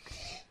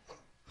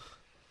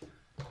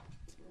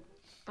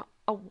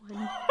 A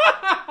 1.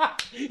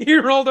 He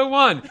rolled a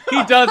 1.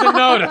 He doesn't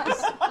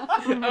notice.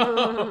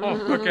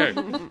 Oh, okay.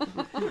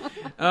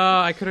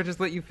 I could have just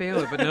let you fail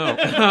it, but no.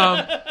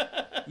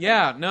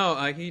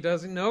 He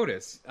doesn't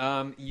notice.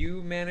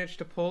 You managed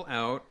to pull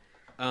out.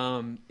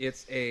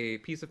 It's a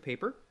piece of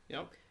paper.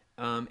 Yep.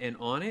 And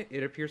on it,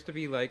 it appears to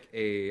be like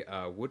a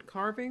wood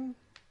carving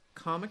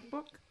comic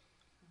book,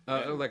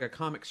 like a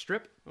comic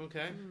strip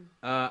Okay.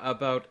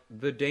 about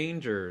the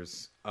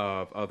dangers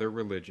of other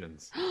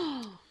religions.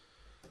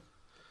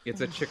 It's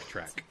a chick It's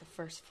track. like the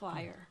first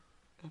flyer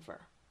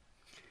ever.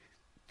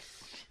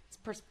 It's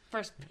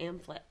first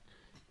pamphlet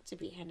to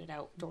be handed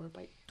out door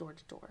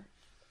to door.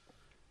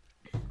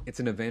 It's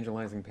an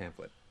evangelizing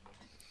pamphlet.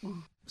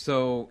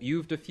 So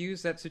you've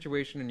diffused that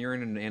situation and you're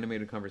in an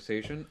animated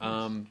conversation.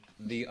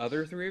 The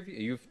other three of you,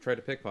 you've tried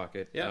to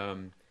pickpocket. Yeah.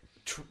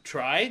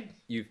 Tried?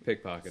 You've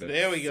pickpocketed.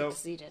 There we go.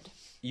 Succeeded.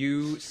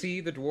 You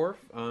see the dwarf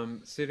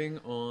sitting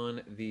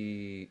on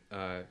the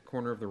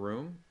corner of the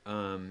room.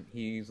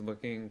 He's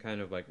looking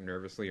kind of like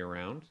nervously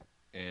around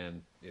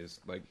and is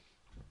like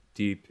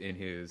deep in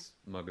his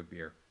mug of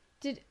beer.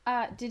 Did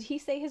he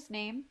say his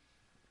name?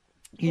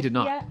 He did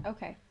not. Yeah.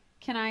 Okay.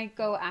 Can I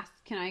go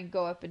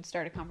up and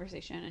start a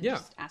conversation and Yeah.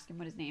 just ask him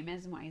what his name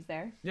is and why he's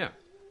there? Yeah.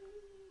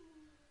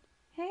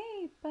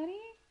 Hey, buddy.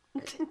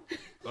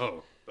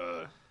 Oh,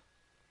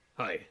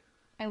 hi.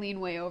 I lean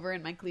way over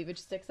and my cleavage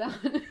sticks out.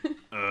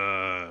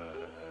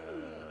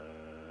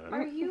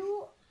 Are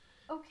you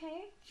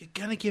okay? You're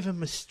gonna give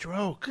him a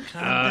stroke.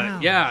 Calm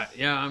down.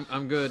 Yeah,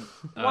 I'm good.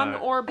 One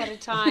orb at a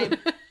time.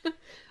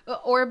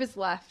 Orb is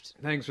left.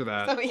 Thanks for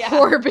that. Oh, yeah.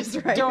 Orb is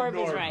right. Dorb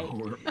is right.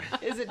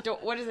 Is it?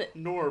 What is it?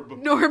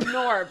 Norb.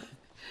 Norb.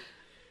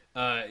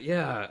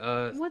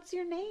 Norb. What's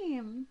your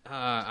name?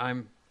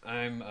 I'm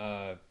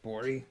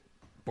Bori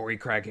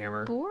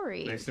Craghammer.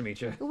 Bori. Nice to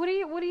meet you. What are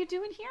you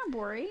doing here,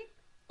 Bori?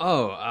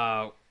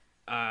 Oh,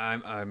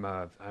 I'm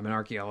an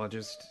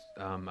archaeologist.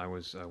 I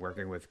was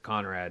working with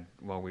Conrad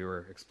while we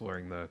were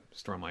exploring the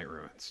Stormlight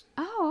ruins.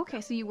 Oh,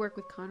 okay. So you work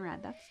with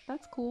Conrad.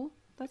 That's cool.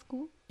 That's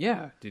cool.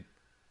 Yeah.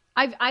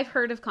 I've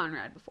heard of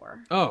Conrad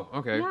before. Oh,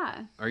 okay.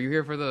 Yeah. Are you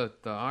here for the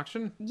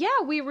auction? Yeah,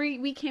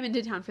 we came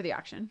into town for the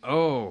auction.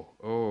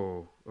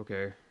 Oh,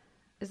 okay.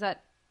 Is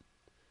that?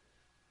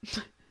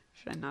 Should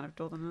I not have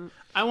told them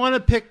I want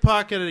to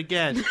pickpocket it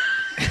again.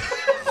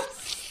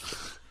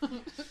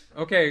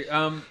 Okay.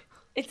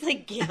 It's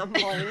like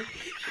gambling.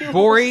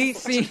 Bori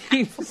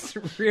seems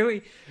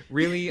really,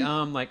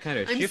 like kind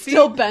of that? I'm shifty.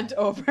 still bent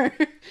over.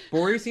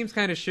 Bori seems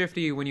kind of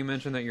shifty when you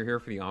mention that you're here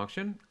for the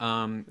auction.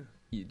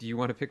 Do you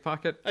want to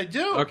pickpocket? I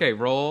do. Okay,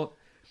 roll.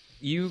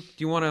 Do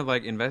you want to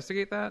like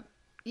investigate that?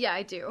 Yeah,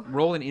 I do.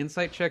 Roll an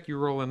insight check. You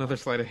roll another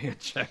sleight of hand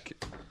check.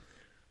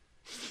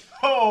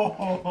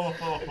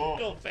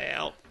 Go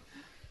fail.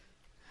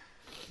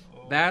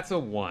 That's a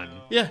 1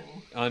 Yeah.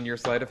 on your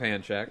sleight of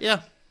hand check.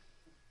 Yeah.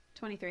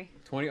 23.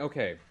 20.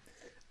 Okay.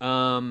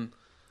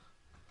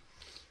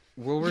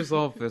 We'll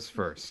resolve this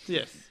first.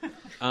 Yes.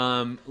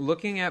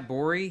 Looking at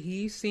Bori,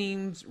 he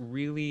seems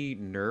really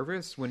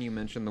nervous when you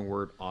mention the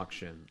word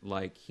auction.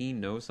 Like he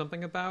knows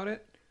something about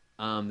it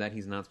that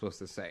he's not supposed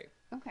to say.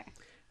 Okay.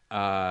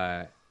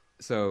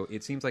 So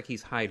it seems like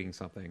he's hiding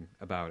something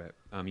about it.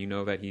 You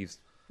know that he's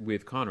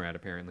with Conrad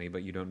apparently,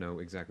 but you don't know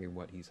exactly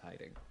what he's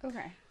hiding.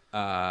 Okay.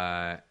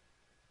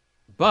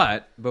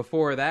 But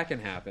before that can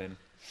happen,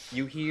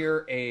 you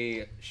hear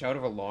a shout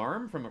of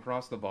alarm from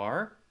across the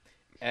bar.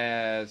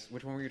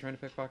 Which one were you trying to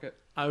pickpocket?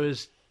 I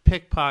was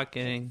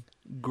pickpocketing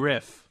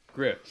Griff.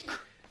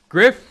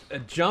 Griff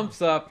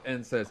jumps up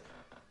and says,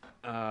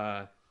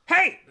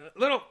 "Hey,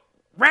 little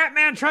rat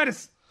man, try to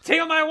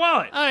steal my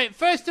wallet." All right,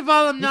 first of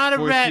all, I'm not a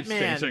Voice rat keeps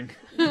man. changing.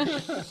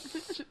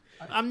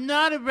 I'm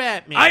not a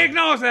rat man. I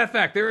acknowledge that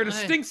fact. They're a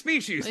distinct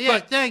species, Yeah,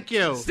 but thank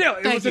you. still,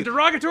 it Thank was a you.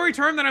 derogatory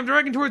term that I'm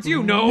directing towards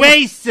you. No,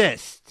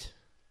 Racist.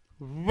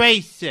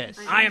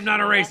 I am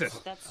not a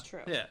racist. That's true.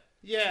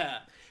 Yeah.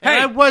 Hey. And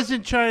I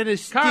wasn't trying to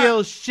steal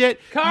Kara. shit.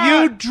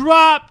 Kara. You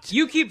dropped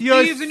You keep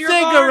your thieves in your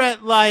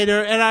cigarette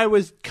lighter, and I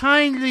was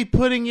kindly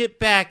putting it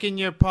back in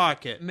your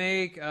pocket.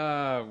 Make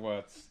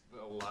what's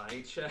a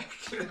lie check?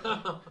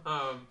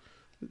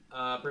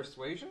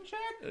 Persuasion check?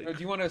 Or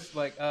do you want to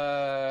like?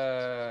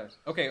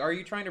 Okay, are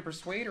you trying to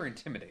persuade or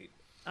intimidate?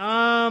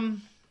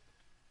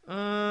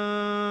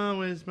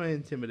 Where's my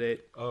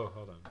intimidate? Oh,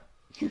 hold on.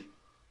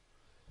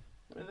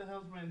 Where the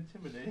hell's my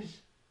intimidate?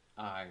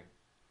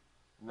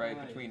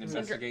 Right between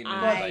investigate and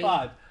eye. insight.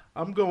 5.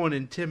 I'm going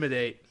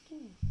intimidate.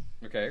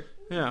 Okay.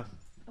 Yeah.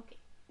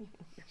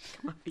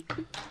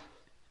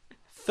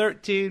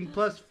 13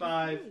 plus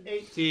 5,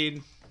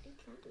 18.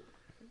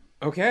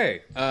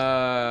 Okay.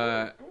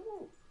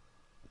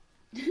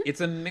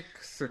 It's a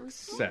mixed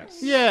success.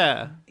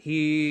 Yeah.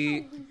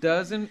 He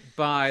doesn't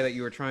buy that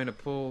you were trying to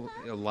pull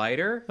a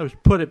lighter. I was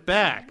put it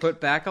back.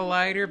 Put back a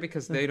lighter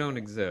because they don't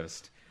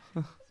exist.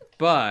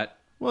 But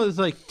Well, it's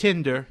like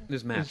Tinder.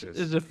 there's matches.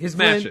 Is a His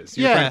friend- matches.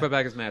 You're trying yeah. to put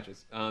back his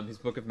matches. His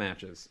book of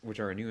matches, which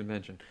are a new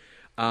invention.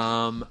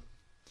 So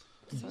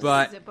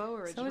But Zippo So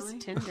originally.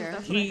 is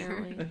Tinder. he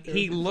apparently.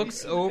 he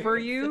looks over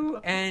you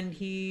and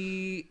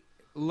he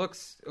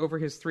looks over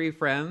his three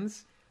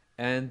friends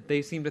and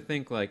they seem to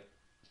think like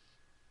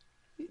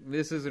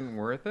this isn't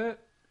worth it,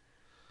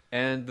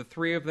 and the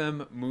three of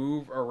them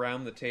move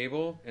around the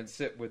table and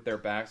sit with their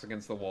backs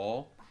against the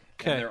wall.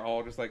 Okay. And they're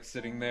all just like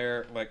sitting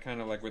there like kind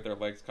of like with their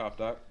legs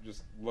cocked up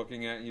just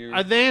looking at you.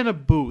 Are they in a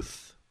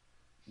booth?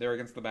 They're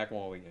against the back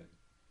wall again.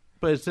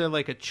 But is there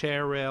like a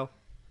chair rail?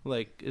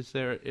 Like, is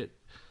there it?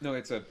 No,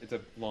 it's a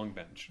long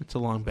bench. It's a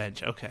long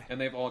bench. Okay. And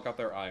they've all got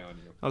their eye on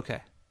you.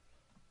 Okay.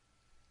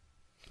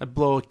 I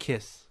blow a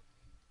kiss.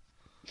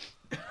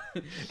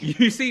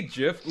 You see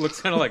Jiff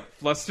looks kind of like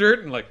flustered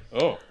and like,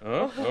 oh.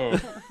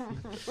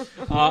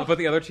 But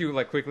the other two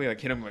like quickly like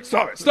hit him like,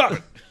 stop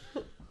it.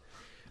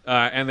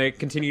 And they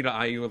continue to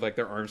eye you with like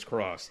their arms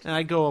crossed. And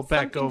I go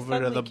back Something over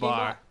to the suddenly came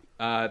bar.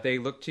 up. They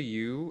look to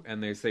you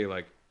and they say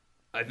like,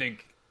 I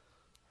think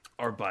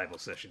our Bible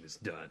session is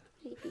done.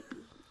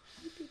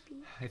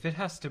 If it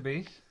has to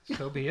be,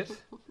 so be it.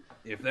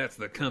 If that's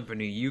the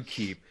company you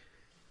keep,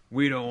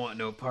 we don't want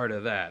no part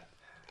of that.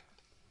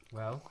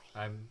 Well,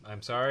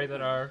 I'm sorry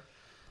that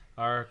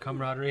our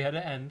camaraderie had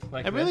to end.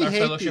 Like I really our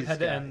hate fellowship these had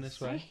to guys. end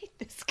this way.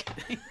 This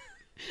guy.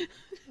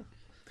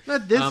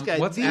 Not this guy.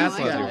 what's these No, I Asla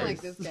guys. don't doing?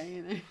 like this guy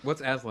either.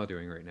 What's Asla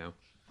doing right now?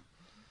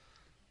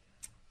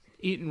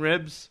 Eating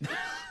ribs.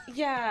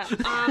 Yeah.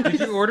 Did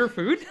you order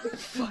food?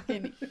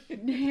 Fucking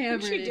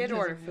hammered. She did into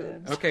order his food.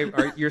 ribs. Okay,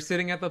 you're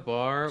sitting at the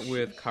bar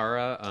with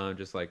Kara,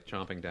 just like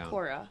chomping down.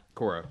 Cora.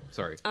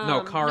 Sorry.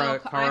 No, Kara. No,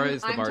 Kara I'm,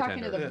 is the I'm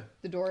bartender. talking to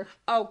the dwarf.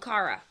 Oh,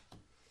 Kara.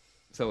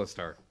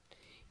 Celestar.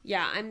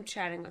 Yeah, I'm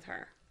chatting with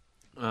her.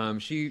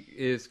 She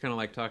is kind of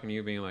like talking to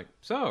you, being like,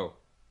 "So,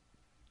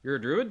 you're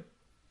a druid?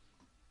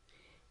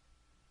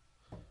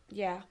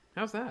 Yeah,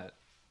 How's that?"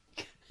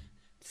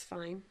 it's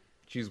fine.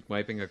 She's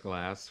wiping a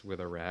glass with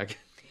a rag.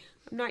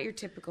 I'm not your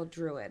typical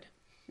druid.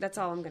 That's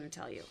all I'm going to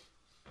tell you.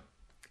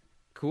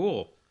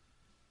 Cool.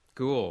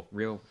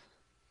 Real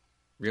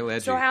edgy.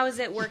 So how is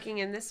it working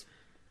in this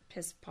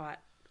piss pot?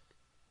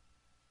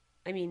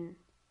 I mean,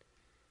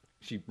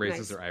 She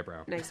raises Nice. her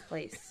eyebrow. nice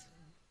place.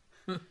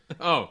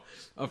 Oh,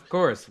 of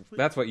course.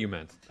 That's what you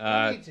meant.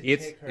 need to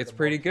It's take her it's to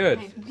pretty more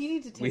good. We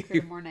need to take her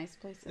to more nice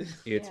places.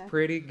 It's Yeah.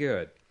 pretty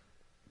good.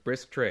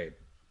 Brisk trade.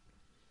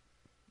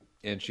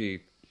 And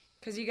she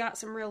Because you got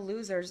some real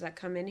losers that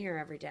come in here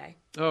every day.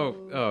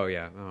 Oh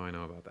yeah. Oh, I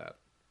know about that.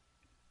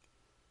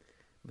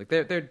 Like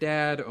their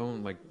dad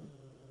owned like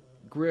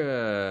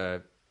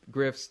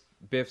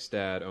Biff's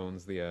dad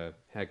owns the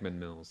Hagman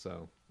Mill,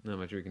 so not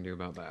much we can do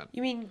about that.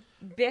 You mean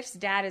Biff's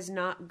dad is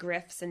not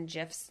Griff's and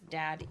Jiff's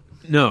dad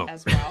No.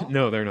 as well?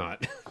 No, they're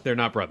not. They're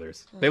not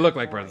brothers. They look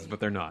like brothers, but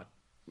they're not.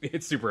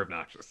 It's super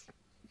obnoxious.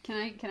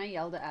 Can I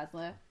yell to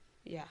Asla?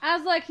 Yeah.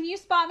 Asla, can you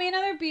spot me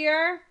another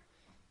beer?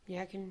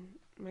 Yeah, can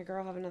my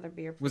girl have another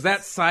beer? Was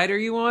that cider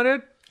you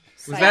wanted?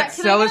 Was that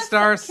Can I get a-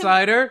 Celestar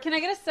cider? Can I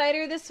get a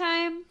cider this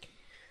time?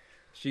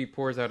 She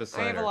pours out a I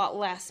cider. have a lot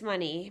less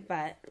money,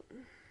 but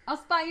I'll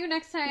spot you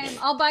next time.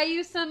 I'll buy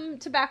you some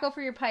tobacco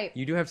for your pipe.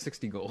 You do have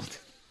 60 gold.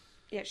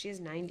 yeah, she has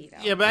 90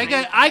 though. Yeah, but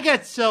I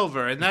got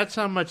silver, and that's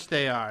how much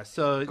they are.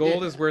 So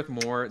Gold is worth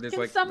more. There's Can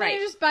like somebody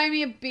Right. just buy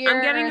me a beer?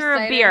 I'm getting or her a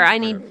cider? beer. I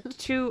need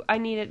two. I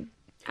need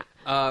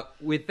it.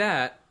 with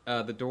that,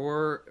 the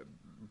door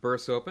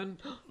bursts open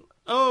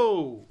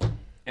Oh,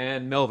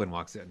 and Melvin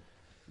walks in.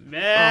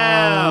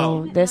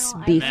 Mel. this No,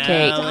 I-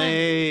 beefcake.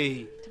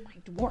 Melly. To my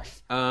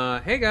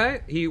dwarf. Hey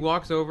guy, he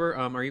walks over.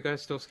 Are you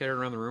guys still scattered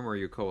around the room, or are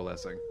you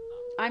coalescing?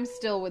 I'm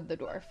still with the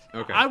dwarf.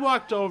 Okay. I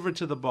walked over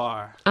to the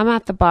bar. I'm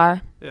at the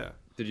bar. Yeah.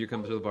 Did you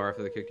come to the bar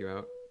after they kicked you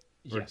out?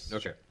 Yes.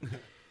 Okay.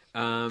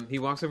 He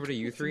walks over to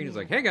you three and he's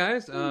like, "Hey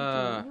guys,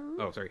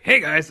 Hey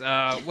guys,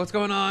 what's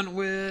going on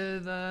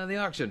with the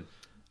auction?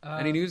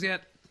 Any news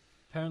yet?"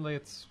 Apparently,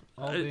 it's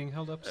all being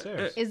held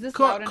upstairs. Is this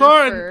loud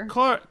enough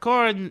for...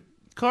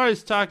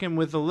 Corin's talking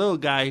with a little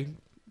guy.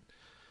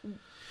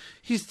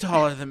 He's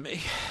taller than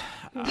me.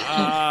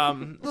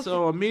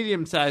 So a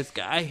medium-sized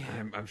guy.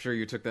 I'm sure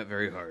you took that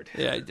very hard.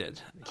 Yeah, I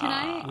did. Can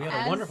I, We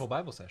had a wonderful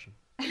Bible session.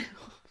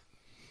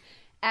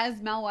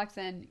 as Mel walks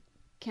in,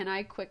 can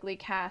I quickly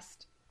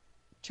cast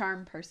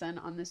Charm Person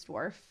on this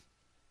dwarf?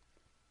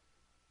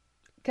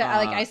 'Cause,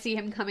 I see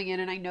him coming in,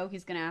 and I know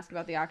he's going to ask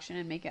about the auction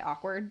and make it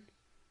awkward.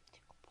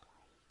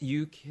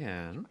 You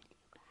can.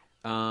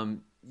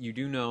 You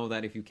do know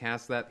that if you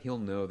cast that, he'll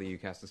know that you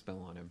cast a spell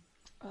on him.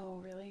 Oh,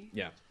 really?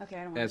 Yeah. Okay,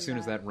 I don't want As soon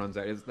as that runs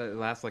out, it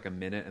lasts like a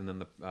minute, and then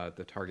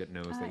the target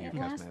knows that you it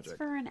cast lasts magic.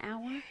 for an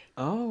hour.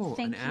 Oh,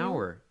 Thank an you.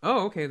 hour.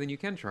 Oh, okay, then you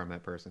can charm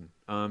that person.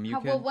 You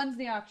Well, can. when's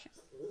the auction?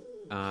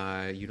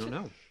 You don't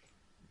know.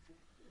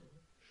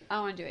 I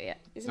don't want to do it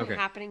yet. Isn't Okay. it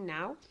happening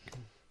now?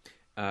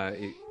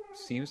 It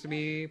seems to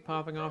be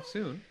popping off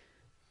soon.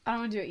 I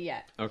don't want to do it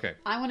yet. Okay.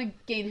 I want to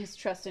gain his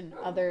trust in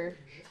other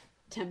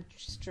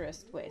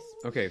tempestuous ways.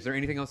 Okay. Is there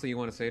anything else that you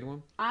want to say to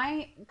him?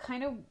 I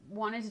kind of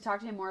wanted to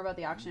talk to him more about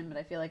the auction, but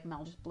I feel like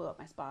Mel just blew up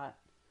my spot.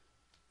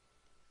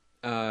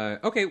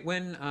 Okay.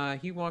 When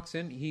he walks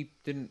in, he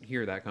didn't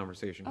hear that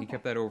conversation. He Okay.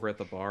 kept that over at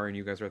the bar, and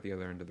you guys are at the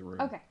other end of the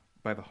room. Okay.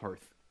 By the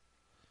hearth.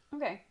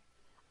 Okay.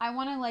 I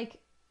want to,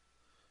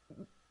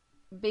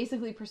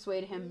 basically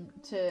persuade him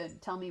to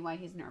tell me why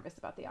he's nervous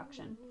about the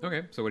auction.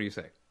 Okay. So what do you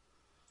say?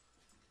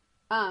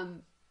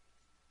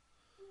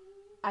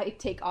 I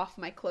take off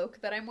my cloak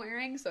that I'm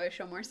wearing so I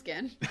show more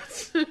skin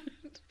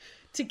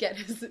to get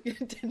his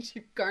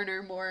attention,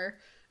 garner more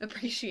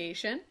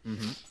appreciation.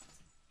 Mm-hmm.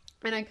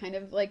 And I kind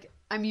of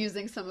I'm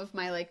using some of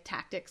my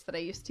tactics that I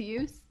used to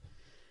use,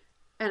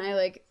 and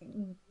I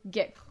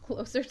get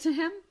closer to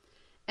him,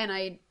 and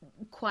I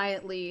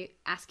quietly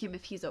ask him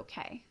if he's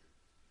okay.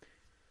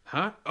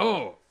 Huh?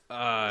 Oh.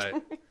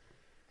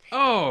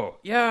 Oh.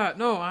 Yeah.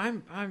 No.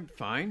 I'm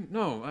fine.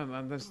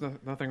 No. There's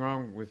nothing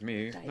wrong with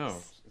me. No.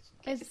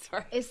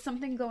 Is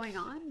something going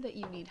on that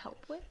you need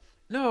help with?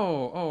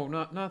 No. Oh.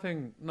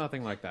 Nothing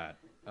like that.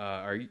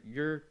 Are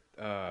you?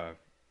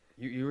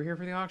 You were here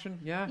for the auction?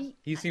 Yeah.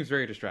 He seems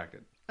very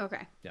distracted.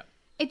 Okay. Yeah.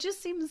 It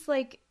just seems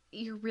like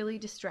you're really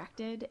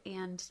distracted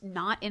and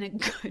not in a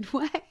good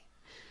way.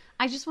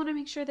 I just want to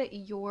make sure that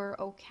you're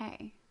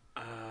okay.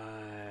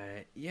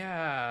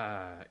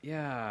 Yeah.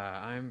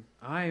 I'm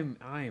fine.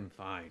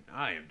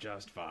 I am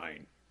just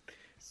fine.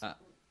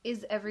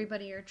 Is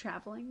everybody you're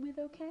traveling with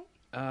okay?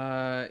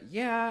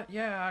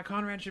 Yeah.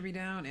 Conrad should be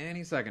down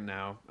any second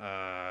now.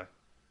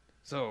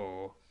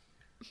 So,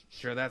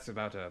 sure, that's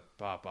about to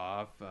pop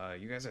off.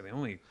 You guys are the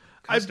only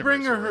I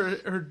bring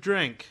customers, her her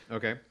drink.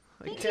 Okay.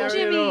 I Thank you,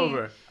 carry it Jimmy.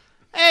 over.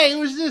 Hey,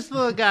 who's this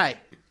little guy?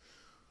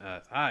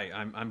 Hi,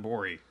 I'm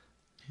Bori.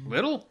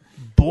 Little?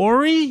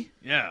 Bori?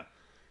 Yeah.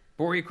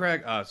 Bori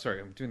Crag. Sorry,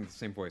 I'm doing the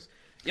same voice.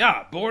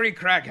 Yeah, Bori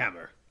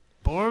Craghammer.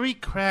 Bori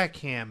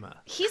Crackhammer.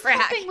 He's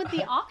helping with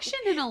the auction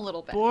in a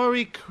little bit.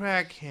 Bori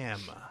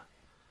Crackhammer.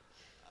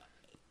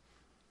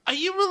 Are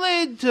you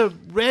related to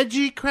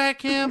Reggie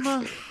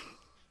Crackhammer?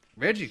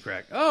 Reggie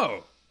Crag.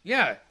 Oh,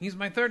 yeah, he's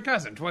my third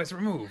cousin, twice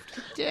removed.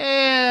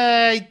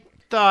 Yeah, I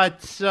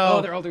thought so.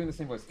 Oh, they're all doing the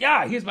same voice.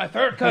 Yeah, he's my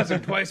third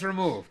cousin, twice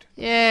removed.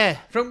 Yeah,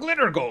 From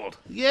Glitter Gold.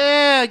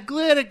 yeah,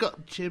 glitter.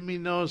 Jimmy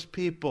knows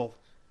people.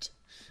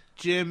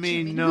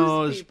 Jimmy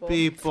knows Because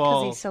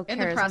people. he's so In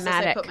the process,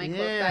 I put charismatic. my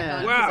cloak back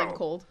on because Wow. I'm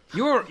cold.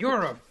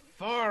 You're a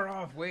far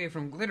off way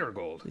from Glitter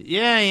Gold.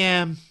 Yeah, I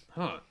am.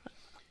 Huh.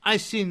 I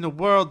seen the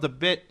world a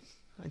bit.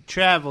 I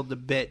traveled a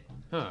bit.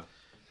 Huh.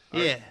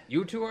 Yeah.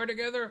 You two are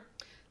together?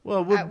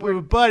 Well, we're We're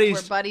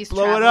buddies. We're buddies.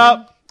 Blow traveling. it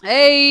up.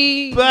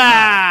 Hey,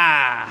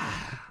 Bah!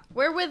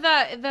 we're with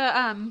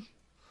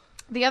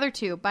the other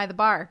two by the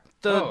bar.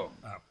 The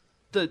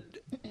Do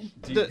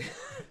you- the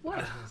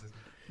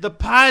the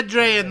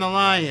Padre and the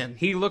Lion.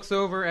 He looks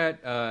over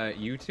at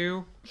you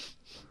two.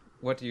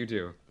 What do you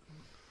do?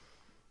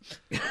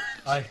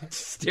 I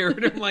Stare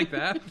at him like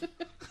that?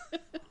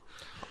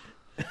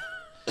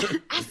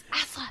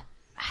 Asla.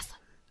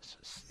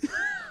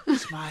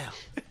 Smile.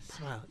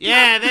 Smile.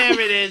 Yeah, there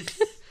it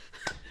is.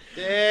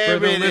 There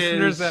For the it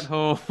listeners is. at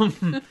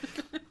home,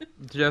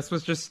 Jess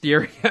was just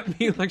staring at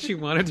me like she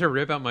wanted to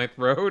rip out my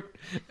throat,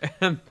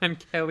 and then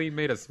Kelly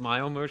made a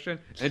smile motion,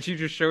 and she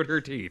just showed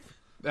her teeth.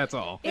 That's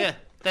all. Yeah,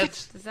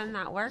 that's Doesn't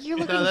that work? You're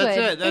looking no, that's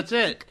good. it. That's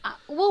it.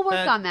 We'll work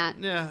That- on that.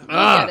 Yeah,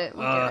 We'll get it.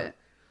 We'll get it.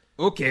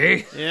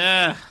 Okay.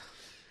 yeah.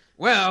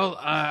 Well,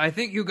 I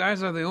think you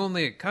guys are the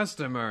only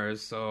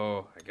customers,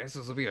 so I guess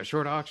this will be a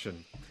short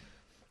auction.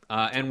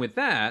 And with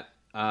that,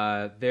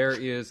 there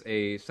is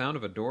a sound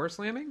of a door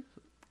slamming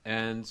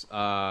and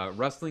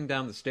rustling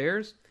down the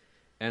stairs.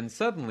 And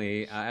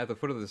suddenly, at the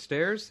foot of the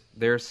stairs,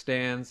 there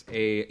stands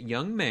a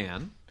young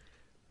man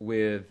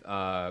with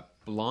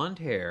blonde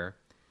hair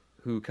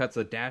who cuts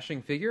a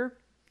dashing figure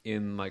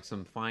in like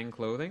some fine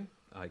clothing,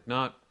 like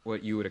not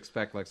what you would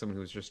expect like someone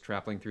who's just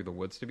traveling through the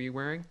woods to be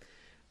wearing.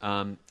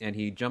 And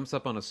he jumps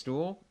up on a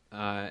stool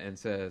and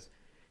says,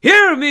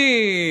 "Hear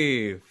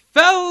me,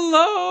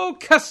 fellow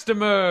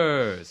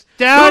customers!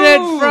 Down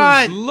in Who's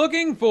front!"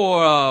 looking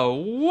for a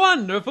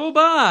wonderful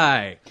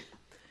buy?"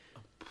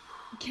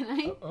 Can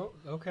I? Oh,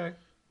 okay.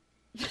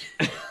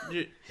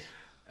 Can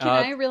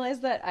I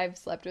realize that I've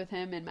slept with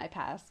him in my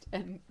past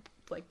and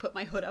like put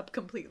my hood up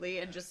completely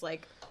and just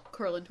like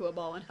curl into a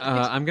ball and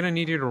hide? I'm gonna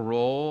need you to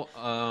roll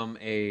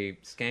a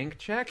skank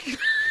check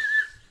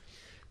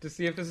to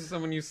see if this is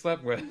someone you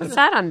slept with. What's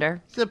that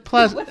under? It's a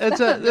plus.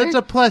 It's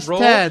a plus Roll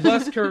 10.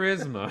 plus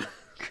charisma.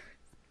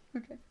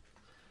 Okay.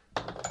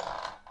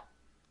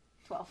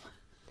 12.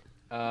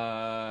 Just got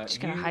a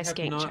You high have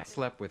skank not check.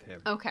 slept with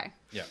him. Okay.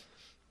 Yeah.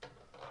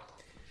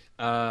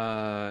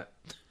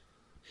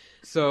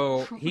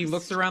 So he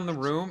looks around the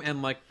room,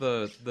 and like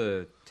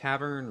the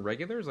tavern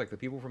regulars, like the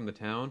people from the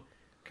town,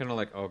 kind of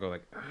like all go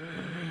like,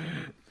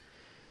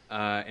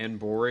 and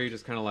Bori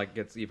just kind of like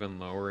gets even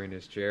lower in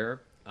his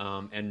chair,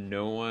 and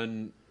no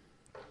one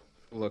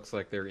looks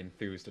like they're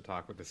enthused to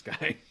talk with this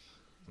guy.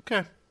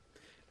 Okay.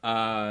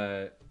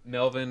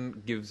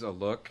 Melvin gives a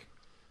look,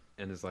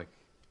 and is like,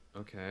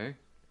 okay,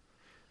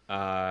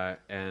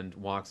 and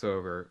walks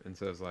over and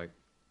says like,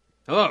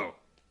 "Hello.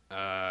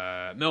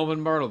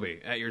 Melvin Bartleby,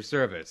 at your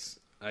service.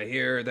 I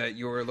hear that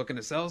you were looking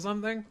to sell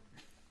something?"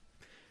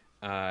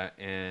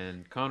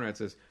 And Conrad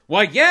says,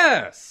 "Why,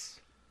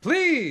 yes!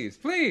 Please,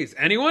 please,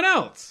 anyone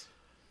else?"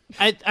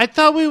 I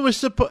thought we were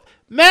supposed...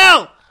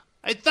 Mel!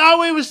 I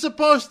thought we were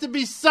supposed to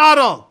be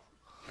subtle.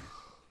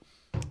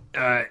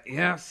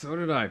 Yeah, so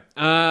did I.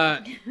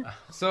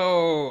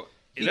 So,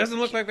 it doesn't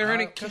look like there are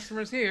any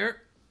customers here.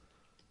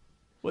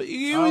 Well,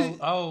 you...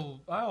 I'll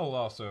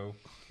also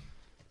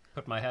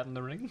put my hat in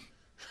the ring.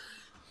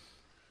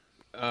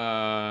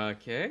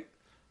 Okay.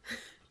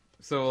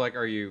 So, like,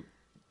 are you...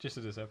 Just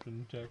a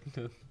deception check.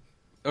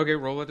 Okay,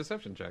 roll a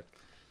deception check.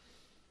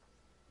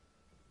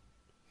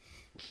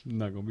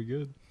 Not gonna be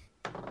good.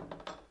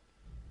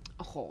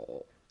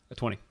 Oh. A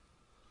 20.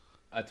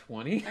 A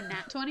 20? A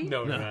nat 20?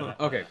 No.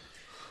 Okay.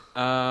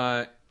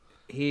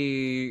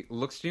 He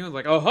looks to you and is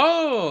like, "Oh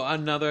ho,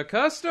 another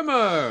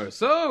customer.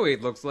 So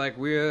it looks like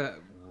we're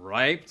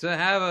ripe to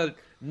have a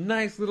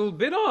nice little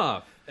bit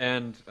off."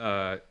 And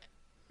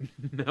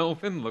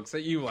Melvin looks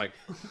at you like,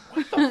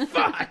 "What the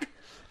fuck,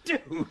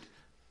 dude?"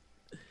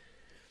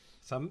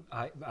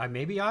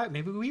 Maybe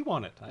we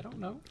want it. I don't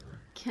know.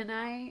 Can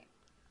I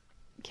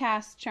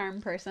cast Charm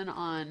Person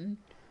on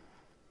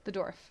the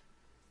dwarf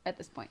at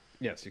this point?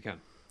 Yes, you can.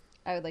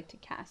 I would like to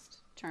cast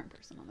Charm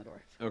Person on the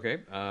dwarf Okay,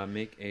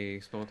 make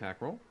a spell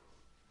attack roll.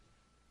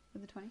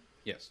 with the 20.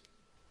 Yes.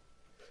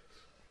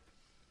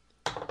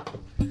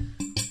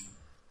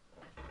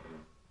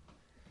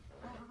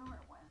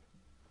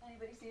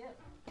 Anybody see it?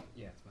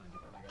 Yeah, it's fine.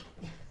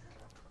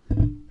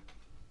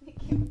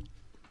 Thank you.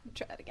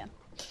 Try that again.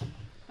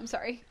 I'm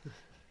sorry.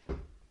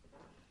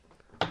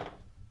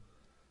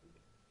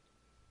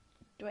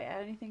 Do I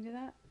add anything to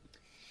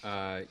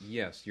that?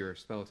 Yes, your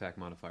spell attack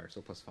modifier,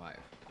 so plus 5.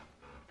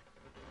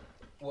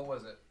 What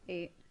was it?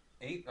 8.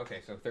 8?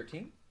 Okay, so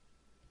 13?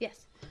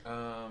 Yes.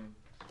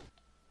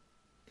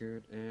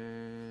 Good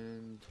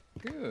and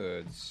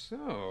good.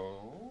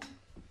 So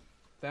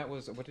that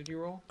was, what did you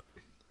roll?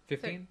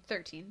 15?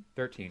 13.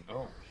 13.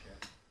 Oh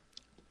shit.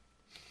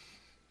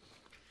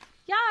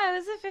 Yeah, it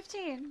was a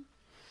 15.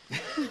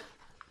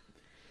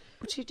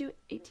 What'd you do?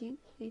 18?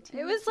 18?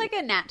 It was like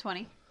a nat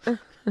 20.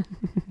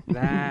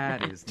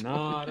 That is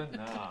not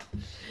enough.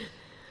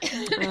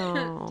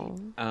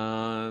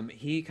 Oh.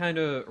 He kind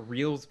of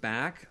reels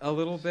back a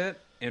little bit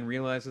and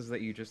realizes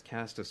that you just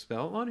cast a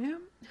spell on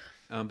him,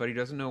 but he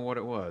doesn't know what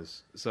it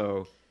was.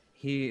 So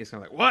he is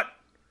kind of like, "What?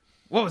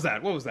 What was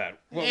that? What was that?"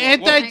 What-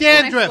 Can I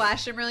Dandruff.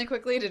 flash him really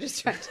quickly to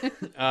distract him?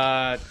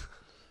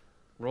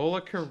 Roll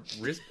a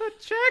charisma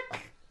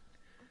check.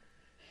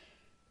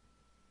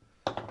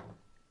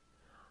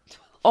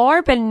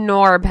 Orb and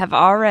Norb have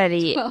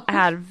already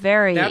had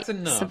very That's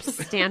enough.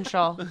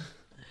 substantial.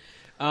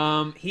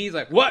 He's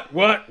like, what?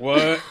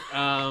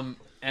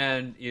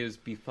 And is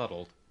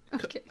befuddled.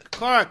 Okay.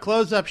 Clara,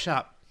 close up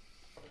shop.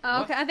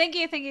 Oh, okay. Thank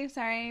you.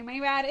 Sorry. My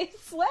bad. I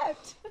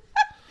slept.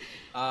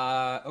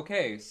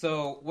 Okay,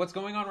 so what's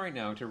going on right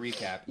now, to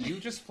recap? You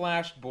just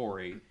flashed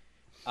Bori.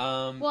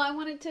 Well, I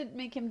wanted to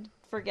make him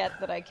forget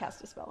that I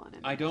cast a spell on him.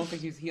 I don't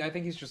think I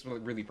think he's just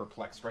really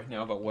perplexed right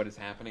now about what is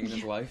happening in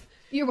his life.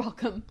 You're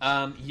welcome.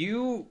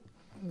 You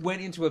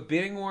went into a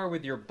bidding war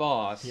with your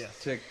boss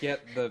Yes. to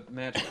get the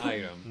magic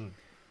item.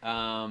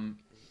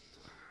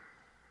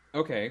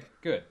 Okay,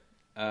 good.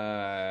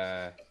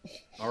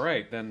 All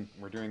right, then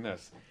we're doing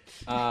this.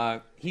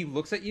 He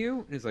looks at you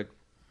and he's like,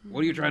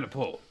 "What are you trying to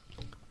pull?"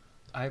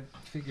 I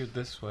figured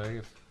this way,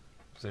 if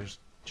there's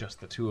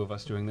just the two of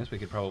us doing this, we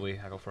could probably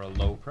haggle for a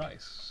low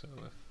price. So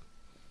if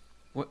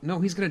What? No,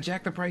 he's gonna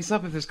jack the price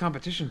up if there's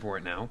competition for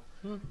it now.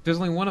 If there's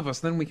only one of us,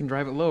 then we can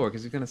drive it lower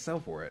because he's gonna sell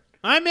for it.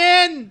 I'm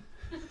in.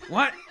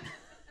 What?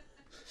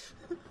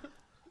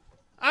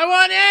 I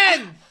want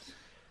in.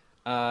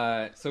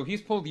 So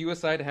he's pulled you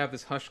aside to have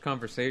this hushed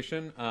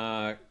conversation.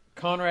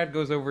 Conrad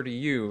goes over to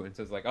you and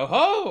says like, "Oh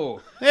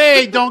ho!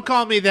 Hey, don't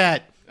call me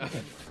that.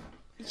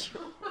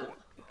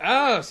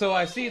 Oh, so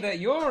I see that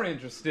you're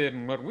interested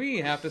in what we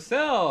have to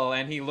sell."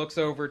 And he looks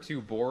over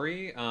to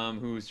Bori,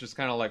 who's just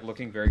kind of like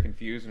looking very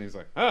confused, and he's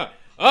like,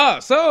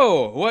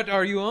 so what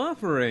are you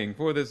offering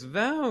for this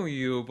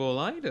valuable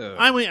item?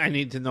 I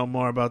need to know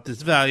more about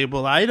this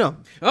valuable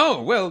item.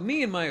 Oh, well,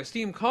 me and my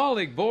esteemed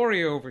colleague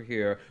Bori over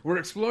here were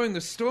exploring the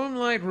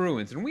Stormlight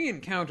Ruins, and we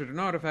encountered an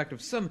artifact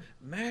of some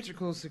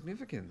magical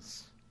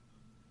significance.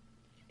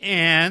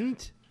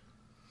 And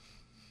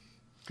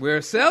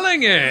We're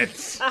selling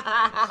it!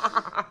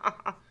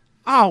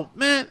 oh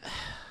man,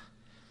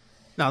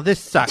 no, this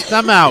sucks.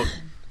 I'm out.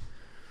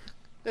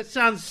 That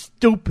sounds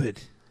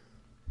stupid.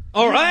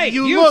 All right,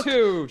 you look,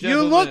 two,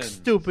 you look gentlemen.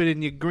 stupid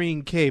in your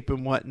green cape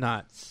and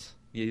whatnots.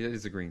 Yeah, it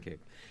is a green cape.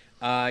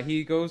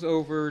 He goes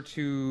over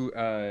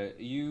to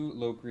you,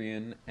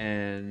 Locrian,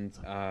 and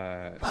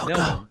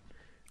Nelvin.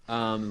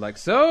 Like,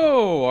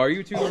 so, are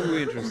you two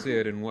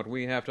interested in what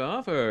we have to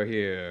offer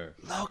here?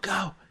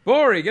 Loco,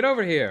 Bori, get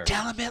over here.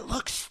 tell him it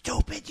looks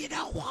stupid. You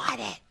don't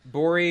want it.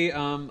 Bori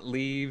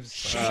leaves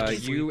Shake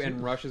his you weak-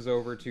 and rushes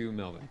over to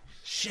Melvin.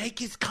 Shake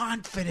his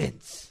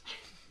confidence.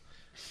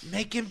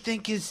 Make him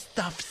think his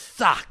stuff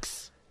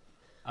sucks.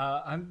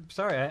 I'm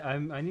sorry,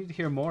 I need to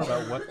hear more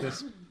about what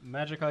this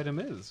magic item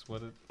is,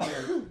 what it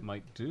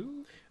might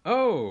do.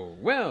 Oh,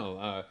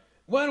 well,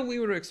 while we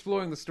were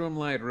exploring the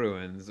Stormlight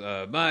Ruins,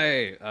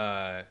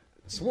 my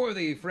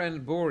swarthy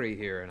friend Bori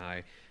here and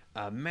I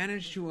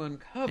managed to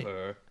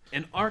uncover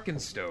an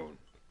Arkenstone.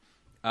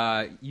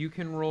 You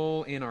can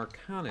roll an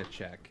Arcana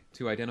check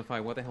to identify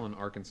what the hell an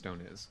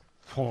Arkenstone is.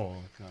 Oh,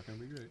 it's not going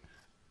to be great.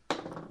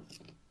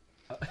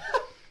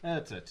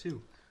 That's a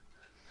 2.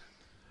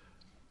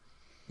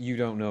 You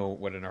don't know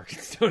what an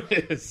Arkenstone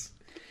is.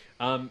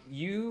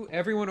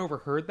 Everyone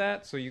overheard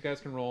that, so you guys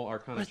can roll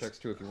Arcana checks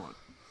too if you want.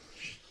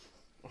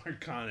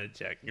 Arcana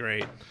check,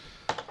 great.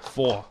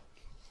 4.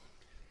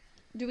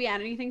 Do we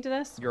add anything to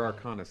this? Your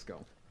Arcana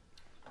skill.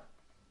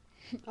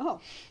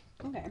 Oh,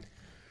 okay.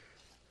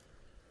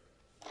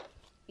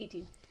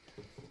 18.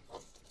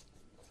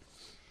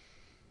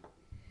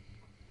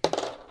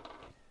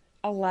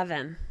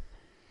 11.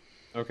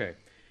 Okay.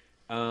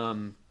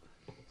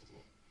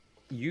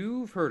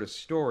 You've heard a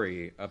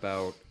story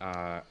about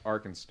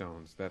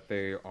Arkenstones, that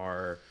they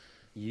are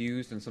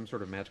used in some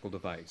sort of magical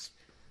device.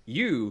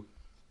 You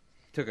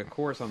took a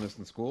course on this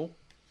in school.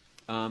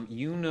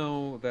 You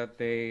know that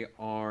they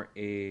are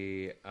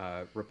a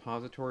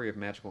repository of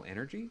magical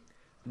energy.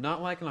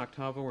 Not like an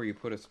Octava where you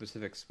put a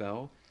specific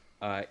spell.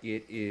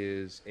 It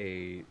is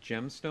a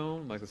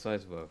gemstone, like the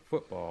size of a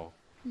football,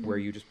 where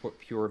you just put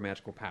pure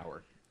magical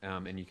power.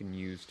 And you can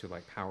use to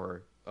like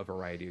power a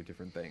variety of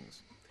different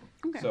things.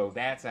 Okay. So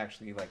that's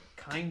actually like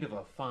kind of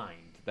a find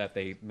that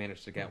they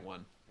managed to get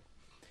one.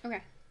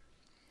 Okay.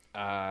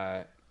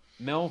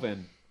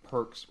 Melvin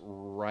perks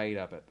right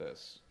up at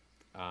this.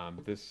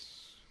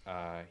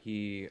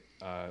 He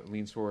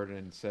leans forward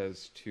and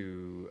says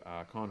to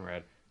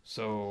Conrad,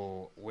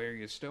 "So where are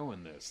you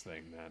stowing this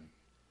thing then?"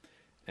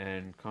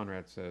 And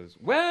Conrad says,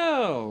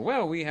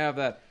 Well, we have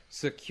that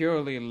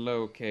securely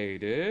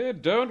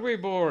located, don't we,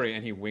 Bori?"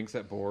 And he winks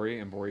at Bori,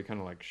 and Bori kind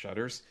of like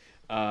shudders.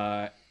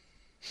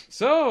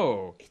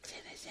 So It's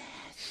in his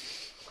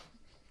ass.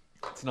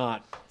 it's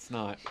not.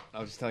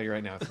 I'll just tell you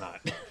right now, it's not.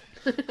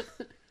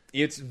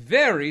 It's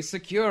very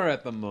secure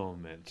at the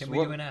moment. Can we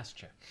do an ass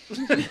check?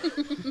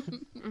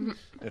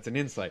 That's an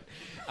insight.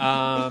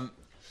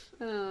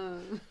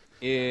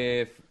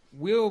 If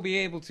we'll be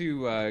able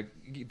to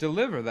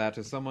deliver that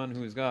to someone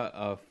who's got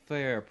a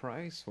fair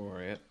price for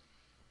it.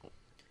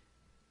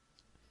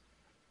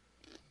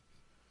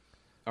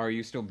 Are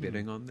you still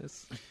bidding on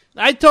this?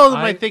 I told him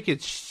I I- think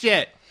it's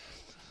shit.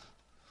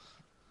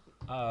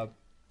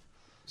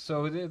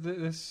 So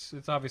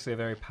it's obviously a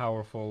very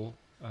powerful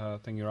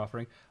thing you're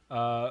offering.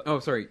 Oh,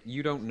 sorry.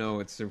 You don't know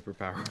it's super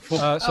powerful.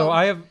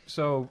 I have Unless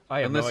no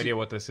you- idea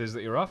what this is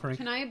that you're offering.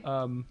 Can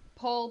I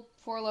pull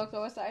 4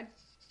 Loco aside?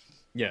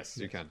 Yes,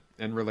 you can.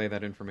 And relay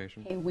that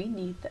information. Hey, we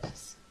need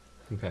this.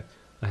 Okay,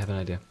 I have an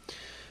idea.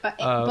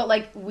 But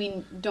like,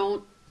 we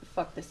don't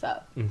fuck this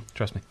up.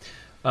 Trust me.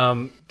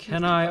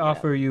 Can I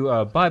offer you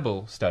a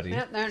Bible study?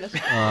 Yeah, there it is.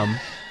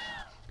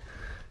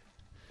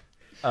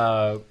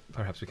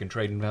 Perhaps we can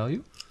trade in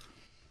value.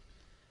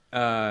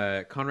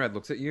 Conrad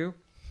looks at you,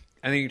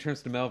 and then he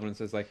turns to Melvin and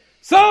says, like,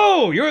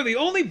 "So, you're the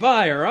only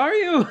buyer, are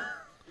you?"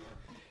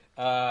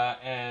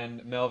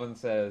 And Melvin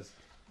says,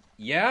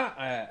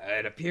 "Yeah,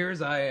 it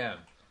appears I am."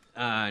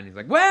 And he's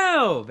like,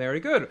 "Well, very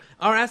good.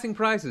 Our asking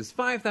price is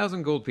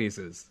 5,000 gold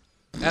pieces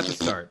at the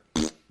start."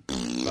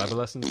 Bible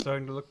lesson's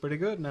starting to look pretty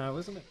good now,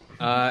 isn't it?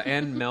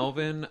 And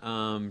Melvin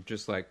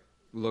just, like,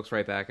 looks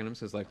right back at him,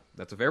 says, like,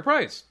 "That's a fair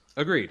price.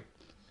 Agreed."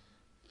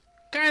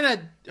 Kind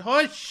of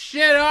horse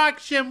shit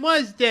auction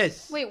was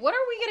this? Wait, what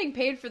are we getting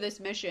paid for this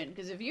mission?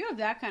 Because if you have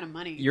that kind of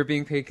money, You're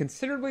being paid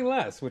considerably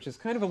less, which is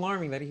kind of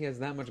alarming that he has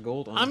that much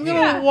gold on I'm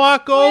hand. gonna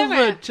walk Wait a over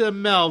minute. to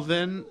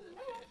Melvin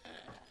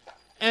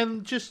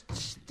and just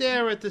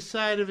stare at the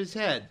side of his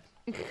head.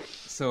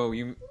 So,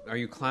 are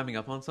you climbing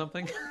up on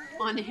something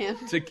on him.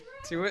 to get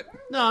to it?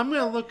 No, I'm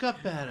gonna look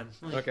up at him.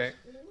 Like, Okay.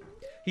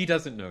 He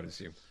doesn't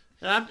notice you.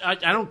 I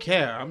don't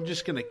care. I'm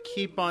just gonna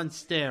keep on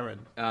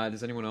staring.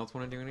 Does anyone else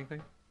want to do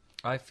anything?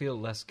 I feel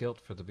less guilt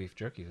for the beef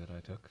jerky that I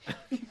took.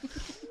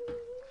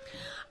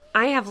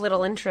 I have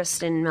little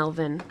interest in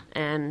Melvin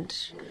and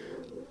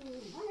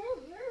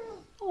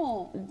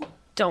Oh,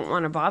 don't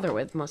want to bother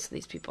with most of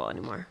these people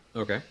anymore.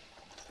 Okay.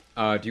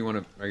 Do you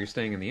want to? Are you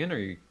staying in the inn? Or are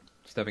you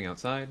stepping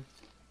outside?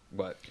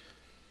 What?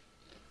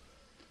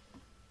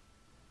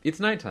 It's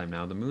nighttime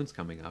now. The moon's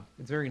coming up.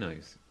 It's very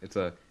nice. It's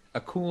a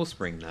cool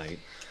spring night.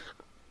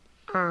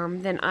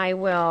 Then I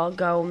will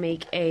go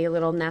make a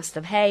little nest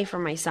of hay for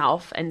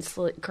myself and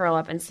curl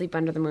up and sleep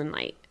under the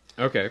moonlight.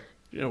 Okay.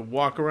 You know,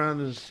 walk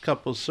around in a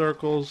couple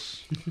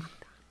circles.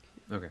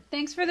 Okay.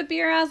 thanks for the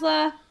beer,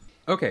 Asla.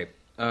 Okay.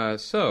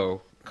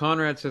 So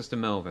Conrad says to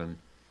Melvin,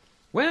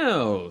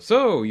 "Well,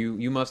 so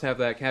you must have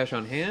that cash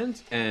on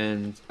hand,"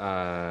 and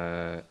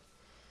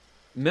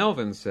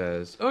Melvin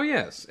says, "Oh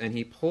yes," and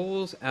he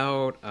pulls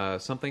out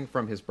something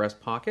from his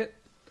breast pocket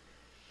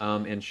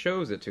and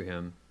shows it to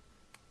him.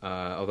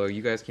 Although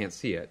you guys can't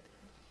see it.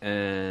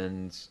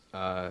 And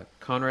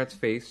Conrad's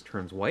face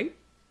turns white.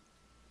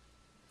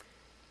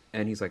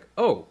 And he's like,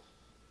 oh.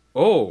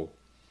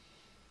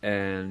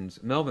 And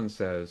Melvin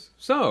says,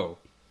 "So,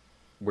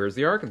 where's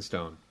the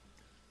Arkenstone?"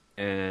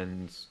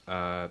 And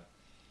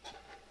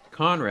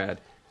Conrad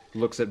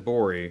looks at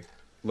Bori,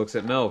 looks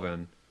at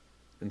Melvin,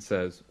 and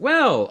says,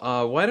 "Well,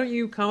 why don't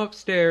you come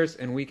upstairs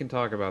and we can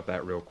talk about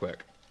that real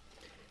quick."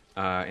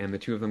 And the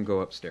two of them go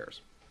upstairs.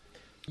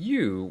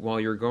 You, while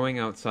you're going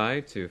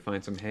outside to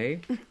find some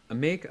hay,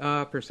 make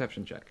a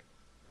perception check.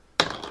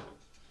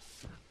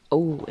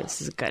 Oh, this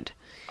is good.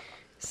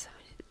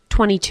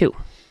 22.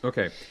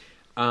 Okay.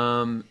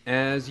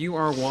 As you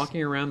are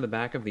walking around the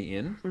back of the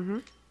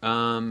inn,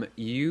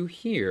 you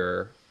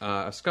hear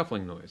a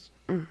scuffling noise.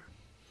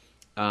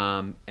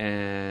 And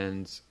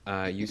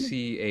you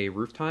see a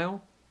roof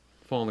tile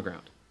fall on the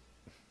ground.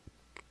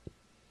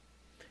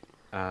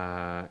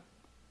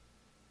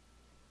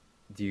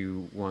 Do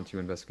you want to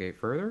investigate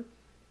further?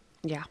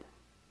 Yeah.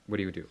 What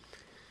do you do?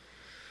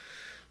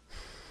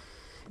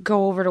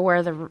 Go over to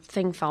where the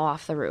thing fell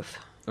off the roof.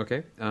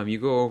 Okay. You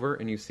go over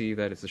and you see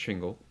that it's a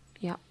shingle.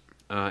 Yep.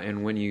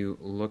 And when you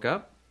look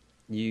up,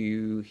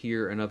 you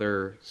hear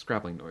another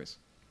scrabbling noise.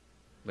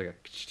 Like a...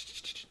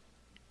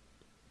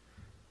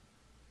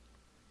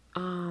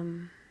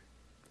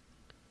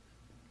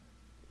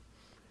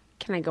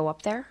 Can I go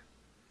up there?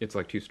 It's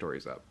like 2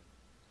 stories up.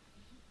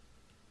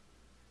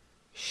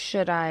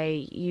 Should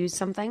I use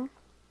something?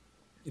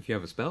 If you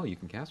have a spell, you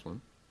can cast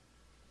one.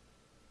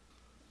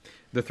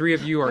 The 3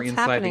 of you are What's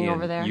inside the happening inn.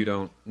 over there? You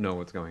don't know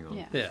what's going on.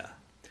 Yeah. Yeah.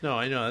 No,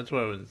 I know. That's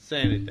why I wouldn't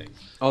say anything.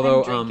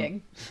 Although, I'm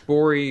drinking.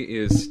 Bori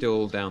is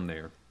still down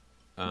there.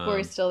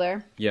 Bori's still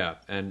there. Yeah,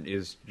 and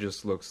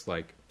just looks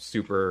like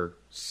super,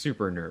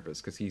 super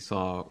nervous because he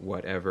saw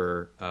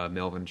whatever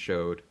Melvin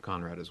showed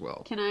Conrad as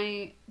well. Can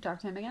I talk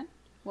to him again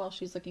while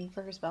she's looking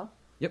for her spell?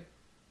 Yep.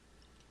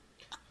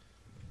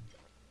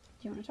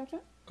 Do you want to talk to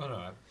him? Oh,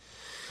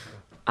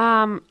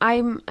 no.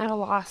 I'm at a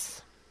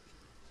loss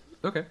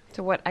Okay.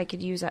 to what I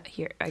could use at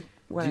here. Do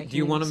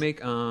you want to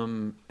make...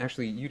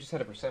 Actually, you just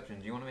had a perception.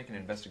 Do you want to make an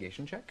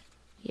investigation check?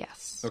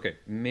 Yes. Okay,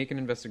 make an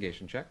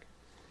investigation check.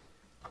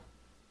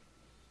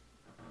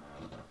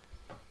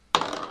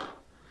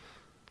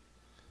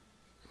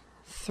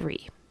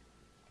 3.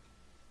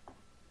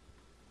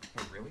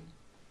 Oh, really?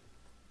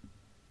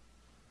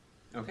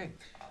 Okay.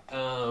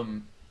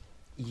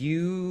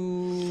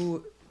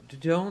 You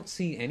don't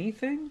see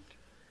anything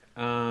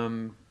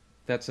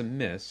that's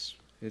amiss.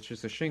 It's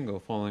just a shingle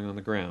falling on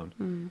the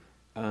ground.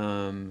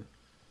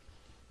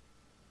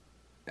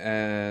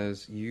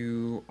 As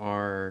you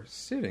are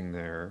sitting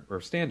there, or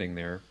standing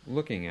there,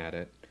 looking at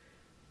it,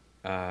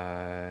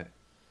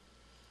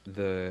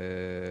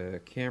 the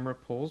camera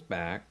pulls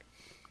back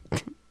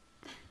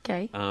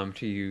Okay.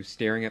 to you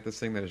staring at this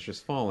thing that has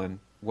just fallen.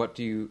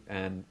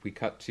 And we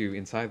cut to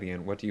inside the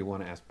inn. What do you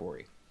want to ask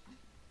Bori?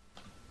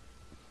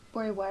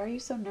 Bori, why are you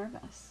so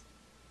nervous?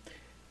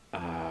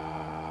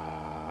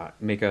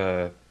 Make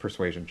a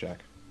persuasion check.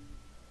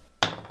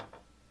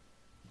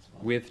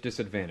 with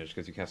disadvantage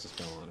because you cast a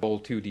spell on it. Roll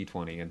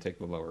 2d20 and take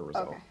the lower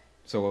result. Okay.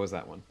 So what was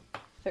that one?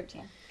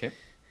 13. Okay.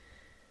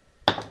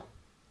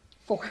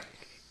 4.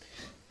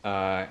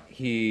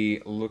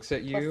 He looks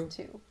at you. Plus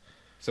 2.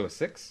 So a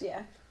 6?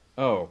 Yeah.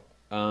 Oh,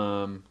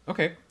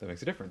 okay, that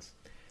makes a difference.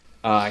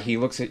 He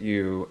looks at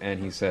you and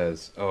he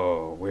says,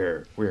 "Oh,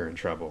 we're in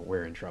trouble.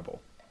 We're in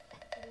trouble."